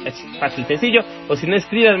 Brisno.blogspot.com, es fácil, sencillo. O si no,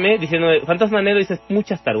 escríbanme diciendo Fantasma Negro, dices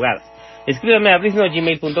muchas tarugadas. Escríbanme a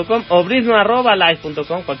brisno@gmail.com o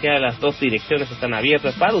brisno@live.com. Cualquiera de las dos direcciones están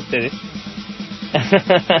abiertas para ustedes.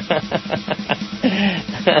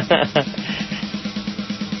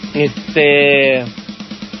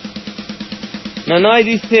 No, ahí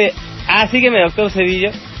dice, sígueme, doctor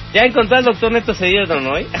Cedillo. Ya encontré al doctor Neto Cedillo,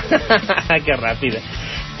 ¿no? Qué rápida.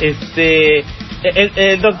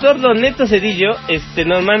 El doctor Don Neto Cedillo,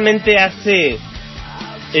 normalmente hace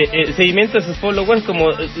seguimiento de sus followers, como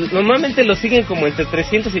normalmente lo siguen como entre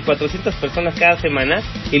 300 y 400 personas cada semana,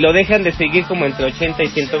 y lo dejan de seguir como entre 80 y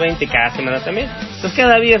 120 cada semana también. Entonces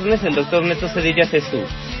cada viernes el doctor Neto Cedillo hace su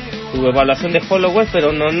evaluación de followers,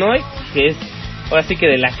 pero no, que es ahora sí que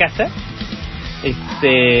de la casa.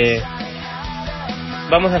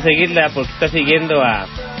 Vamos a seguirla porque está siguiendo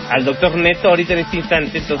al doctor Neto ahorita en este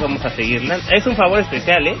instante, entonces vamos a seguirla. Es un favor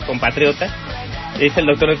especial, compatriota. Es el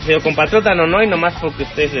doctor Neto Cedillo, compatriota, no, y nomás porque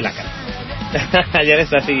usted es de la casa. Ya le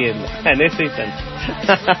está siguiendo en este instante.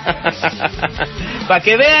 Para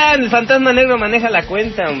que vean, el Fantasma Negro maneja la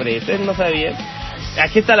cuenta, hombre. Ustedes no sabían.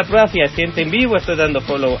 Aquí está la prueba fehaciente en vivo. Estoy dando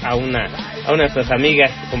follow a una a una de nuestras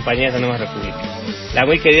amigas, compañeras de Nueva República, la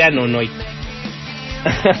muy querida Nonoy.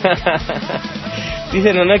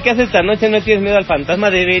 Dice Nonoy, ¿qué haces esta noche? ¿No tienes miedo al fantasma?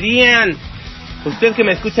 Deberían. Usted que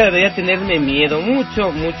me escucha debería tenerme miedo,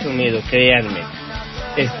 mucho miedo, créanme.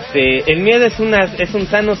 El miedo es un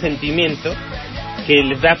sano sentimiento que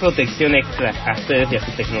les da protección extra a ustedes y a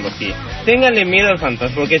su tecnología. Ténganle miedo al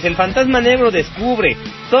fantasma, porque si el fantasma negro descubre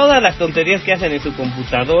todas las tonterías que hacen en su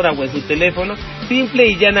computadora o en su teléfono, simple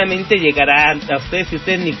y llanamente llegará a ustedes y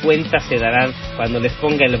ustedes ni cuenta se darán cuando les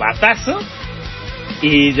ponga el batazo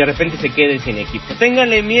y de repente se queden sin equipo.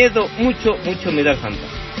 Ténganle miedo, mucho miedo al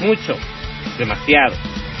fantasma, mucho, demasiado.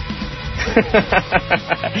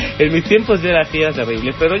 En mis tiempos yo era así, era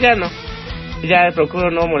terrible, pero ya no. Ya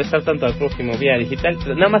procuro no molestar tanto al prójimo vía digital,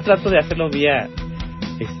 nada más trato de hacerlo vía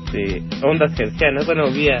ondas hercianas,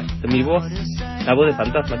 bueno, vía mi voz, la voz de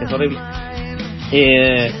fantasma, que es horrible.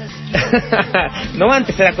 No,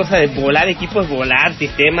 antes era cosa de volar equipos, volar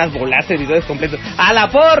sistemas, volar servidores completos. ¡A la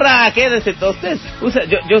porra! Quédense todos ustedes.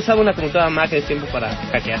 Yo usaba una computadora Mac de tiempo para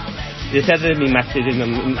hackear. Decía de mi Mac,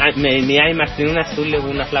 mi iMac tiene una azul y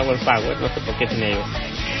una Flower Power, no sé por qué tenía yo.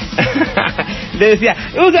 Le decía,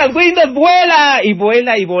 usa Windows, vuela,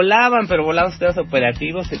 y volaban, pero volaban sistemas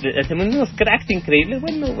operativos, hacían unos cracks increíbles.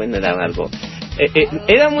 Bueno, era algo,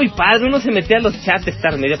 era muy padre. Uno se metía a los chats de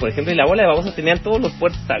Star Media, por ejemplo, y la bola de babosa tenían todos los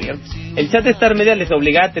puertos abiertos. El chat de Star Media les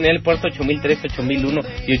obligaba a tener el puerto 8003, 8001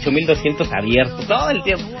 y 8200 abiertos todo el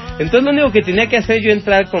tiempo. Entonces lo único que tenía que hacer yo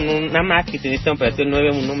entrar con una Mac que tenía sistema operativo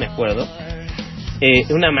 9.1, me acuerdo,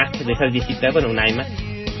 una Mac de esas viejitas, bueno, una iMac,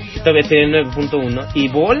 todavía tenía 9.1, y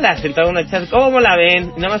bolas, entraba una chat, ¿cómo la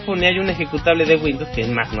ven? Nada más ponía yo un ejecutable de Windows, que es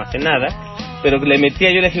más, no hace nada, pero le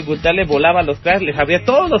metía yo el ejecutable, volaba los cracks, les abría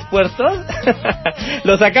todos los puertos,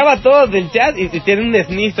 los sacaba todos del chat, y tienen un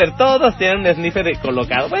sniffer, todos tienen un sniffer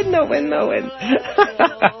colocado. Bueno.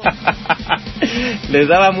 Les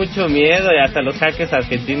daba mucho miedo, y hasta los hackers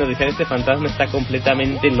argentinos decían, este fantasma está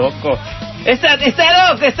completamente loco. Está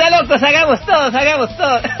loco, hagamos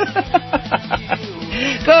todos.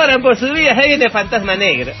 Cobran por su vida, ahí viene el fantasma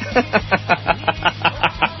negro.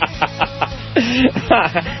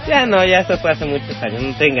 Ya eso fue hace muchos años,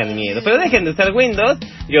 no tengan miedo. Pero dejen de usar Windows,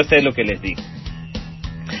 yo sé lo que les digo.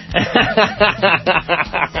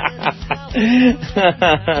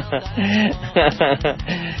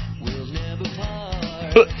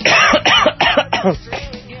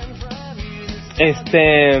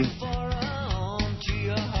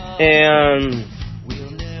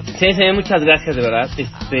 Sí, muchas gracias, de verdad.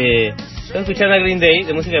 Estoy escuchando a Green Day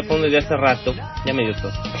de música de fondo desde hace rato. Ya me dio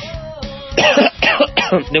tos.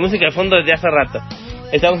 De música de fondo desde hace rato.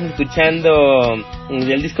 Estamos escuchando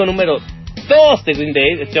el disco número 2 de Green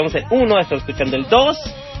Day. Escuchamos el 1, estamos escuchando el 2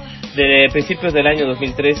 de principios del año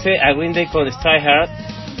 2013. A Green Day con Stay Hard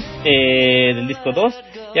del disco 2.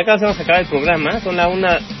 Y acá vamos a acabar el programa. Son las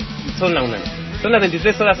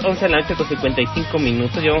 23 horas 11 de la noche con 55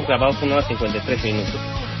 minutos. Llevamos grabados 1 hora 53 minutos.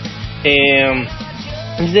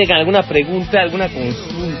 Dice alguna pregunta, alguna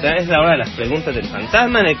consulta. Es la hora de las preguntas del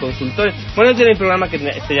fantasma en el consultorio. Bueno, este era el programa que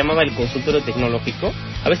se llamaba el consultorio tecnológico.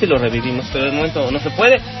 A veces lo revivimos, pero de momento no se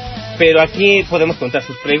puede. Pero aquí podemos contar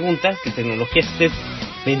sus preguntas. Que tecnología es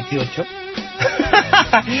 28.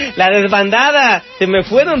 La desbandada, se me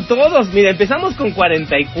fueron todos. Mira, empezamos con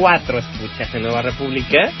 44 escuchas en Nueva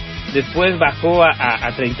República. Después bajó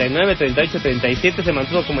a 39, 38, 37, se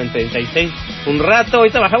mantuvo como en 36 un rato.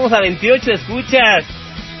 Ahorita bajamos a 28 escuchas.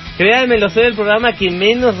 Créanme, soy el programa que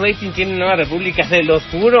menos rating tiene en Nueva República, se los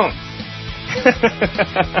juro.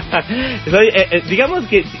 Digamos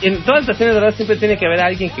que en todas las estaciones de radio siempre tiene que haber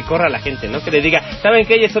alguien que corra a la gente, ¿no? Que le diga, ¿saben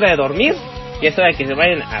qué? Ya es hora de dormir. Ya es hora de que se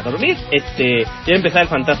vayan a dormir. Ya empezó el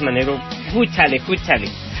fantasma negro. Escúchale.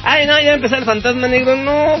 Ay, no, ya empezó el fantasma negro.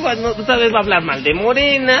 No, otra vez va a hablar mal de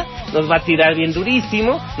Morena. Nos va a tirar bien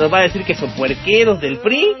durísimo. Nos va a decir que son puerqueros del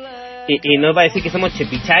PRI. Y nos va a decir que somos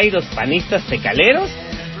chepichairos, panistas, pecaleros.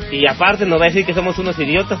 Y aparte nos va a decir que somos unos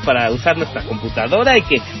idiotas para usar nuestra computadora y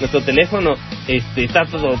que nuestro teléfono está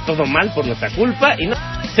todo mal por nuestra culpa. Y no.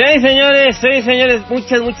 Sí, señores,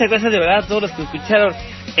 muchas gracias de verdad a todos los que escucharon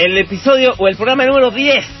el episodio o el programa número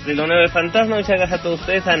 10 de Lo Negro del Fantasma. Muchas gracias a todos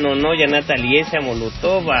ustedes, a Nonoya, a Nataliesa, a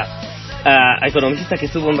Molotov, a Economicista, que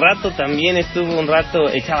estuvo un rato, también estuvo un rato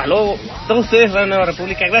Chavalobo, todos ustedes, Radio Nueva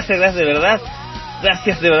República, gracias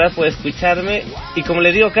de verdad por escucharme. Y como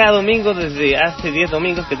les digo, cada domingo, desde hace 10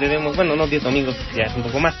 domingos que tenemos, bueno, no 10 domingos, ya es un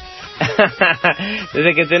poco más,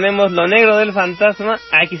 desde que tenemos Lo Negro del Fantasma,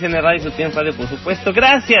 XN Radio y su tiempo radio, por supuesto.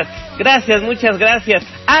 Gracias, muchas gracias.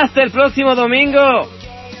 Hasta el próximo domingo.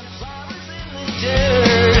 Yeah.